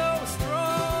be so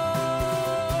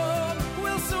strong,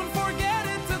 we'll soon forget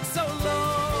it took so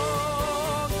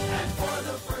long. And for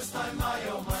the first time, my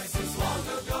oh my, since long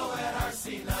ago at Har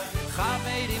Sinai,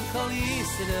 Chaverim Kol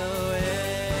Yisroel.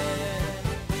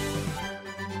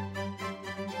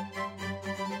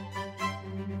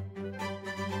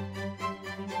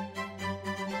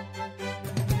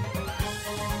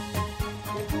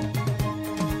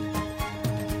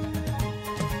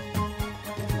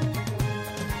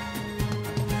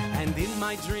 And in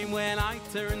my dream when I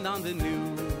turned on the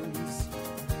news,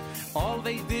 all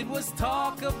they did was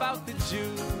talk about the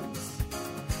Jews.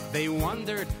 They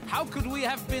wondered, how could we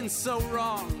have been so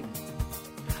wrong?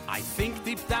 I think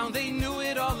deep down they knew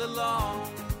it all along.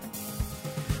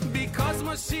 Because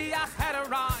Moshiach had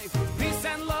arrived, peace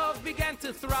and love began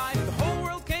to thrive. The whole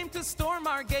world came to storm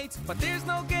our gates, but there's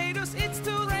no gators, it's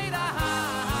too late.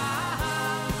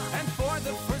 And for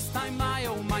the first time, my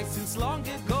oh my, since long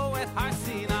ago at Har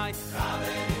Sinai,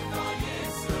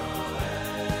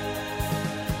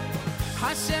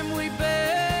 Hashem, we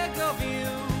beg of you,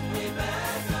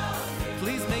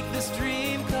 please make this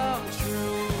dream come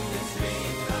true.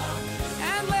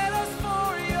 And let us,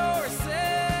 for your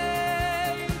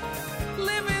sake,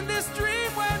 live in this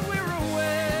dream when we're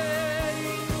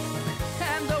away.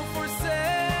 And though for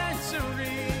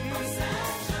centuries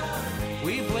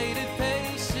we've waited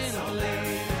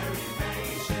patiently,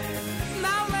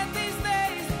 now let these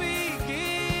days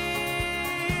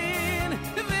begin.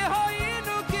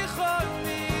 V'hoyinu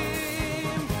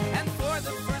kicholim. And for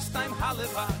the first time,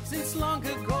 Halevi, since long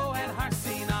ago at Har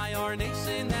Sinai, our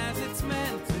nation as it's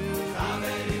meant to be.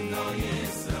 Chaverim kol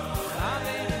Yisroel.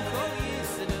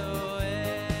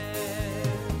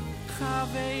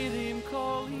 Chaverim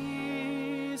kol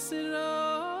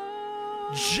Yisroel.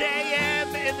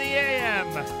 JM in the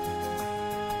AM.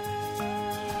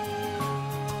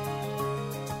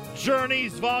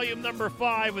 Journeys, volume number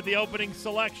 5 with the opening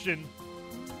selection.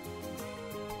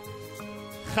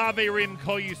 Chaverim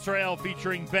Kol Yisrael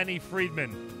featuring Benny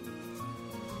Friedman.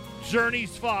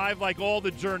 Journeys 5, like all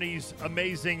the Journeys'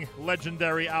 amazing,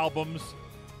 legendary albums,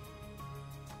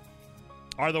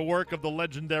 are the work of the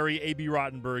legendary A.B.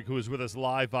 Rottenberg, who is with us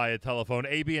live via telephone.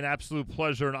 A.B., an absolute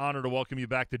pleasure and honor to welcome you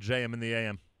back to JM in the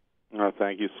AM.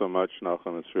 Thank you so much,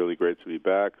 Nachum. It's really great to be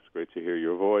back. It's great to hear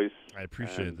your voice. I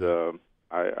appreciate that.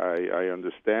 I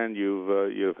understand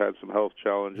you've had some health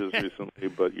challenges recently,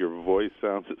 but your voice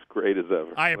sounds as great as ever.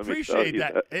 I appreciate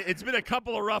that. It's been a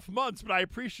couple of rough months, but I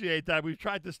appreciate that. We've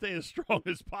tried to stay as strong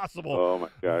as possible. Oh my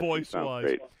gosh, voice-wise.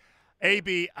 great.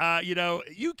 A.B.,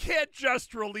 you can't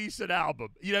just release an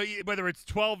album. Whether it's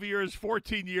 12 years,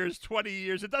 14 years, 20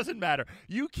 years, it doesn't matter.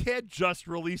 You can't just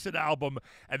release an album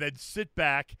and then sit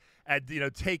back and,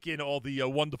 take in all the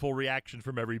wonderful reaction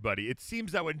from everybody. It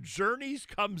seems that when Journeys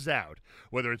comes out,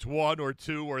 whether it's 1 or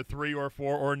 2 or 3 or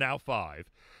 4 or now 5,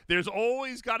 there's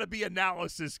always got to be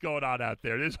analysis going on out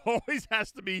there. There's always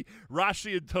has to be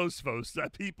Rashi and Tosfos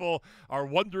that people are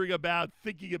wondering about,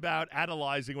 thinking about,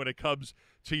 analyzing when it comes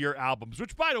to your albums,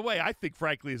 which, by the way, I think,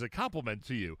 frankly, is a compliment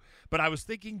to you. But I was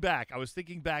thinking back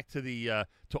to the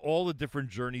to all the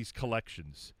different Journeys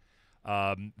collections.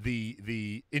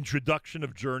 The introduction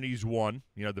of Journeys 1,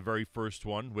 the very first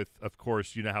one, with, of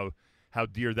course, how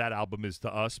dear that album is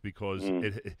to us because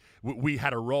we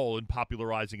had a role in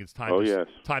popularizing its Time to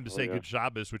Say Good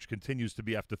Shabbos, which continues to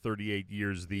be, after 38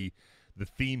 years, the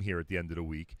theme here at the end of the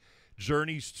week.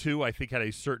 Journeys 2, I think, had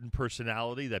a certain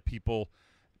personality that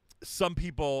some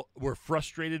people were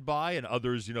frustrated by, and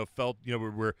others, felt,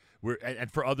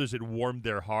 and for others it warmed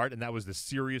their heart, and that was the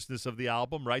seriousness of the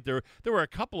album, right? There were a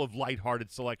couple of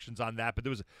lighthearted selections on that, but there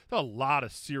was a lot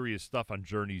of serious stuff on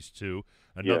Journeys 2,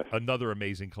 another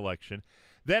amazing collection.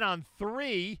 Then on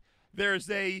 3, there's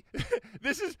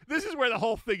this is where the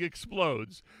whole thing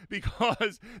explodes,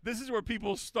 because this is where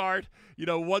people start,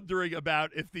 wondering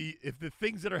about if the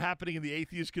things that are happening in the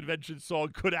Atheist Convention song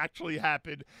could actually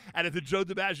happen, and if the Joe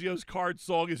DiMaggio's Card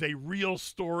song is a real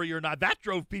story or not. That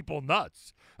drove people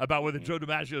nuts about whether Joe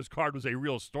DiMaggio's Card was a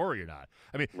real story or not.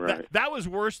 I mean, that was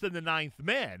worse than The Ninth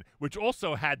Man, which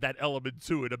also had that element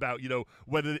to it about,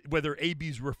 whether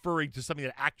AB's referring to something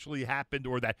that actually happened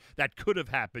or that could have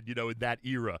happened, in that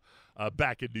era.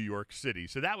 Back in New York City.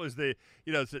 So that was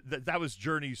that was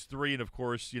Journeys 3, and of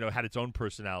course, had its own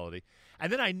personality.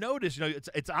 And then I noticed,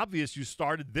 it's obvious you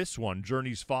started this one,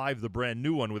 Journeys 5, the brand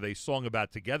new one, with a song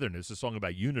about togetherness, a song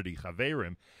about unity,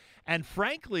 Chaverim. And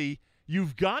frankly,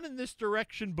 you've gone in this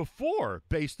direction before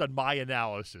based on my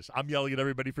analysis. I'm yelling at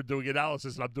everybody for doing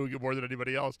analysis, and I'm doing it more than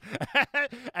anybody else.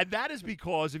 And that is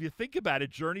because, if you think about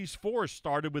it, Journeys 4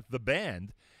 started with the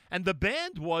band, and the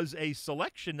band was a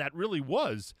selection that really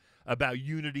was about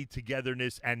unity,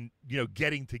 togetherness, and,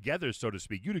 getting together, so to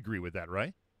speak. You'd agree with that,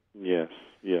 right? Yes.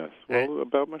 Well,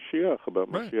 about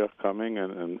Mashiach coming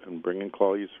and bringing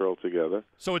Klal Yisrael together.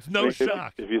 So it's no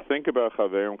shock. If you think about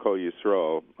Chaverim Kol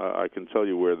Yisrael, I can tell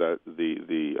you where that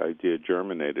the idea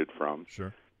germinated from.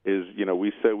 Sure. Is,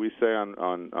 we say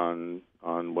on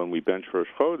when we bench Rosh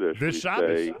Chodesh, this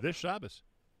Shabbos.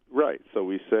 Right. So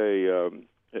we say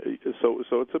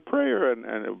so it's a prayer,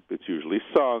 and it's usually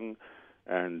sung.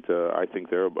 And I think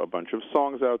there are a bunch of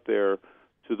songs out there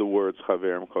to the words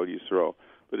Chaverim Kol Yisrael.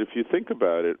 But if you think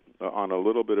about it on a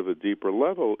little bit of a deeper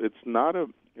level, it's not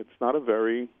a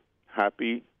very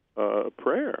happy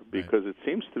prayer, because it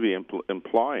seems to be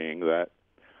implying that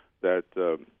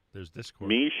there's discord.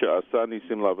 Misha Asani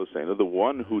Sim Lavosenu, the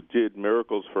one who did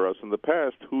miracles for us in the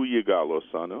past, Hu Yigal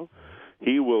Osanu,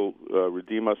 he will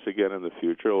redeem us again in the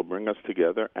future. He'll bring us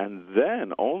together, and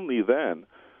then, only then,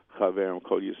 Chaverim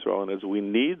Kol Yisrael. And as we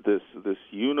need this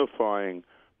unifying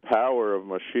power of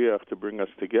Mashiach to bring us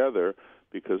together,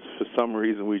 because for some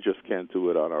reason we just can't do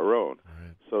it on our own.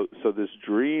 Right. So this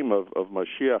dream of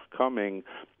Mashiach coming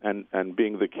and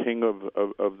being the king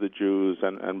of the Jews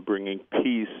and bringing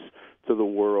peace to the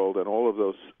world and all of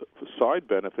those side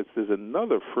benefits, there's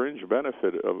another fringe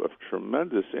benefit of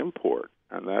tremendous import,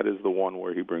 and that is the one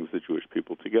where he brings the Jewish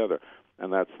people together,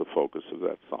 and that's the focus of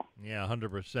that song. Yeah,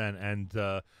 100%.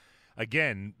 And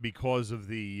again, because of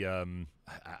the,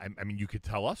 I mean, you could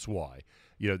tell us why.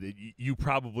 You know, you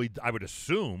probably, I would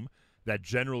assume that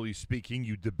generally speaking,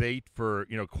 you debate for,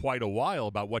 quite a while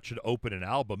about what should open an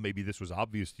album. Maybe this was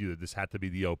obvious to you that this had to be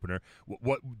the opener.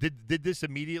 What did this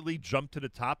immediately jump to the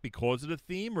top because of the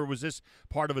theme, or was this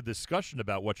part of a discussion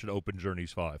about what should open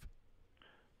Journeys 5?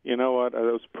 You know what? That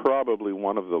was probably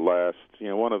one of the last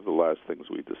things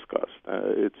we discussed.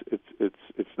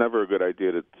 It's never a good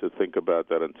idea to think about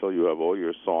that until you have all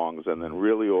your songs and then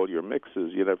really all your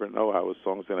mixes. You never know how a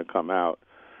song's going to come out,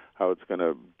 how it's going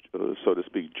to, so to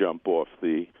speak, jump off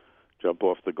the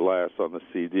glass on the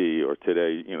CD, or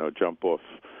today, jump off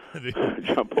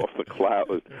the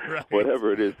cloud, right.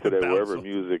 Whatever it is today, wherever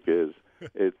music is.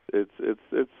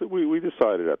 We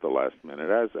decided at the last minute,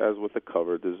 as with the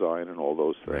cover design and all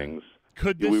those things.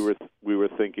 We were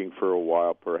thinking for a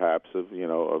while, perhaps, of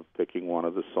picking one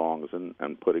of the songs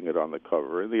and putting it on the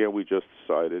cover. In the end, we just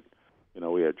decided.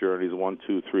 We had Journeys 1,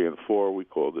 2, 3, and 4. We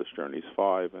called this Journeys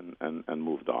 5 and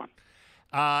moved on.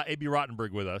 A.B.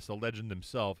 Rottenberg with us, the legend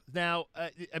himself. Now,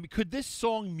 could this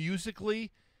song musically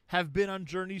have been on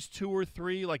Journeys 2 or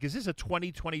 3? Like, is this a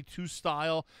 2022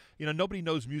 style? Nobody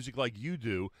knows music like you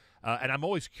do, and I'm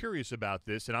always curious about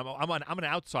this. And I'm an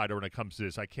outsider when it comes to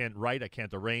this. I can't write, I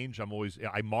can't arrange.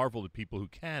 I marvel at people who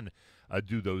can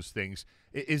do those things.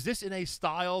 Is this in a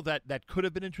style that could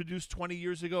have been introduced 20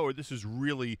 years ago, or this is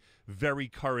really very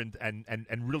current and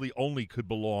really only could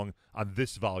belong on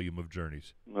this volume of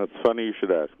Journeys? That's funny you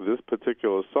should ask. This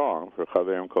particular song for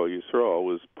Chaverim Kol Yisrael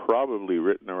was probably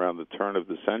written around the turn of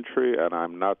the century, and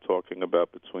I'm not talking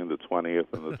about between the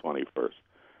 20th and the 21st.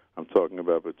 I'm talking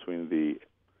about between the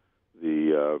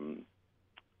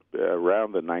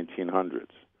around the 1900s.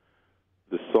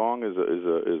 The song is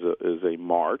a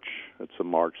march. It's a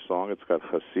march song. It's got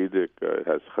Hasidic. It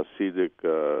has Hasidic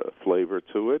flavor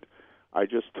to it. I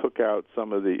just took out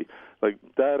some of the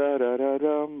da da da da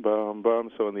dum bum bum.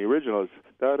 So in the original, it's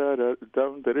da da da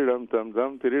dum da dum dum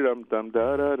dum dum dum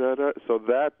da da da da. So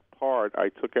that part I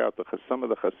took out some of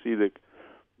the Hasidic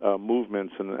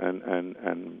movements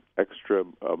and extra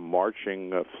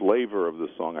marching flavor of the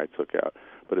song I took out.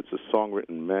 But it's a song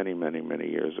written many, many, many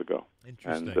years ago.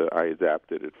 Interesting. And I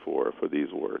adapted it for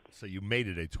these words. So you made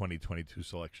it a 2022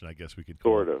 selection, I guess we could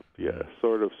call it. Yeah.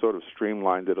 Sort of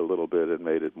streamlined it a little bit and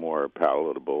made it more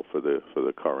palatable for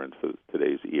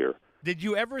today's ear. Did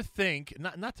you ever think,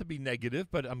 not to be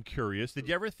negative, but I'm curious, did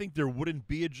you ever think there wouldn't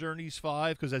be a Journeys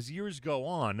 5? Because as years go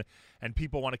on and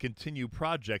people want to continue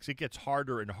projects, it gets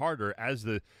harder and harder as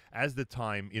the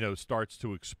time starts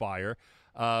to expire.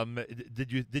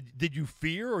 Did you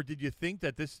fear, or did you think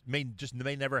that this may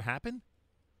never happen?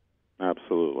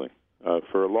 Absolutely.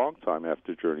 For a long time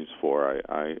after Journeys 4,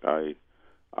 I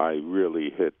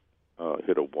really hit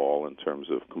a wall in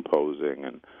terms of composing,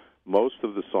 and most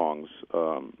of the songs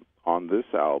on this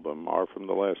album are from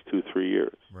the last 2-3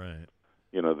 years. Right.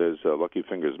 There's Lucky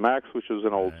Fingers Max, which was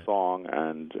an old song,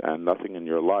 and Nothing in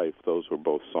Your Life. Those were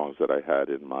both songs that I had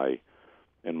in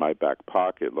my back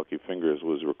pocket. Lucky Fingers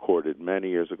was recorded many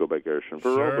years ago by Gershon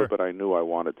Veroba, but I knew I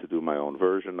wanted to do my own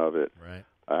version of it. Right.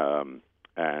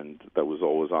 And that was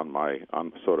always on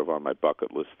my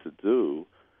bucket list to do.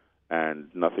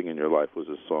 And Nothing in Your Life was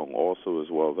a song also as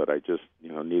well that I just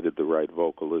needed the right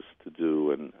vocalist to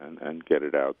do and get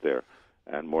it out there.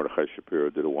 And Mordechai Shapiro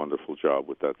did a wonderful job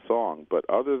with that song. But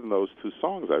other than those two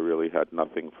songs, I really had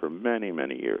nothing for many,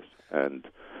 many years. And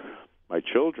my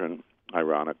children,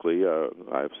 ironically,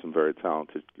 I have some very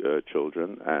talented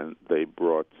children, and they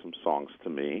brought some songs to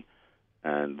me,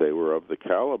 and they were of the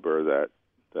caliber that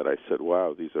I said,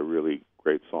 wow, these are really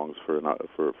great songs for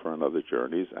another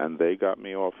Journeys, and they got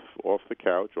me off the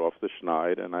couch, off the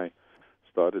schneid, and I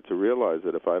started to realize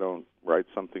that if I don't write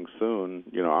something soon,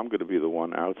 I'm going to be the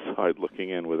one outside looking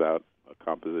in without a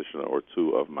composition or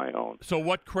two of my own. So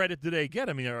what credit do they get?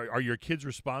 I mean, are your kids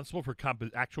responsible for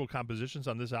actual compositions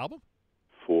on this album?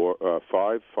 For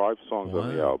five songs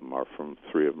on the Wow. album are from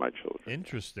three of my children.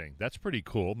 Interesting. That's pretty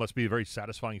cool. Must be a very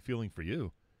satisfying feeling for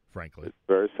you, frankly. It's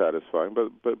very satisfying,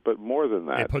 but more than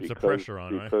that, It puts the pressure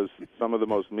on, right? because some of the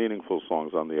most meaningful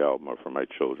songs on the album are for my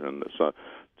children. So,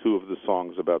 two of the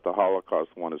songs about the Holocaust.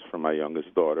 One is for my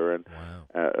youngest daughter, and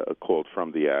called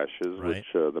 "From the Ashes," which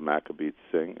the Maccabees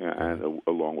sing, and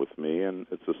along with me, and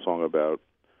it's a song about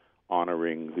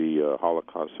honoring the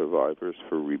Holocaust survivors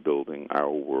for rebuilding our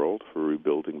world, for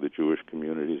rebuilding the Jewish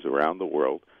communities around the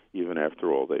world, even after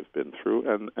all they've been through.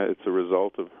 And it's a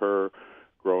result of her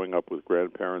growing up with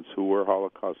grandparents who were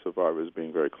Holocaust survivors,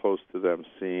 being very close to them,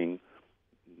 seeing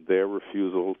their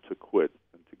refusal to quit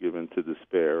and to give in to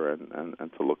despair and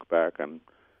to look back, and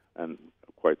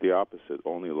quite the opposite,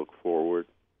 only look forward,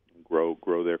 grow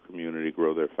their community,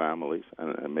 grow their families,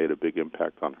 and made a big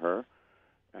impact on her.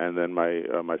 And then my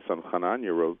son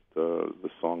Hananya wrote the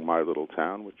song "My Little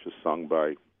Town," which is sung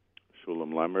by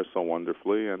Shulam Lemmer so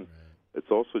wonderfully, and it's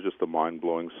also just a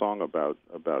mind-blowing song about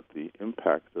the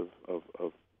impact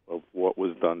of what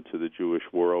was done to the Jewish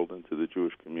world and to the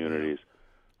Jewish communities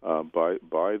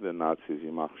by the Nazis,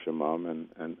 Yimach Shemam,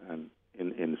 and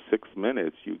in 6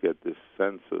 minutes you get this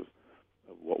sense of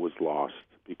what was lost,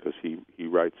 because he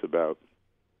writes about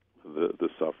the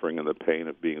suffering and the pain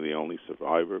of being the only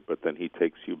survivor, but then he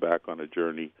takes you back on a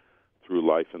journey through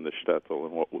life in the shtetl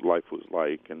and what life was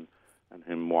like, and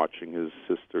him watching his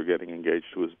sister getting engaged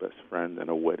to his best friend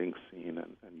and a wedding scene,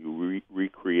 and you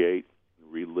recreate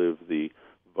and relive the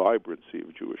vibrancy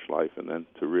of Jewish life, and then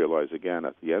to realize again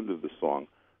at the end of the song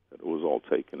that it was all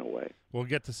taken away. We'll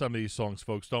get to some of these songs,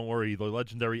 folks. Don't worry. The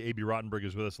legendary A.B. Rottenberg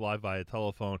is with us live via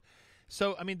telephone.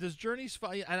 So, I mean, does Journey's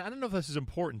Five, and I don't know if this is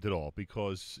important at all,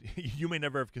 because you may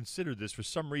never have considered this. For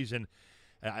some reason,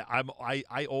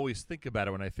 I always think about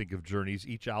it when I think of Journeys,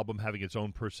 each album having its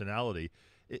own personality.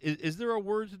 Is there a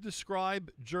word to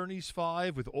describe Journey's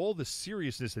Five with all the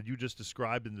seriousness that you just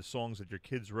described in the songs that your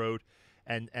kids wrote,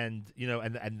 and you know,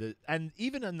 and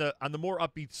even on the more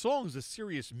upbeat songs, the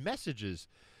serious messages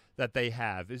that they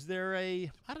have? Is there is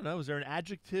there an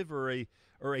adjective or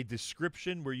a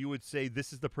description where you would say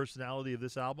this is the personality of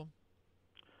this album?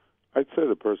 I'd say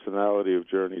the personality of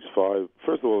Journey's Five,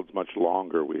 first of all, it's much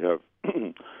longer. We have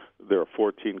there are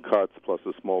 14 cuts plus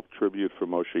a small tribute for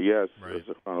Moshe Yes,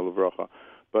 Zechrano Livracha.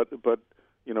 But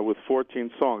you know, with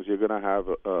 14 songs, you're going to have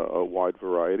a wide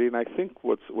variety. And I think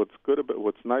what's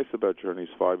nice about Journey's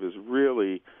Five is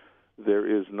really there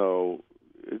is no.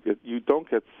 You don't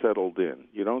get settled in.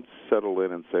 You don't settle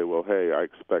in and say, well, hey, I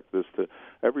expect this to...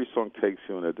 Every song takes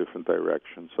you in a different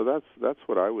direction. So that's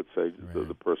what I would say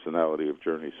the personality of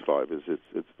Journey's Five is.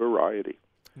 It's variety.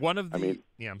 One of the...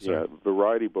 I'm sorry.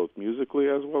 Variety both musically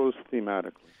as well as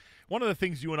thematically. One of the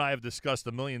things you and I have discussed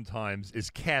a million times is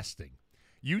casting.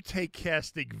 You take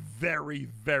casting very,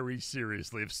 very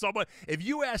seriously. If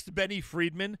you asked Benny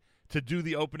Friedman to do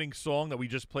the opening song that we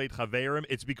just played, Chaverim,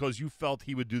 it's because you felt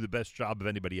he would do the best job of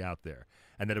anybody out there,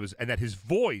 and that his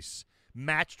voice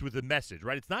matched with the message.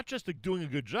 Right? It's not just doing a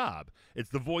good job; it's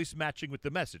the voice matching with the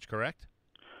message. Correct?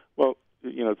 Well,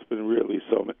 you know, it's been really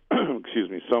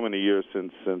so many years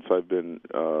since I've been,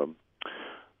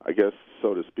 I guess,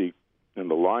 so to speak, in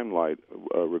the limelight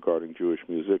regarding Jewish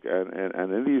music,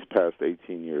 and in these past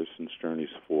 18 years since Journeys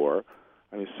 4,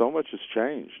 I mean, so much has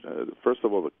changed. First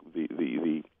of all,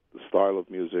 the style of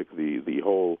music, the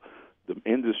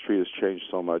industry has changed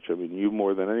so much. I mean, you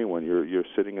more than anyone, you're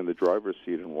sitting in the driver's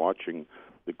seat and watching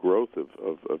the growth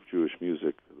of Jewish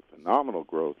music, the phenomenal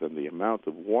growth, and the amount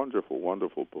of wonderful,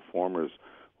 wonderful performers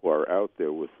who are out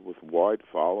there with wide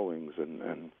followings.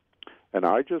 And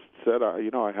I just said,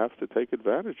 I have to take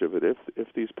advantage of it. If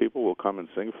these people will come and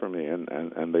sing for me,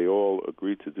 and they all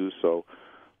agreed to do so.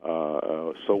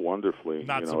 So wonderfully,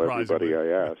 Not everybody I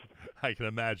asked. I can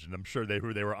imagine. I'm sure they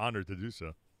were honored to do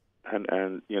so. And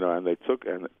they took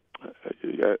and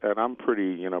I'm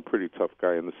pretty tough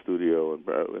guy in the studio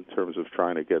in terms of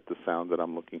trying to get the sound that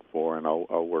I'm looking for, and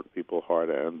I'll work people hard,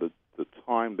 and the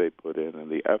time they put in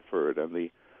and the effort and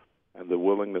the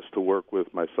willingness to work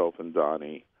with myself and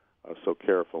Donnie so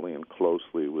carefully and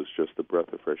closely was just a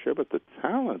breath of fresh air. But the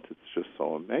talent, it's just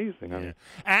so amazing. Yeah.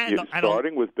 I mean,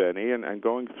 starting with Benny and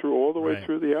going through all the way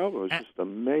through the album, it's just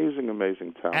amazing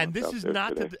talent. And this is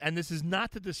not today. this is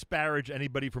not to disparage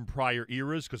anybody from prior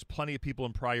eras, because plenty of people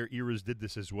in prior eras did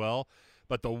this as well.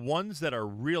 But the ones that are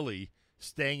really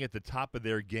staying at the top of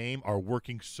their game are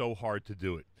working so hard to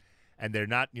do it. And they're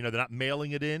not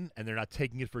mailing it in, and they're not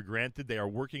taking it for granted. They are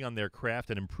working on their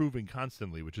craft and improving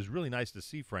constantly, which is really nice to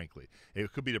see, frankly.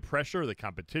 It could be the pressure, or the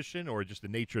competition, or just the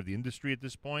nature of the industry at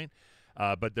this point.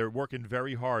 but they're working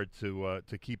very hard to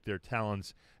keep their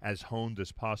talents as honed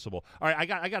as possible. All right,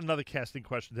 I got another casting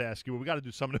question to ask you. We got to do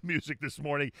some of the music this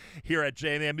morning here at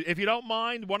JM. If you don't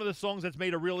mind, one of the songs that's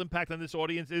made a real impact on this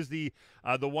audience is the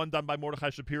one done by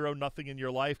Mordechai Shapiro, "Nothing in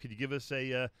Your Life." Could you give us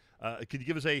a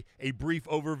brief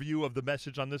overview of the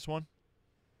message on this one?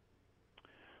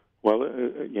 Well,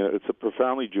 it's a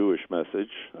profoundly Jewish message.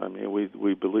 I mean,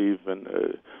 we believe,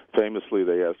 and famously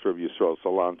they asked Rabbi Yisrael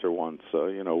Salanter once,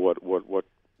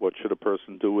 what should a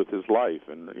person do with his life?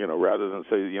 And rather than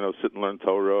say, sit and learn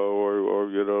Torah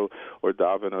or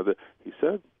daven, he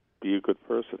said, be a good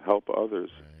person, help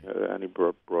others. And he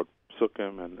brought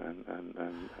psukim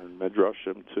and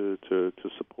medrashim to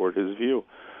support his view,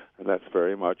 and that's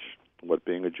very much what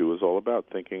being a Jew is all about: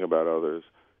 thinking about others,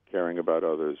 caring about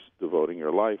others, devoting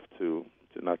your life to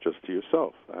not just to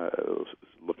yourself,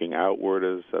 looking outward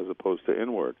as opposed to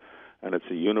inward. And it's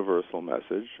a universal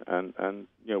message. And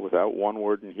without one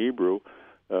word in Hebrew,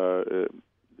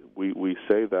 we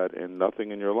say that in nothing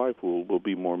in your life will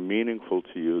be more meaningful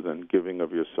to you than giving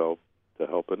of yourself to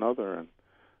help another.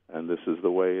 And this is the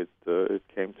way it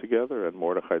came together. And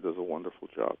Mordechai does a wonderful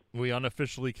job. We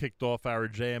unofficially kicked off our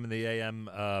JM in the AM.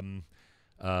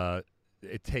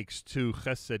 It Takes Two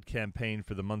Chesed campaign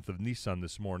for the month of Nisan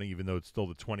this morning, even though it's still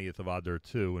the 20th of Adar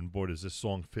too. And boy, does this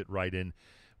song fit right in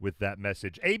with that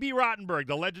message. A.B. Rottenberg,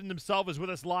 the legend himself, is with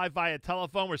us live via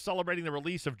telephone. We're celebrating the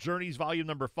release of Journeys Volume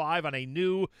Number 5 on a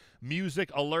new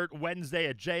Music Alert Wednesday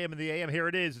at JM in the AM. Here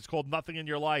it is. It's called Nothing in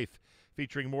Your Life,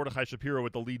 featuring Mordechai Shapiro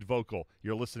with the lead vocal.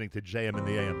 You're listening to JM in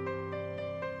the AM.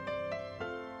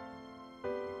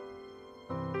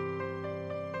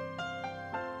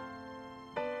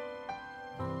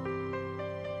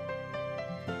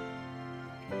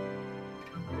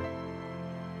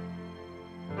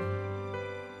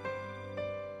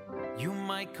 You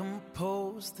might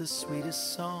compose the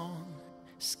sweetest song,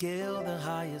 scale the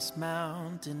highest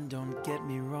mountain, don't get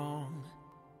me wrong.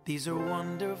 These are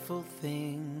wonderful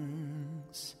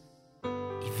things,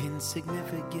 even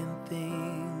significant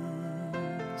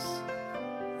things.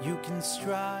 You can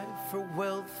strive for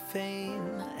wealth,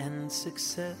 fame, and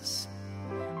success,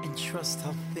 and trust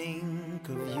I'll think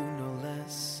of you no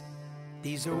less.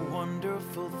 These are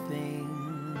wonderful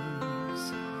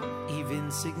things,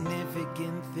 even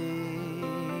significant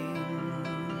things.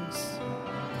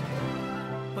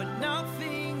 But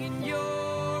nothing in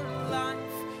your life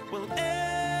will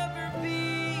ever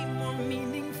be more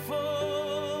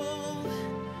meaningful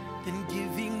than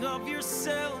giving of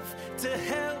yourself to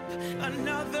help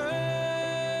another.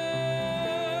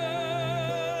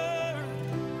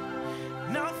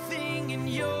 Nothing in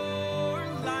your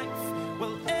life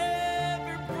will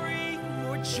ever bring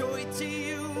more joy to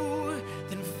you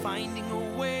than finding a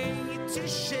way to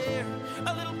share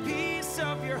a little piece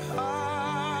of your heart.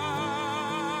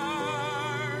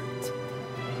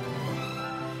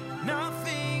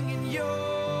 Nothing in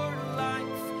your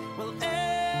life will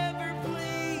ever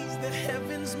please the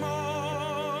heavens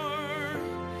more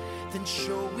than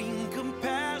showing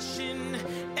compassion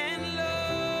and love.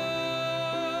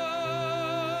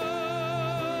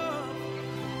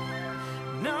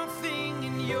 Nothing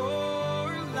in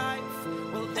your life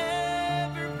will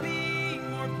ever be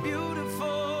more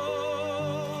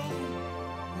beautiful.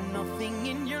 Nothing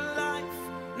in your life,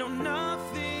 no,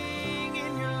 nothing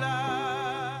in your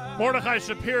life. Mordechai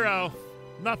Shapiro,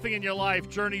 Nothing in Your Life,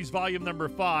 Journeys Volume Number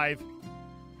 5.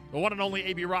 The one and only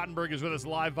A.B. Rottenberg is with us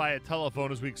live via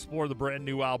telephone as we explore the brand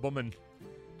new album and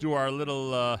do our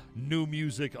little new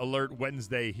music alert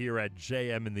Wednesday here at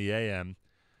JM in the AM.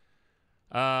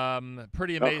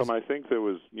 Pretty amazing. Malcolm, I think there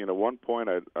was, one point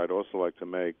I'd also like to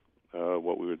make,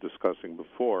 what we were discussing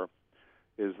before,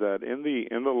 is that in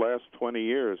the last 20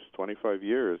 years, 25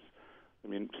 years, I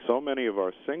mean, so many of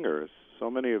our singers, so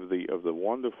many of the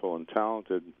wonderful and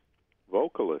talented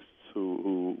vocalists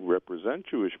who represent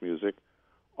Jewish music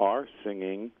are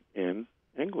singing in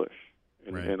English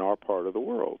in our part of the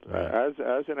world. As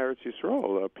in Eretz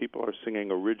Yisrael, people are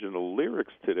singing original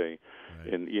lyrics today.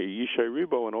 And Yishai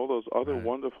Ribo and all those other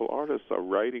wonderful artists are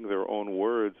writing their own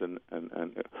words and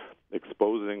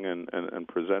exposing and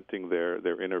presenting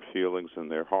their inner feelings and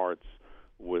their hearts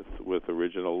with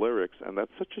original lyrics. And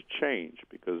that's such a change,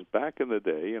 because back in the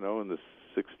day, in the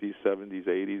 60s, 70s,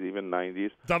 80s, even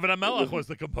 90s. David HaMelech was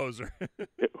the composer.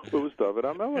 It was David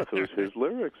HaMelech. It was his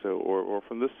lyrics, or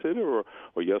from the Siddur,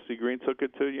 or Yossi Green took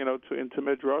it to into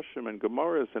Midrashim and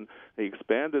Gemaras, and he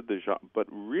expanded the genre. But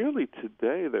really,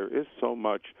 today there is so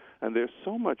much, and they're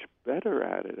so much better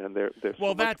at it, and they're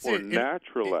so much more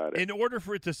natural at it. In order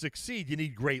for it to succeed, you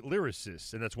need great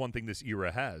lyricists, and that's one thing this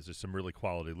era has. There's some really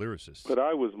quality lyricists. But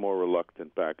I was more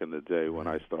reluctant back in the day when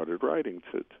I started writing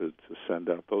to send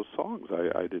out those songs.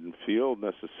 I didn't feel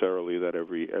necessarily that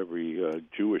every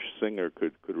Jewish singer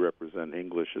could represent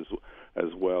English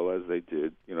as well as they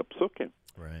did, psukim.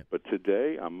 Right. But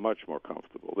today, I'm much more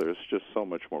comfortable. There's just so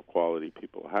much more quality.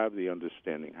 People have the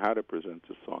understanding how to present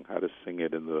a song, how to sing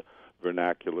it in the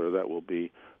vernacular that will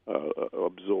be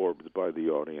absorbed by the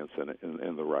audience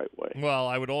in the right way. Well,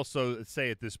 I would also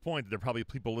say at this point that there are probably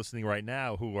people listening right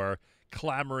now who are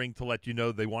clamoring to let you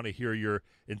know they want to hear your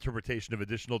interpretation of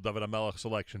additional David HaMelech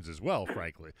selections as well,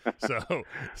 frankly. So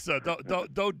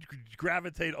don't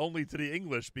gravitate only to the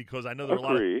English, because I know there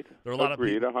are Agreed. a lot of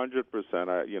people. 100%.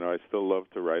 I still love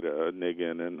to write a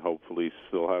niggin and hopefully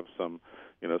still have some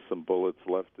bullets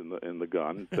left in the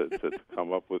gun to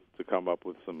come up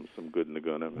with some good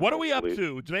nigunim. What are we up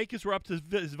to? Demetrius, we're up to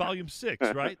volume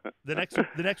 6, right? The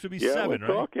next would be 7, we're right?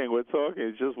 We're talking.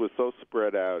 It's just we're so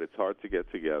spread out. It's hard to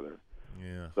get together.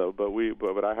 Yeah. So, but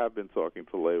I have been talking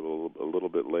to label a little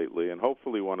bit lately, and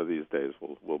hopefully one of these days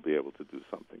we'll be able to do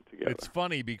something together. It's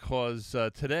funny because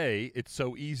today it's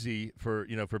so easy for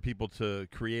people to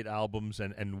create albums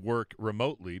and work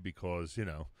remotely because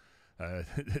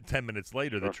 10 minutes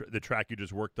later the track you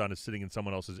just worked on is sitting in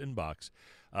someone else's inbox.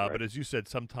 Right. But as you said,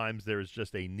 sometimes there is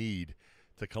just a need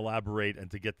to collaborate and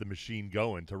to get the machine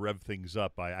going, to rev things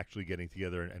up by actually getting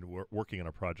together and working on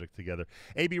a project together.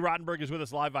 A.B. Rottenberg is with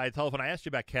us live via telephone. I asked you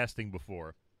about casting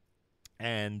before,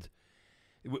 and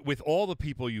with all the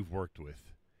people you've worked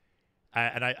with,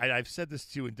 and I've said this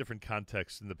to you in different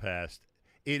contexts in the past,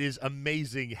 it is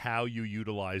amazing how you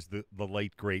utilize the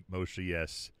late, great Moshe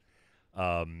Yes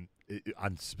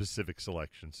on specific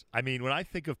selections. I mean, when I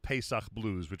think of Pesach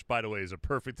Blues, which, by the way,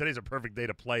 today's a perfect day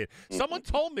to play it. Someone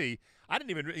told me, I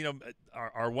didn't even,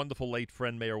 our wonderful late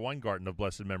friend Mayor Weingarten of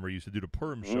blessed memory used to do the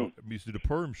Purim show. Used to do the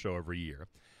Purim show every year.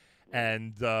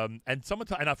 And someone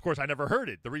and of course I never heard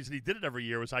it. The reason he did it every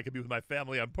year was I could be with my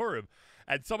family on Purim.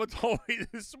 And someone told me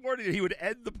this morning that he would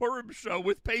end the Purim show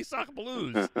with Pesach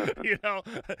Blues.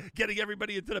 Getting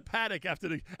everybody into the paddock after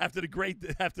the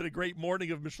great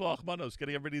morning of Mishloach Manos,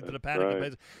 getting everybody into the paddock.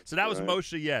 Right. So that was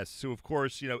Moshe Yes, who of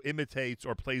course imitates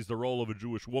or plays the role of a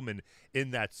Jewish woman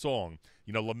in that song.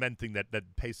 Lamenting that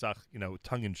Pesach,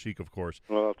 tongue in cheek, of course.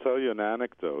 Well, I'll tell you an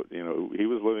anecdote. He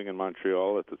was living in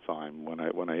Montreal at the time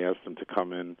when I asked him to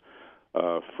come in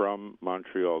from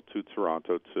Montreal to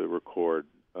Toronto to record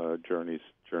Journeys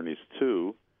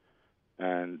 2,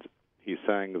 and he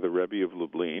sang the Rebbe of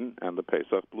Lublin and the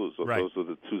Pesach Blues. So those are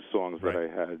the two songs that I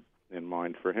had in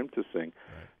mind for him to sing.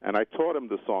 And I taught him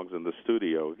the songs in the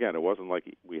studio. Again, it wasn't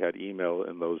like we had email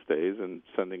in those days, and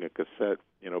sending a cassette,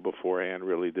 beforehand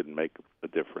really didn't make a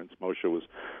difference. Moshe was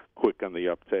quick on the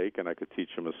uptake, and I could teach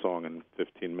him a song in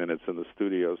 15 minutes in the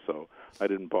studio, so I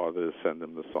didn't bother to send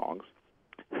him the songs.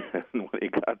 And when he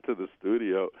got to the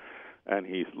studio and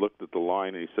he looked at the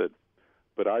line and he said,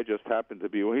 "But I just happened to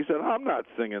be," he said, "I'm not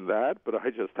singing that, but I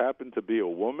just happened to be a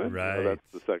woman." Right. That's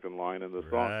the second line in the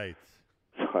song. Right.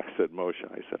 So I said, Moshe,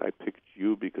 I picked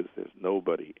you because there's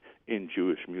nobody in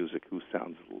Jewish music who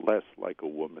sounds less like a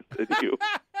woman than you.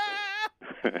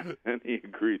 And he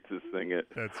agreed to sing it.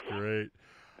 That's great.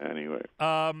 Anyway.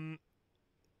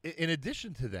 In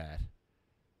addition to that,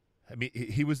 I mean,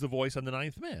 he was the voice on The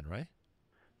Ninth Man, right?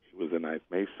 He was the Ninth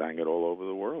Man. He sang it all over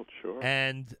the world, sure.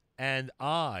 And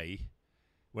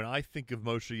when I think of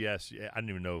Moshe Yes, I don't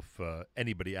even know if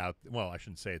anybody out, well, I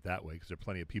shouldn't say it that way because there are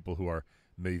plenty of people who are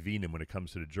Mevinim when it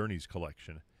comes to the Journeys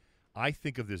collection. I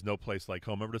think of There's No Place Like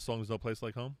Home. Remember the song There's No Place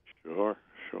Like Home? Sure.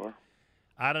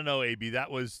 I don't know, A.B.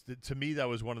 To me, that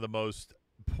was one of the most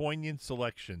poignant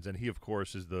selections, and he, of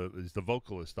course, is the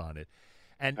vocalist on it.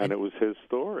 And it was his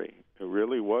story. It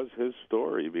really was his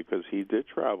story because he did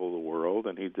travel the world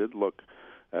and he did look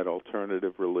at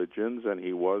alternative religions, and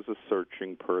he was a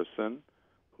searching person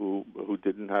who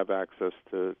didn't have access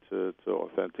to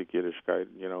authentic Yiddishkeit,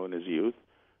 in his youth,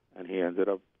 and he ended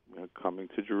up coming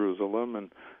to Jerusalem,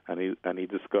 and he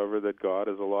discovered that God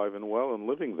is alive and well and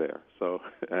living there. So,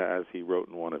 as he wrote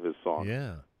in one of his songs.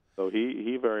 Yeah. So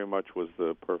he very much was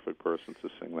the perfect person to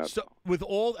sing that song. With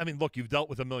look, you've dealt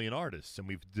with a million artists, and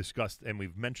we've discussed and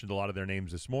we've mentioned a lot of their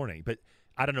names this morning. But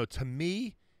I don't know. To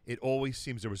me, it always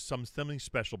seems there was something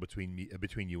special between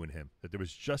you and him. That there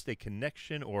was just a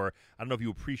connection, or I don't know if you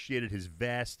appreciated his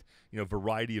vast,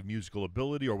 variety of musical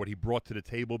ability, or what he brought to the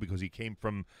table because he came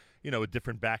from, a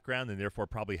different background and therefore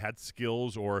probably had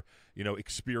skills or,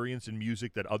 experience in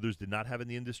music that others did not have in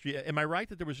the industry. Am I right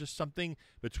that there was just something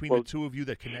between the two of you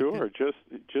that connected? Sure.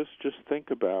 Just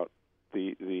think about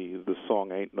the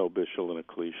song "Ain't No Bishul in a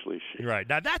Klishli." Right.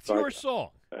 Now that's your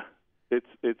song. It's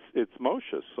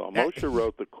Moshe's song. Moshe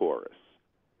wrote the chorus.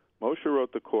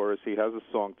 He has a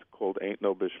song called "Ain't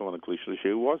No Bishul in a Klishli."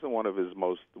 It wasn't one of his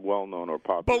most well-known or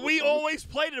popular. But we songs. always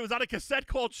played it. It was on a cassette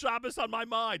called Shabbos on My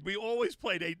Mind. We always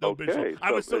played "Ain't No Bishul."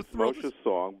 I was so it's thrilled. Moshe's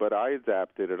song, but I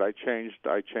adapted it. I changed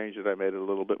it. I made it a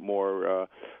little bit more.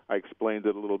 I explained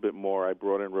it a little bit more. I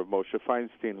brought in Rav Moshe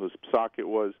Feinstein, whose psak it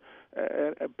was.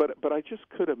 But I just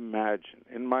could imagine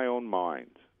in my own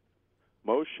mind,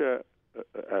 Moshe,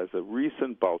 as a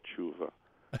recent Baal Tshuva,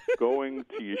 going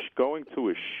to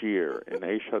a shir in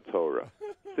Eish HaTorah,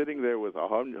 sitting there with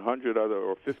 100 other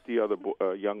or 50 other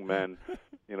young men,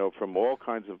 from all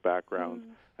kinds of backgrounds,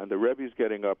 and the Rebbe's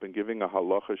getting up and giving a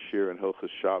halacha shir in Hilchos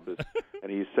Shabbos, and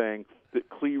he's saying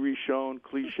Kli Rishon,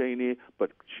 Kli Sheni,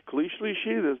 but Kli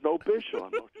Shlishi, there's no bishul.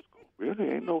 I'm just going, really?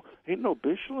 Ain't no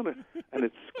bishul in it? And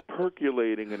it's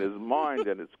percolating in his mind,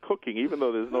 and it's cooking, even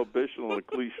though there's no bishul in a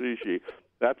Kli Shlishi.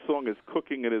 That song is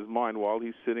cooking in his mind while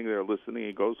he's sitting there listening.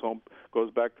 He goes home,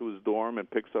 goes back to his dorm, and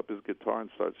picks up his guitar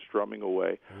and starts strumming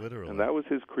away. Literally. And that was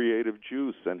his creative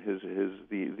juice and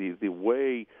the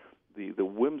way, the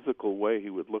whimsical way he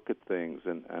would look at things,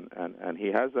 and he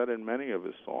has that in many of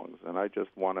his songs. And I just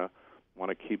want to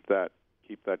keep that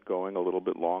going a little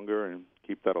bit longer and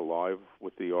keep that alive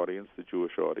with the audience, the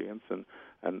Jewish audience, and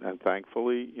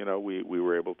thankfully, we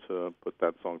were able to put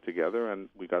that song together, and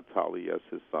we got Tali,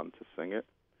 his son, to sing it.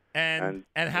 And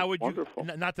how would wonderful.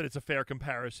 you? Not that it's a fair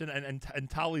comparison, and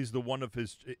Tali's the one of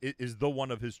his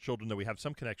children that we have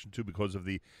some connection to because of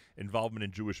the involvement in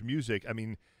Jewish music. I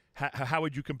mean, how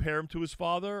would you compare him to his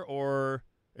father, or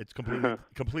it's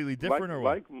completely different, or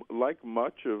what? Like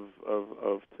much of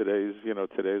today's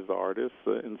artists,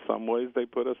 in some ways they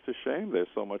put us to shame. They're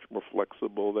so much more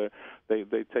flexible.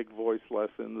 They take voice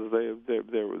lessons.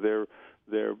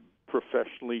 They're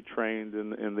professionally trained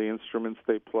in the instruments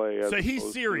they play. So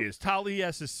he's serious. Tali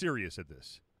S is serious at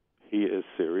this. He is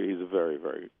serious. He's very,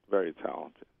 very, very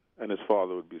talented. And his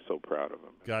father would be so proud of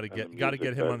him. Got to get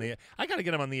him on the air. I got to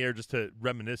get him on the air just to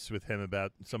reminisce with him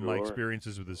about some of my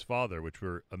experiences with his father, which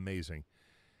were amazing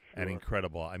and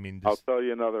incredible. I mean, I'll tell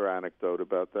you another anecdote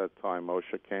about that time.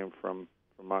 Moshe came from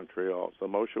Montreal, so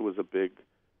Moshe was a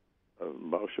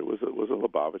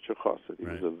Lubavitcher Chassid. He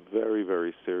was a very,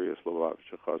 very serious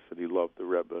Lubavitcher Chassid. He loved the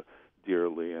Rebbe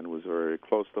dearly and was very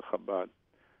close to Chabad.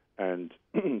 And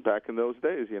back in those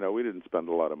days, we didn't spend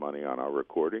a lot of money on our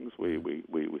recordings. We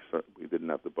didn't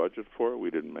have the budget for it. We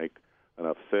didn't make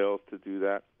enough sales to do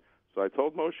that. So I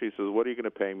told Moshe, he says, "What are you going to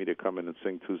pay me to come in and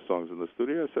sing 2 songs in the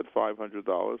studio?" I said,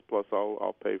 $500 plus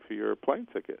I'll pay for your plane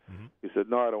ticket. Mm-hmm. He said,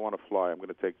 "No, I don't want to fly. I'm going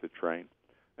to take the train."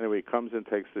 Anyway, he comes in,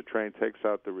 takes the train, takes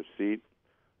out the receipt.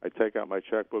 I take out my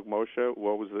checkbook. Moshe,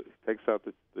 what was it? Takes out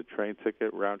the train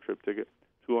ticket, round trip ticket.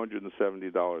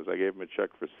 $270. I gave him a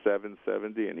check for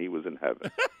 $770, and he was in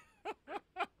heaven.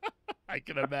 I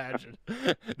can imagine.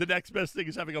 The next best thing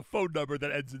is having a phone number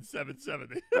that ends in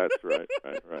 770. That's right.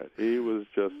 He was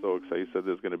just so excited. He said,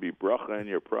 "There's going to be bracha in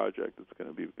your project. It's going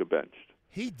to be gebenched."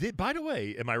 He did. By the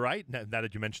way, am I right? Now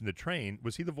that you mentioned the train,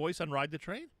 was he the voice on Ride the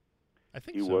Train? I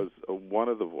think he was one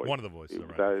of the voices. One of the voices.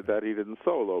 That he didn't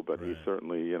solo, but he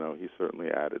certainly, he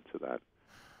certainly added to that.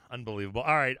 Unbelievable.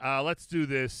 All right, let's do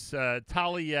this.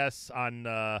 Tali Yes on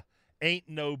Ain't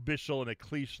No Bishul and a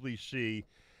Klishli She.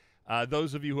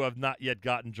 Those of you who have not yet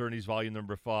gotten Journeys Volume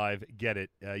Number 5, get it.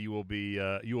 You will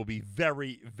be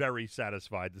very, very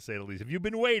satisfied, to say the least. If you've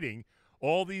been waiting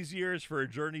all these years for a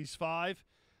Journeys 5,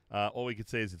 all we can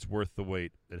say is it's worth the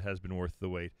wait. It has been worth the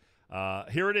wait.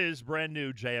 Here it is, brand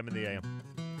new, JM in the AM.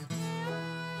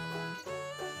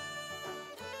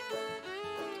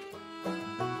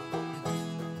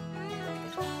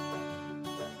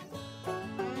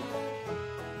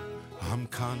 I'm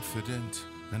confident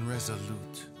and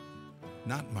resolute.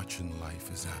 Not much in life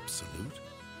is absolute.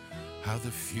 How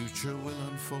the future will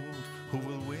unfold, who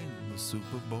will win the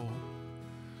Super Bowl.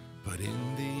 But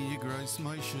in the Igros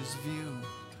Moshe's view,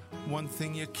 one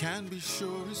thing you can be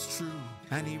sure is true,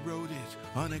 and he wrote it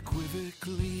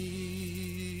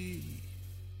unequivocally.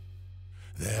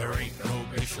 There ain't no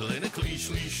bishul in a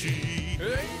Klishli She.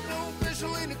 Ain't no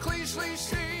bishul in a Klishli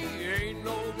She. Ain't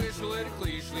no bishul in a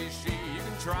Klishli She. You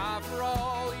can try for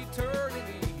all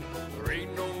eternity. There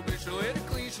ain't no bishul in a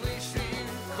Klishli She.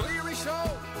 Kli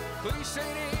Rishon,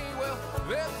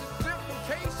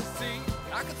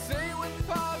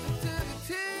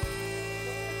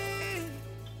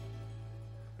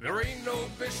 no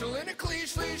bishel in a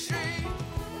cliche.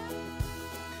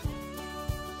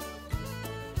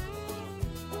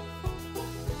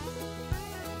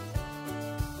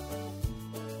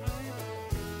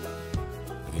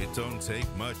 It don't take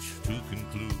much to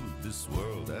conclude this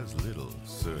world has little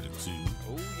certitude.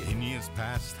 In years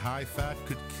past, high fat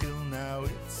could kill. Now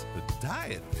it's a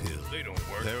diet pill. They don't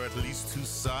work. There are at least two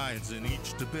sides in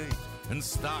each debate, and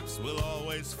stocks will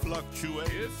always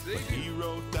fluctuate. Yes, they but do. he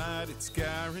wrote that it's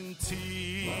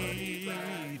guaranteed.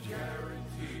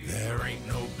 There ain't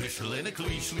no bishel in a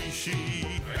cliche.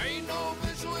 Ain't no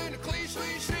bishel in a cliche.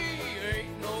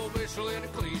 Ain't no bishel in a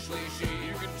cliche.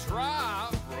 You can try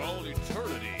for all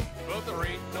eternity, but there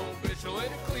ain't no bishel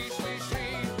in a cliche.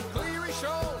 Cleary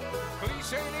show,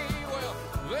 cliche. Well,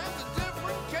 that's a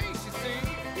different case, you see.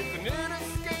 It's an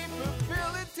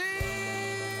inescapability.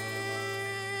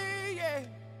 Yeah,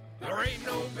 there ain't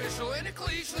no bishel in a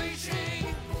cliche.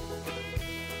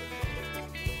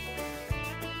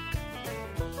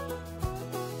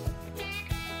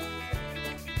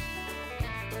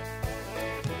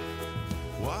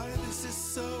 Why this is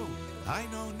so, I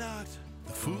know not.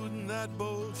 The food in that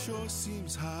bowl sure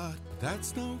seems hot.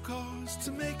 That's no cause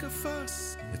to make a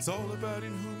fuss. It's all about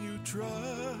in whom you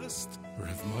trust.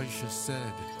 Rev Moshe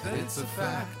said that it's a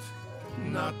fact,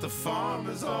 not the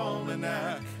farmer's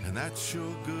almanac. And that's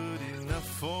sure good enough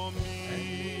for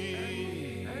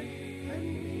me.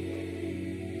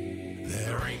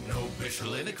 There ain't no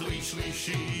bishel in a cliche.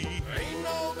 Ain't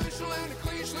no bishel in a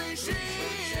cliche.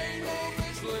 Ain't no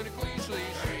bishel in a cliche.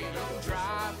 Don't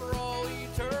try for all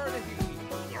eternity.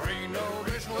 There ain't no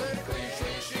bishel in a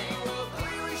cliche. Well,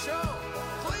 clearly show,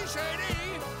 cliche.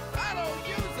 I don't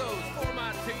use those for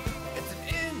my tea. It's an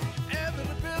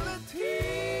inevitability.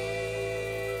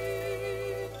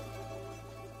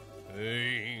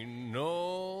 Ain't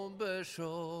no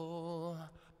bishel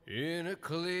in a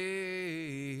cliche.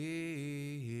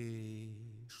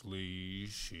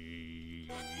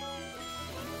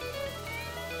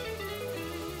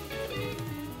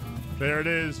 There it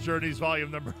is, Journey's volume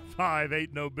number 5,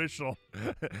 Ain't No Bishel.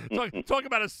 Talk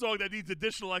about a song that needs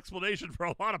additional explanation for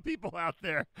a lot of people out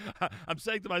there. I'm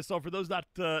saying to myself, for those not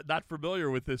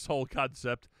familiar with this whole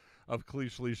concept of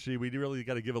cliche, we really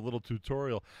got to give a little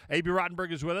tutorial. A.B.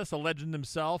 Rottenberg is with us, a legend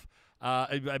himself.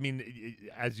 I mean,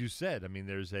 as you said, I mean,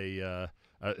 there's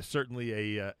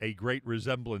certainly a great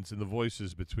resemblance in the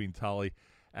voices between Tali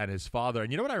and his father.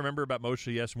 And you know what I remember about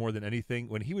Moshe Yes more than anything?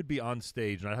 When he would be on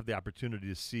stage, and I'd have the opportunity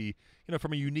to see,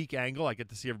 from a unique angle, I get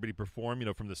to see everybody perform,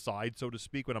 from the side, so to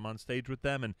speak, when I'm on stage with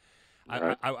them. And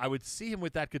I would see him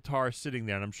with that guitar sitting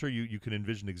there, and I'm sure you can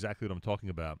envision exactly what I'm talking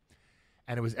about.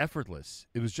 And it was effortless.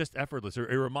 It was just effortless. It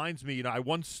reminds me, I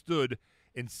once stood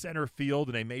in center field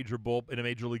in a major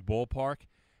league ballpark,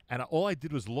 and all I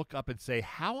did was look up and say,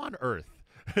 how on earth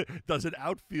does an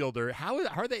outfielder, how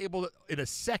are they able to, in a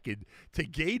second, to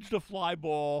gauge the fly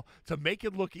ball, to make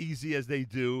it look easy as they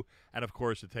do? And, of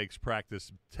course, it takes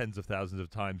practice tens of thousands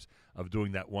of times of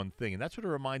doing that one thing. And that's what it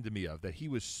reminded me of, that he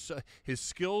was his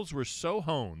skills were so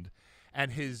honed,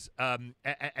 and his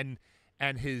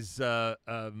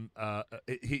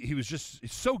he was just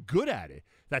so good at it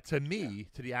that, to me,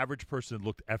 to the average person, it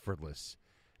looked effortless.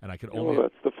 And I could only... Well,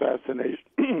 that's the fascination.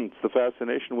 It's the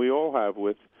fascination we all have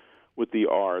with the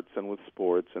arts and with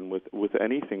sports and with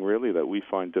anything really that we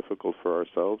find difficult for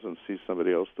ourselves and see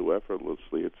somebody else do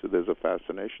effortlessly. There's a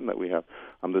fascination that we have.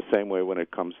 I'm the same way when it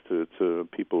comes to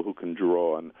people who can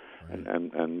draw and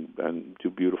do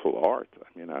beautiful art. I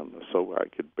mean, I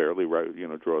could barely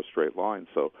draw a straight line.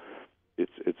 So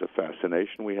it's a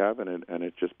fascination we have, and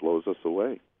it just blows us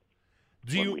away.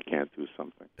 We can't do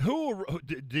something. Who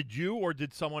did you or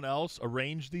did someone else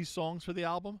arrange these songs for the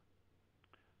album?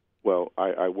 Well,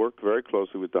 I worked very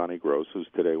closely with Donnie Gross, who's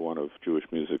today one of Jewish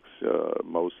music's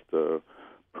most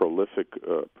prolific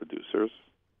producers.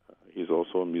 He's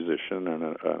also a musician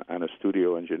and a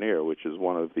studio engineer, which is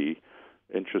one of the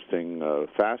interesting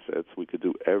facets. We could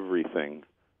do everything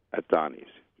at Donnie's.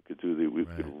 We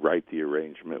could write the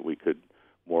arrangement. We could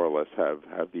more or less have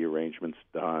the arrangements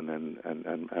done and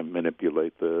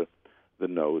manipulate the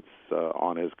notes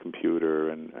on his computer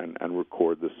and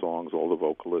record the songs. All the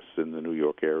vocalists in the New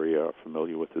York area are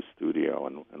familiar with his studio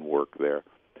and work there.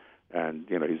 And,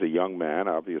 he's a young man,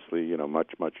 obviously,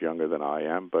 much, much younger than I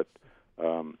am, but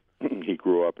he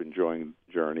grew up enjoying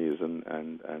Journeys and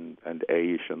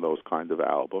Aish and those kind of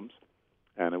albums.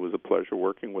 And it was a pleasure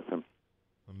working with him.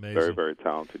 Amazing. Very, very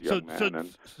talented young man.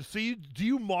 So do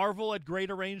you marvel at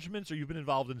great arrangements, or you've been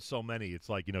involved in so many? It's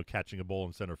like, catching a ball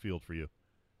in center field for you.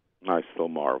 I still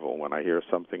marvel when I hear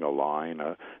something, a line.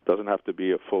 It doesn't have to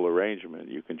be a full arrangement.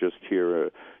 You can just hear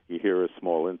a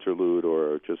small interlude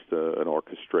or just an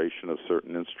orchestration of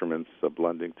certain instruments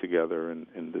blending together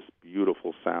in this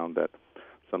beautiful sound that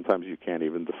sometimes you can't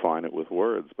even define it with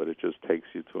words, but it just takes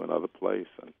you to another place.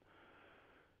 And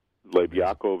Leib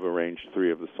Yaakov arranged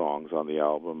 3 of the songs on the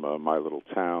album, My Little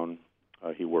Town.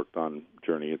 He worked on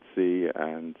Journey at Sea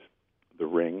and The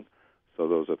Ring. So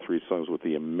those are 3 songs with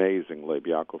the amazing Leib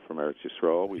Yaakov from Eretz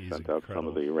Yisrael. We sent out some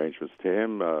of the arrangements to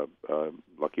him.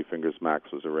 Lucky Fingers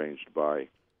Max was arranged by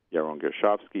Yaron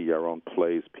Gershovsky. Yaron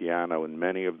plays piano in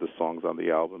many of the songs on the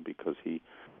album because we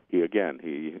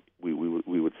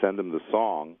would send him the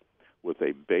song with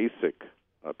a basic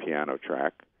piano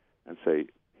track and say,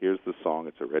 here's the song,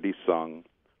 it's already sung.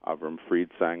 Avram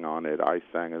Fried sang on it, I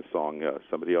sang a song,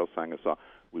 somebody else sang a song.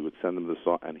 We would send him the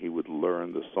song, and he would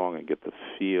learn the song and get the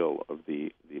feel of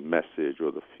the message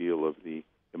or the feel of the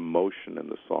emotion in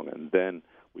the song. And then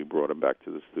we brought him back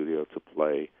to the studio to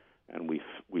play, and we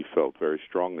felt very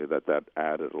strongly that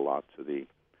added a lot to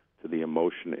the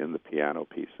emotion in the piano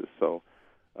pieces. So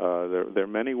there are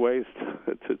many ways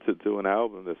to do an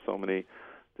album. There's so many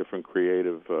different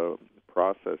creative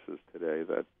processes today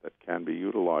that can be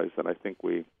utilized, and I think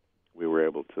we were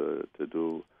able to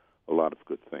do a lot of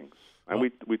good things. And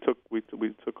we took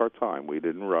our time. We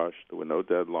didn't rush. There were no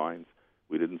deadlines.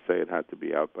 We didn't say it had to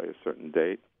be out by a certain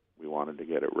date. We wanted to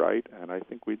get it right, and I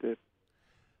think we did.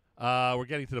 We're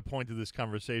getting to the point of this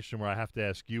conversation where I have to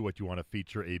ask you what you want to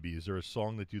feature, AB. Is there a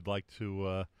song that you'd like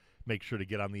to make sure to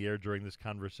get on the air during this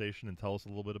conversation and tell us a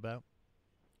little bit about?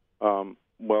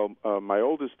 My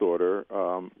oldest daughter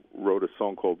wrote a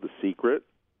song called The Secret,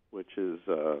 which is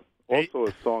also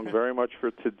a song very much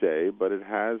for today, but it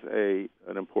has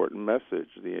an important message.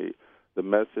 The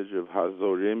message of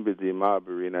Hazorim B'dima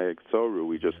B'rina Yeksoru.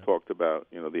 We just talked about,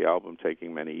 the album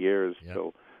taking many years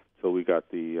till we got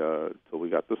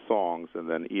the songs, and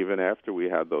then even after we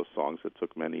had those songs, it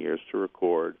took many years to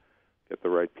record, get the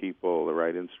right people, the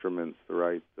right instruments, the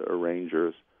right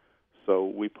arrangers. So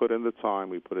we put in the time,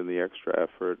 we put in the extra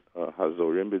effort.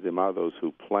 Hazorim B'dima, those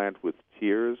who plant with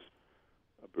tears,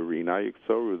 B'rina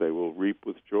Yeksoru, they will reap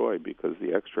with joy, because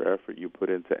the extra effort you put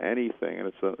into anything, and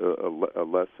it's a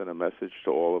lesson, a message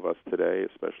to all of us today,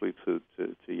 especially to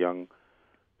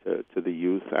the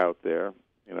youth out there.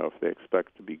 If they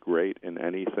expect to be great in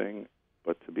anything,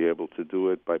 but to be able to do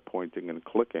it by pointing and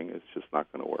clicking, it's just not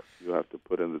going to work. You have to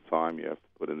put in the time, you have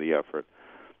to put in the effort.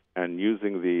 And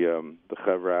using the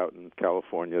Chevra out in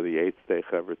California, the 8th Day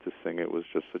Chevra, to sing it was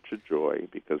just such a joy,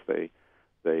 because they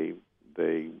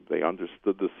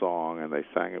understood the song and they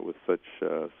sang it with such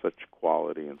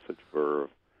quality and such verve,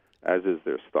 as is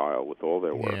their style with all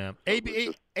their work. Yeah.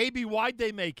 AB, why'd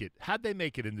they make it? How'd they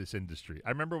make it in this industry? I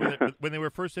remember when they were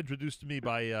first introduced to me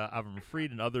by Avram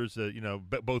Fried and others,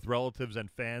 both relatives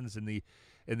and fans in the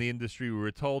industry, we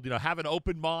were told, have an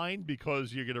open mind,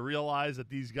 because you're going to realize that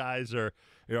these guys are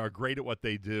great at what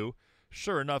they do.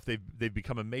 Sure enough, they've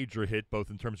become a major hit, both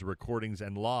in terms of recordings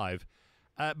and live.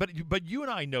 But you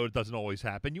and I know it doesn't always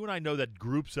happen. You and I know that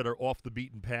groups that are off the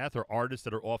beaten path, or artists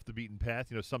that are off the beaten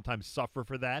path, sometimes suffer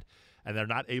for that, and they're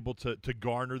not able to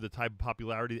garner the type of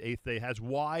popularity the 8th Day has.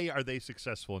 Why are they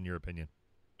successful, in your opinion?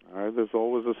 There's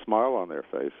always a smile on their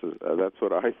faces. That's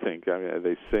what I think. I mean,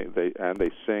 they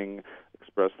sing,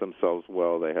 express themselves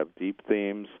well. They have deep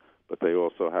themes, but they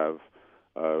also have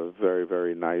a very,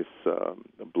 very nice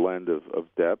blend of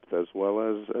depth, as well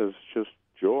as just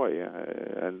joy,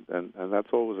 and that's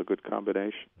always a good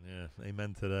combination. Yeah,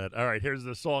 amen to that. All right, here's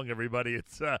the song, everybody.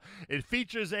 It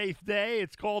features 8th Day.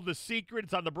 It's called The Secret.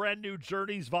 It's on the brand new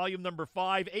Journeys, volume number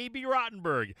 5. A.B.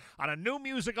 Rottenberg on a new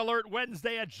Music Alert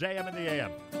Wednesday at JM in the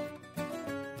AM.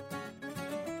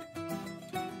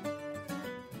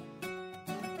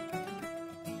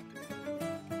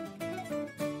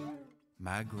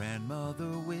 My grandmother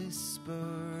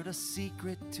whispered a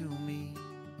secret to me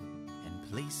and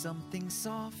placed something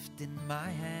soft in my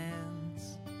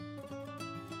hands.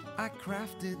 I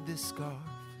crafted this scarf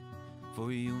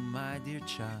for you, my dear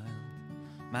child.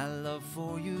 My love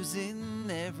for you's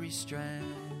in every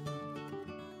strand.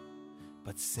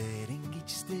 But setting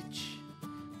each stitch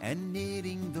and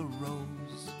knitting the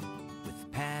rose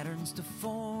with patterns to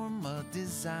form a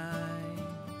design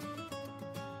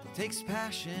takes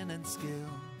passion and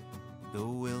skill, the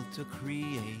will to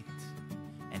create,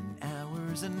 and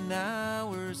hours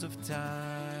of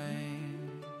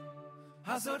time.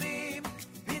 Hazorim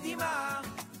bidima,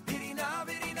 bidina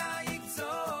bidina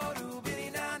yitzoru,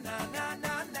 bidina na na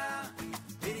na na,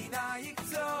 bidina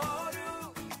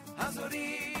yitzoru.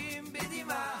 Hazorim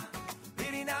bidima,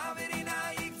 bidina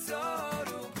bidina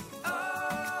yitzoru.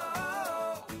 Oh.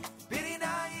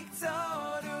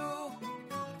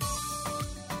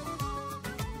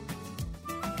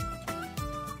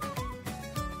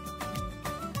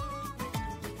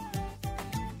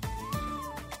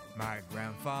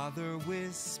 father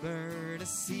whispered a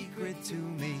secret to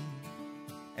me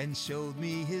and showed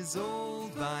me his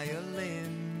old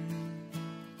violin.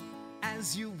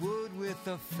 As you would with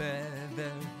a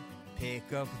feather,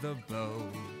 pick up the bow,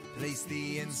 place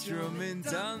the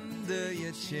instrument under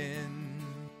your chin.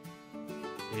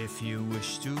 If you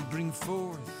wish to bring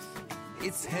forth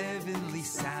its heavenly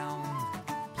sound,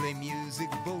 play music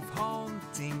both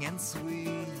haunting and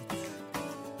sweet.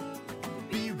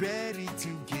 Be ready to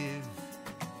give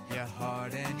your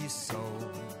heart and your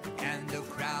soul, and the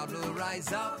crowd will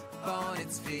rise up on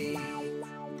its feet.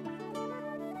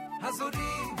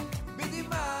 Hazorim,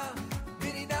 bidima,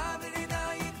 bidina,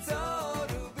 bidina,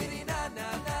 yitzoru, bidina,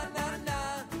 na, na, na,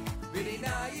 na,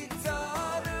 bidina,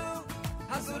 yitzoru.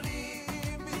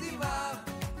 Hazorim, bidima,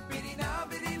 bidina,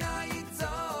 bidina,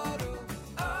 yitzoru.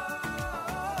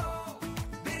 Oh,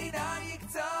 bidina,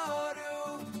 yitzoru.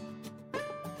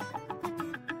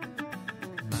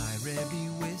 My Rebbe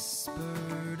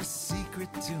whispered a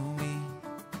secret to me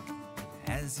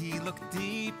as he looked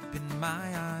deep in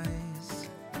my eyes.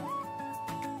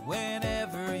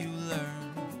 Whenever you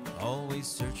learn, always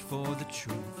search for the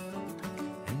truth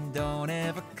and don't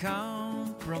ever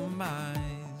compromise.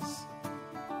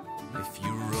 If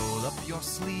you roll up your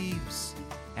sleeves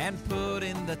and put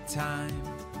in the time,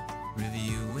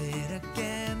 review it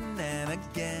again and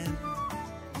again,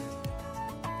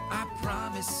 I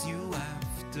promise you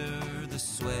after the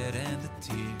sweat and the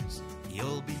tears,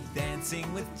 you'll be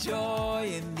dancing with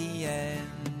joy in the end.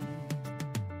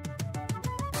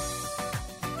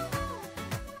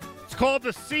 It's called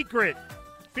The Secret.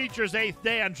 Features 8th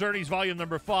Day on Journey's Volume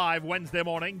Number 5, Wednesday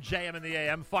morning, JM in the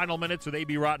AM. Final minutes with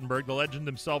A.B. Rottenberg. The legend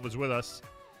himself is with us.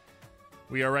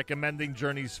 We are recommending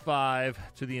Journey's 5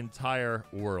 to the entire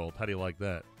world. How do you like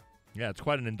that? Yeah, it's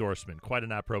quite an endorsement, quite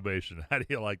an approbation. How do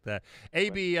you like that?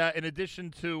 A.B., in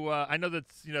addition to, I know that,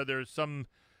 there's some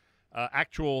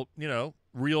actual,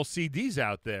 real CDs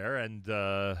out there, and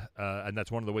that's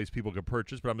one of the ways people can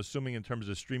purchase. But I'm assuming in terms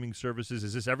of streaming services,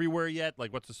 is this everywhere yet?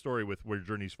 Like, what's the story with where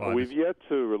Journey's 5 We've yet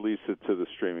to release it to the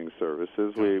streaming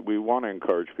services. We want to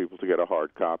encourage people to get a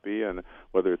hard copy, and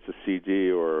whether it's a CD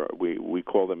or we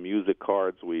call them music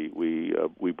cards.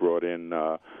 We brought in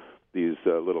these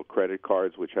little credit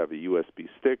cards which have a USB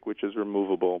stick, which is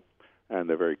removable, and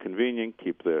they're very convenient.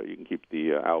 You can keep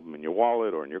the album in your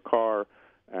wallet or in your car.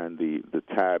 And the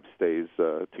tab stays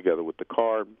together with the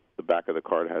card. The back of the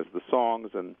card has the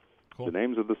songs and the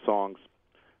names of the songs.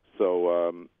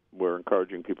 So we're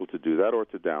encouraging people to do that or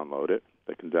to download it.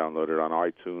 They can download it on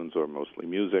iTunes or Mostly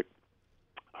Music.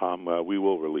 We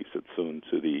will release it soon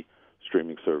to the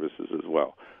streaming services as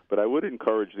well. But I would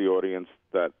encourage the audience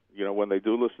that, when they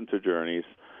do listen to Journeys,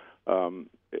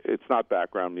 it's not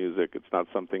background music. It's not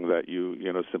something that you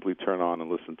simply turn on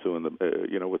and listen to in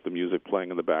the with the music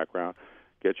playing in the background.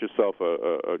 Get yourself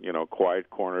a quiet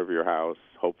corner of your house.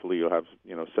 Hopefully you'll have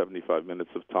 75 minutes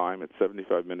of time. It's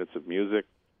 75 minutes of music,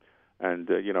 and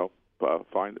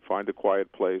find a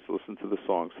quiet place. Listen to the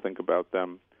songs. Think about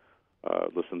them.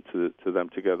 Listen to them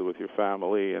together with your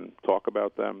family and talk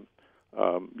about them.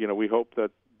 We hope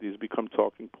that these become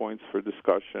talking points for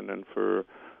discussion and for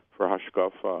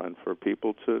hashkafa and for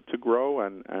people to grow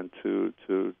and to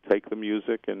take the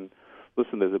music and.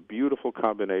 Listen, there's a beautiful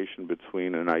combination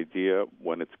between an idea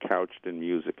when it's couched in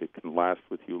music. It can last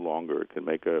with you longer. It can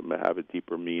have a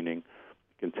deeper meaning.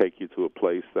 It can take you to a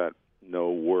place that no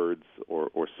words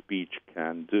or speech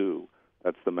can do.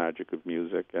 That's the magic of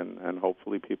music, and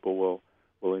hopefully people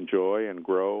will enjoy and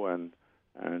grow and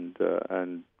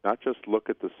not just look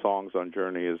at the songs on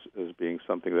Journey as being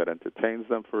something that entertains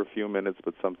them for a few minutes,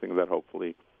 but something that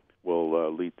hopefully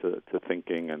will lead to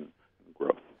thinking and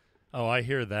growth. Oh, I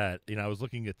hear that. I was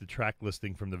looking at the track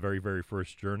listing from the very, very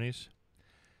first Journeys,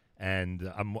 and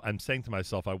I'm saying to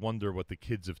myself, I wonder what the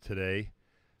kids of today,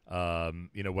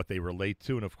 what they relate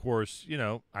to. And, of course,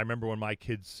 I remember when my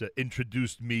kids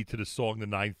introduced me to the song The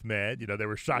Ninth Man, they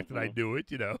were shocked that I knew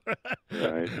it,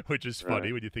 Right. which is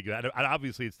funny when you think of that. And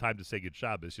obviously it's time to say Good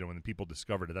Shabbos. When the people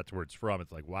discovered it, that's where it's from.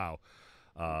 It's like, wow,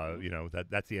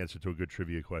 that's the answer to a good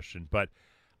trivia question. But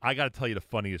I got to tell you the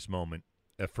funniest moment.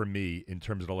 For me, in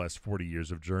terms of the last 40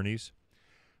 years of Journeys,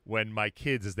 when my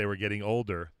kids, as they were getting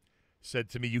older, said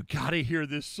to me, "You got to hear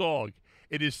this song.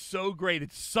 It is so great.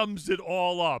 It sums it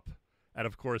all up." And,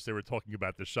 of course, they were talking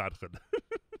about the Shadchan.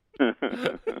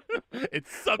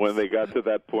 When they got to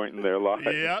that point in their life.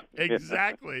 Yeah,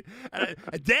 exactly.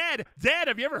 And Dad,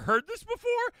 have you ever heard this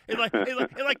before?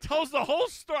 It tells the whole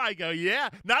story. I go, yeah.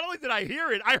 Not only did I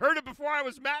hear it, I heard it before I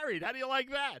was married. How do you like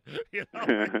that?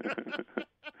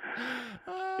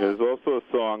 There's also a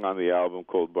song on the album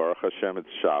called Baruch Hashem, it's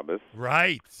Shabbos.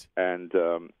 Right. And,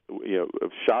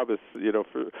 Shabbos,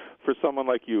 for someone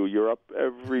like you, you're up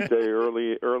every day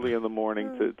early in the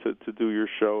morning to do your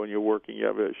show, and you're working. You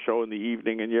have a show in the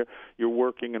evening, and you're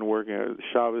working and working.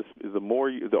 Shabbos,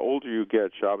 the older you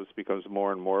get, Shabbos becomes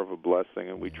more and more of a blessing,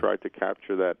 and we try to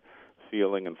capture that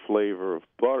feeling and flavor of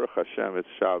Baruch Hashem, it's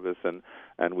Shabbos, and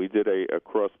we did a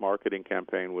cross-marketing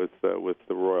campaign with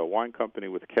the Royal Wine Company,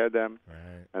 with Kedem,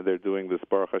 and they're doing this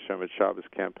Baruch Hashem, it's Shabbos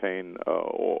campaign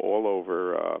all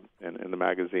over in the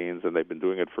magazines, and they've been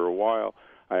doing it for a while.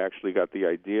 I actually got the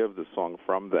idea of the song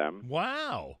from them.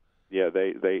 Wow. Yeah,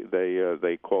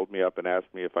 they called me up and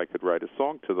asked me if I could write a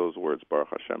song to those words, Baruch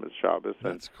Hashem, it's Shabbos.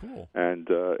 That's cool. And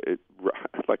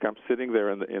like I'm sitting there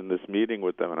in this meeting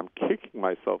with them, and I'm kicking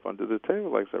myself under the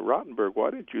table. Like I said, Rottenberg, why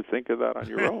didn't you think of that on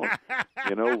your own?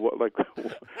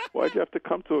 Why'd you have to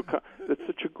come to that's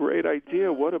such a great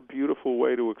idea. What a beautiful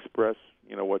way to express,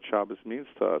 what Shabbos means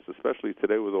to us, especially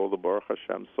today with all the Baruch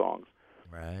Hashem songs.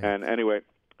 Right. And anyway,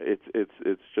 it's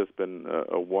just been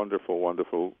a wonderful,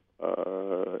 wonderful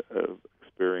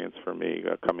experience for me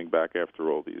coming back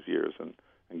after all these years and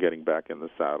getting back in the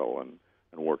saddle and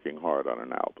working hard on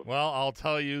an album. Well, I'll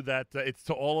tell you that it's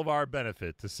to all of our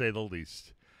benefit, to say the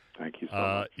least. Thank you so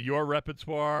much. Your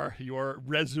repertoire, your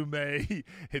resume,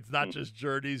 it's not just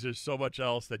Journeys. There's so much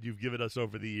else that you've given us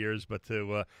over the years, but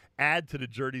to add to the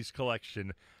Journeys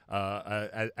collection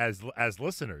as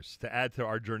listeners, to add to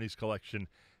our Journeys collection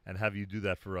and have you do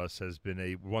that for us has been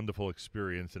a wonderful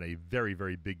experience and a very,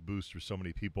 very big boost for so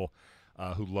many people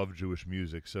who love Jewish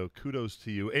music. So kudos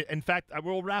to you. In fact, I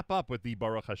will wrap up with the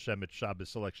Baruch Hashem at Shabbos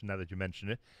selection now that you mention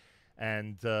it.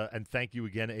 And thank you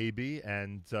again, AB.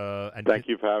 And thank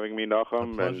you for having me,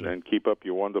 Nachum, and keep up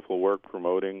your wonderful work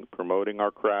promoting our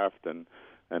craft and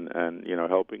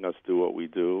helping us do what we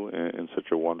do in such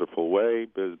a wonderful way.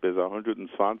 Bis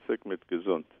 120 mit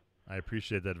gesund. I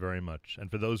appreciate that very much.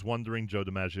 And for those wondering, Joe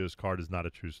DiMaggio's card is not a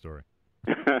true story.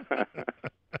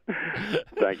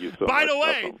 Thank you so By much.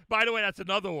 the way, that's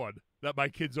another one that my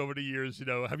kids over the years,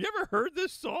 have you ever heard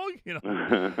this song?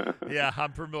 Yeah,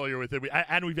 I'm familiar with it.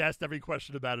 And we've asked every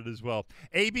question about it as well.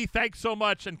 AB, thanks so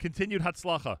much, and continued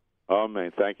Hatzlacha. Oh,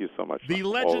 man, thank you so much. The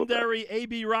legendary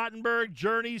A.B. Rottenberg,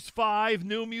 Journeys 5,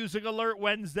 New Music Alert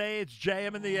Wednesday. It's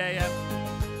JM in the AM.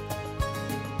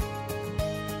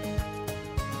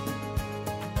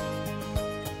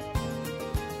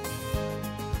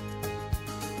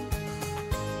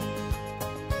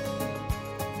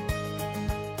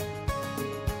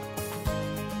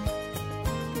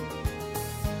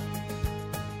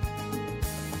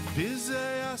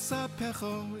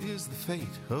 Asapecho is the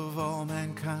fate of all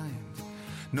mankind.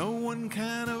 No one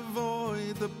can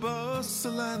avoid the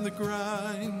bustle and the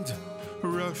grind.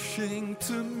 Rushing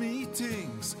to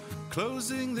meetings,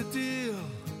 closing the deal,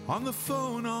 on the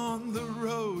phone, on the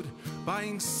road,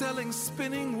 buying, selling,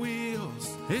 spinning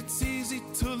wheels. It's easy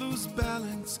to lose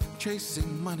balance,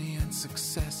 chasing money and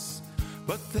success.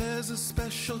 But there's a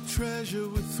special treasure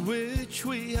with which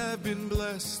we have been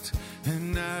blessed.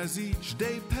 And as each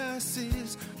day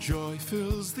passes, joy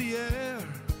fills the air,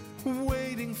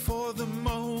 waiting for the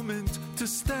moment to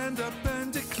stand up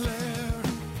and declare,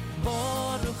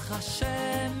 Baruch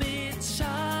Hashem, it's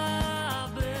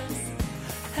Shabbos,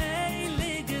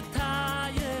 Heilige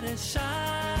Tayere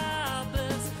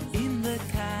Shabbos. In the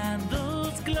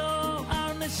candles glow,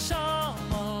 our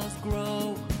neshamos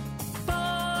grow.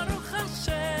 Baruch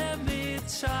Hashem,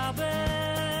 it's Shabbos,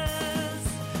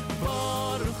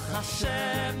 Baruch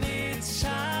Hashem, it's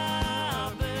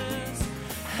Shabbos,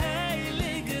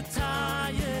 Heilige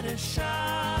Tayere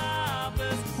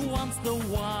Shabbos. Once the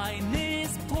wine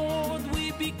is poured,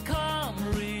 we become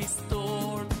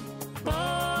restored.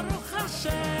 Baruch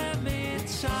Hashem,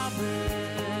 it's Shabbos.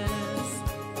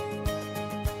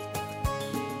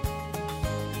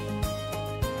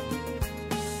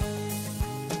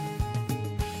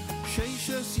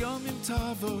 Sheishes Yomim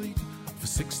Tavoid, for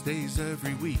 6 days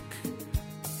every week.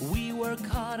 We work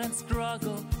hard and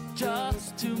struggle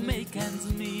just to make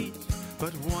ends meet.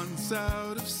 But once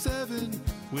out of 7,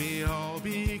 we all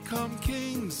become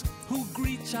kings who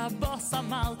greet Shabbos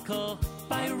HaMalko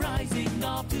by rising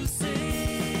up to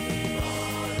sing.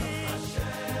 Baruch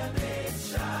Hashem,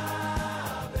 it's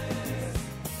Shabbos,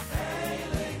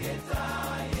 Heilige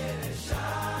Tayere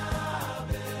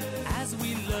Shabbos. As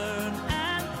we learn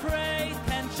and pray,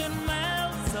 tension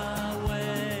melts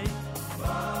away.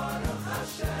 Baruch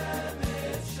Hashem,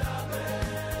 it's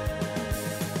Shabbos,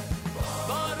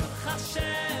 Baruch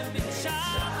Hashem, it's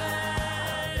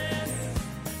Shabbos,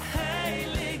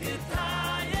 Heilige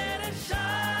Tayere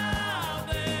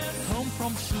Shabbos. Home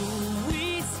from shul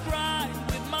we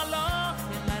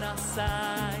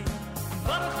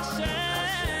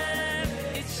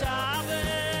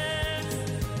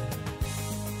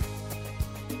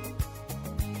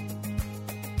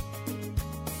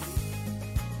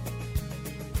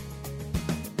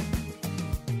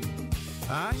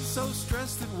I'm so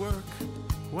stressed at work.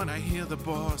 When I hear the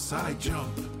boss, I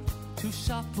jump. To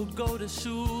shop or go to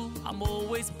shul, I'm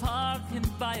always parking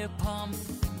by a pump.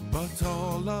 But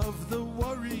all of the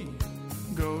worry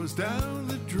goes down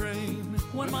the drain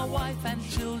when my wife and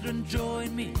children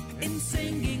join me in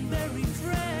singing the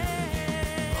refrain.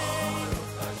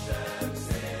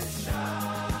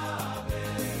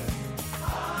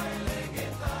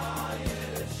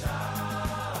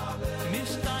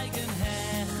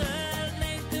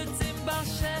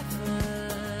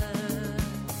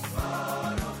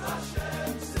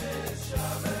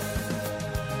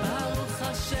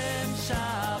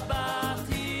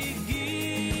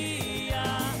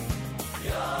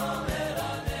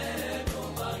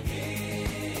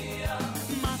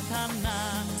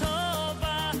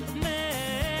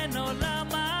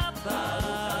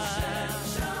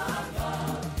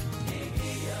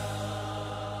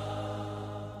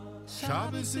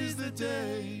 Shabbos is the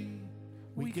day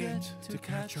we get to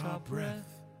catch our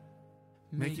breath,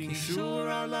 making sure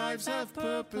our lives have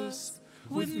purpose,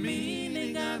 with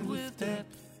meaning and with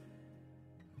depth.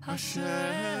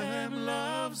 Hashem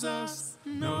loves us,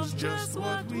 knows just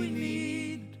what we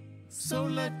need, so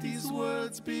let these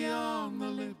words be on the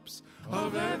lips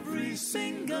of every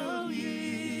single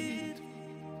Yid.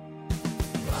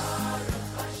 Baruch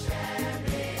Hashem,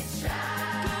 it's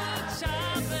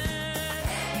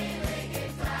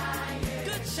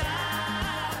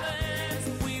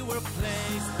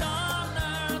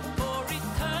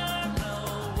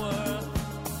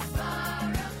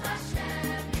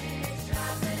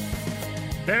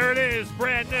There it is,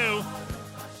 brand new.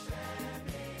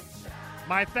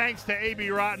 My thanks to A.B.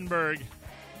 Rottenberg.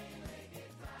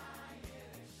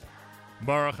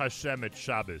 Baruch Hashem, it's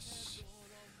Shabbos.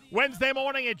 Wednesday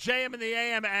morning at JM in the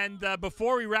AM, and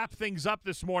before we wrap things up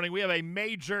this morning, we have a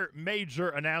major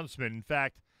announcement. In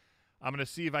fact, I'm going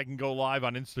to see if I can go live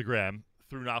on Instagram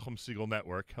through Nachum Segal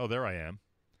Network. Oh, there I am.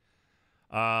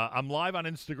 I'm live on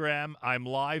Instagram. I'm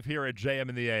live here at JM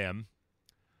in the AM.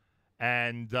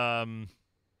 And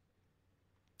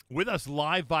with us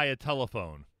live via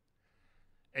telephone,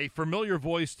 a familiar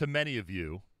voice to many of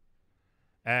you,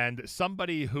 and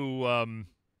somebody who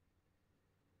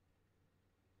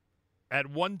at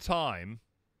one time,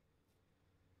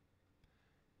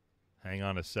 hang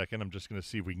on a second, I'm just going to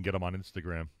see if we can get him on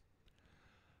Instagram.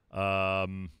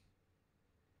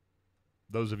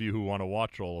 Those of you who want to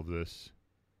watch all of this.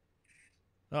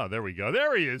 Oh, there we go.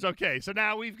 There he is. Okay, so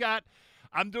now we've got...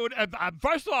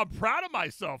 first of all, I'm proud of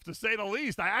myself, to say the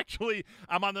least.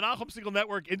 I'm on the Nachum Segal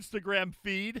Network Instagram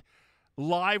feed,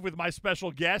 live with my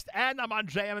special guest, and I'm on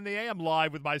JM in the AM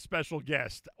live with my special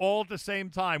guest, all at the same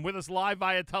time. With us live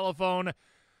via telephone,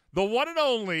 the one and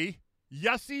only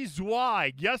Yossi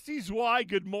Zweig. Yossi Zweig,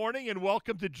 good morning, and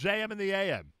welcome to JM in the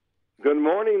AM. Good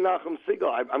morning, Nachum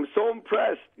Segal. I'm so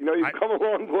impressed. You've come a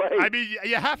long way. I mean,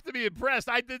 you have to be impressed.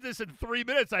 I did this in 3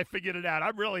 minutes. I figured it out.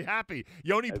 I'm really happy.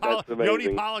 Yoni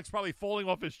Pollock's probably falling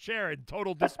off his chair in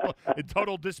total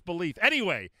disbelief.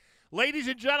 Anyway, ladies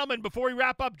and gentlemen, before we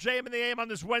wrap up JM in the AM on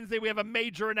this Wednesday, we have a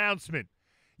major announcement.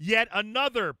 Yet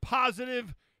another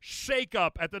positive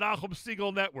shakeup at the Nachum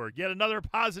Segal Network. Yet another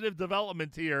positive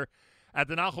development here at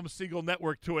the Nachum Segal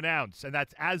Network to announce, and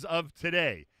that's as of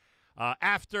today.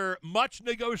 After much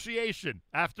negotiation,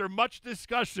 after much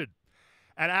discussion,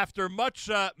 and after much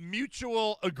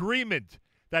mutual agreement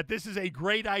that this is a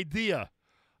great idea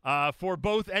for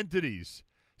both entities,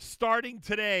 starting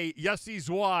today, Yossi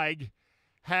Zweig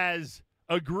has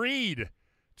agreed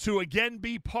to again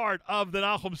be part of the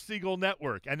Nachum Segal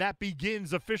Network, and that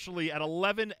begins officially at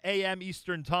 11 a.m.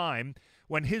 Eastern Time,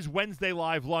 when his Wednesday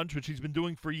live lunch, which he's been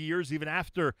doing for years, even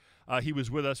after he was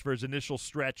with us for his initial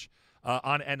stretch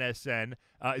on NSN,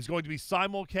 is going to be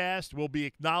simulcast. Will be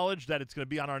acknowledged that it's going to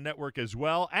be on our network as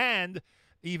well. And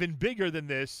even bigger than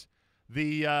this,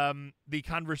 the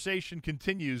conversation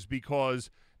continues, because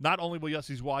not only will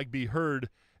Yossi Zweig be heard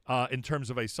in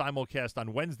terms of a simulcast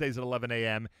on Wednesdays at 11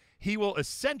 a.m., he will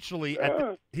essentially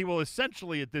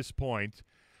at this point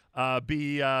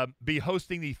be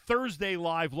hosting the Thursday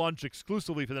live lunch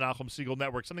exclusively for the Nachum Segal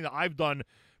Network, something that I've done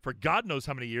for God knows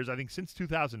how many years, I think since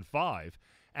 2005.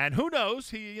 And who knows,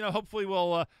 he hopefully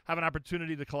will have an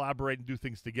opportunity to collaborate and do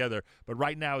things together. But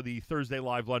right now, the Thursday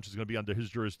live lunch is going to be under his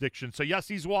jurisdiction. So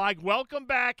Yossi Zweig, welcome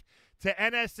back to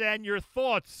NSN. Your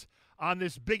thoughts on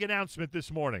this big announcement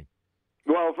this morning?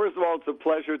 Well, first of all, it's a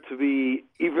pleasure to be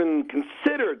even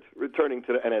considered returning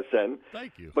to the NSN.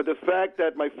 Thank you. But the fact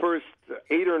that my first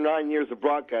 8 or 9 years of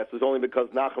broadcast was only because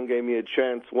Nachum gave me a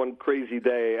chance one crazy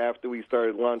day after we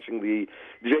started launching the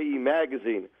JE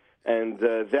magazine. And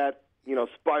that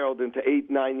spiraled into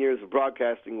 8-9 years of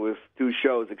broadcasting with 2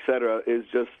 shows, etc., is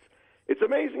just, it's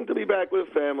amazing to be back with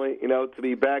family, to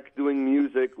be back doing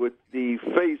music with the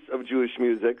face of Jewish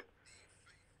music.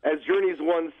 As Journeys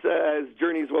once said,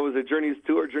 Journeys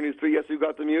 2 or Journeys 3, yes, you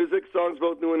got the music, songs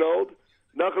both new and old.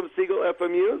 Nachum Siegel,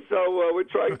 FMU, so we're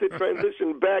trying to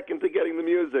transition back into getting the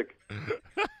music.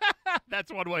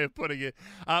 That's one way of putting it.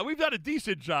 We've done a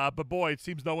decent job, but boy, it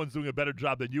seems no one's doing a better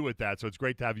job than you at that, so it's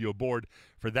great to have you aboard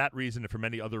for that reason and for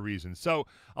many other reasons. So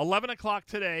 11 o'clock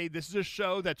today, this is a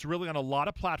show that's really on a lot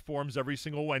of platforms every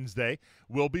single Wednesday.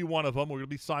 We'll be one of them. We're going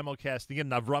to be simulcasting it.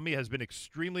 Navrami has been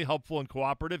extremely helpful and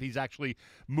cooperative. He's actually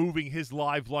moving his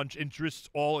live lunch interests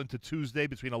all into Tuesday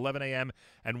between 11 a.m.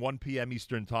 and 1 p.m.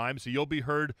 Eastern Time, so you'll be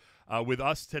heard with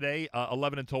us today,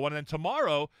 11 until 1. And then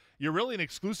tomorrow, you're really an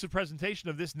exclusive presentation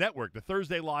of this network, the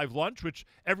Thursday Live Lunch, which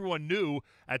everyone knew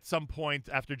at some point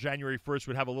after January 1st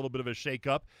would have a little bit of a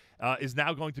shakeup, is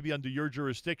now going to be under your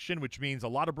jurisdiction, which means a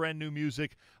lot of brand new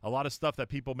music, a lot of stuff that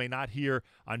people may not hear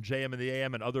on JM and the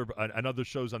AM and other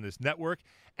shows on this network.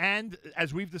 And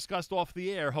as we've discussed off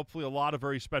the air, hopefully a lot of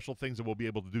very special things that we'll be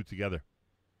able to do together.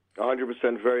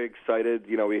 100% very excited.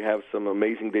 We have some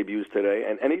amazing debuts today,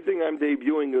 and anything I'm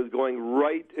debuting is going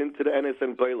right into the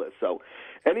NSN playlist. So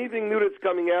anything new that's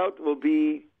coming out will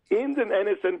be in the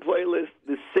NSN playlist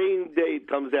the same day it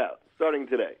comes out, starting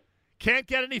today. Can't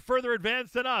get any further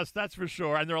advanced than us, that's for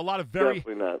sure. And there are a lot of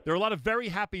very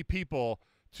happy people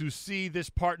to see this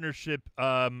partnership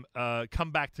come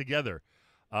back together.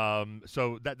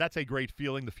 So that's a great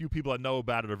feeling. The few people that know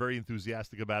about it are very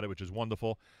enthusiastic about it, which is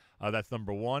wonderful. That's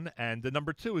number one. And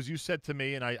number two, as you said to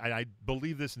me, and I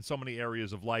believe this in so many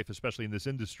areas of life, especially in this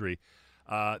industry,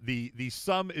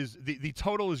 the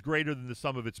total is greater than the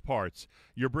sum of its parts.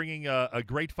 You're bringing a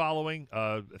great following.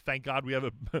 Thank God we have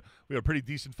a pretty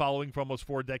decent following for almost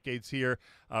 4 decades here.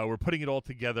 We're putting it all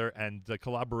together and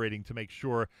collaborating to make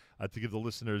sure to give the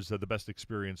listeners the best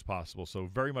experience possible. So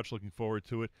very much looking forward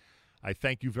to it. I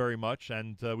thank you very much,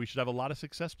 and we should have a lot of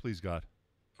success, please God.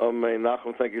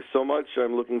 Nachum, thank you so much.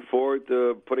 I'm looking forward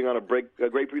to putting on a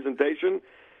great presentation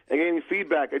and getting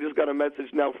feedback. I just got a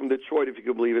message now from Detroit, if you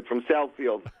can believe it, from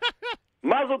Southfield.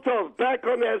 Mazel tov, back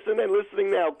on SNN, listening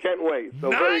now. Can't wait.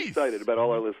 So very excited about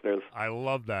all our listeners. I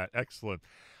love that. Excellent.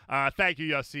 Thank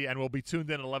you, Yossi, and we'll be tuned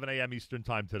in at 11 a.m. Eastern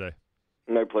Time today.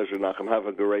 My pleasure, Nachum. Have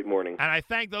a great morning. And I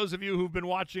thank those of you who've been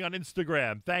watching on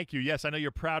Instagram. Thank you. Yes, I know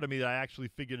you're proud of me that I actually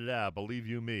figured it out. Believe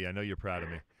you me, I know you're proud of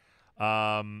me.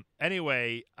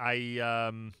 Anyway,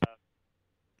 I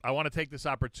want to take this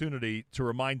opportunity to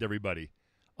remind everybody,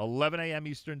 11 a.m.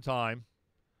 Eastern Time,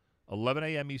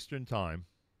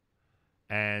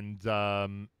 and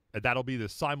that'll be the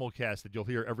simulcast that you'll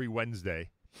hear every Wednesday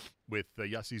with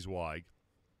Yossi Zweig.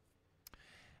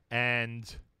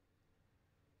 And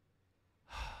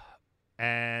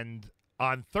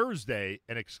on Thursday,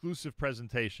 an exclusive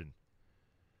presentation.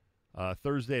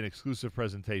 Thursday, an exclusive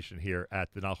presentation here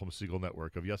at the Nachum Siegel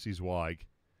Network of Yossi Zweig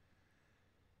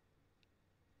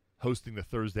hosting the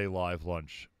Thursday Live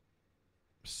Lunch.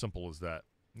 Simple as that.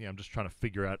 Yeah, I'm just trying to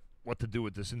figure out what to do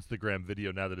with this Instagram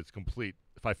video now that it's complete.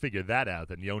 If I figure that out,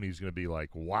 then Yoni's going to be like,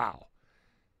 wow,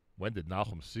 when did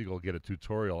Nachum Siegel get a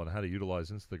tutorial on how to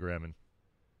utilize Instagram and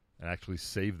actually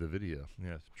save the video?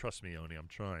 Yeah, trust me, Yoni, I'm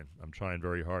trying. I'm trying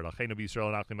very hard.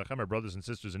 My brothers and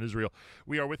sisters in Israel,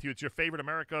 we are with you. It's your favorite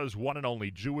America's one and only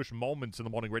Jewish Moments in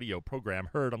the Morning radio program,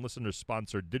 heard on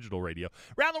listeners-sponsored digital radio.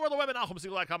 Around the world, the web at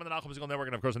NachumSiegel.com and the Nachum Siegel Network,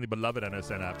 and of course on the beloved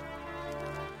NSN app.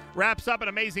 Wraps up an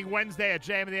amazing Wednesday at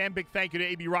JM and the AM. Big thank you to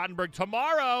A.B. Rottenberg.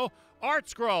 Tomorrow, Art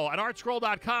Scroll and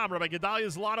ArtScroll.com. Rabbi Gedalia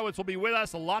Zlotowitz will be with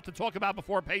us. A lot to talk about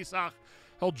before Pesach.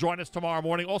 He'll join us tomorrow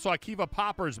morning. Also, Akiva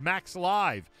Popper's Max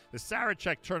Live. The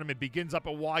Sarachek tournament begins up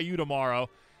at YU tomorrow,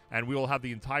 and we will have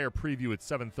the entire preview at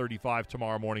 7:35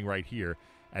 tomorrow morning right here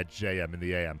at JM in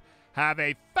the AM. Have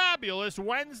a fabulous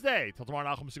Wednesday. Till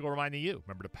tomorrow, Nachum Siegel reminding you,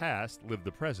 remember the past, live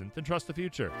the present, and trust the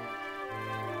future.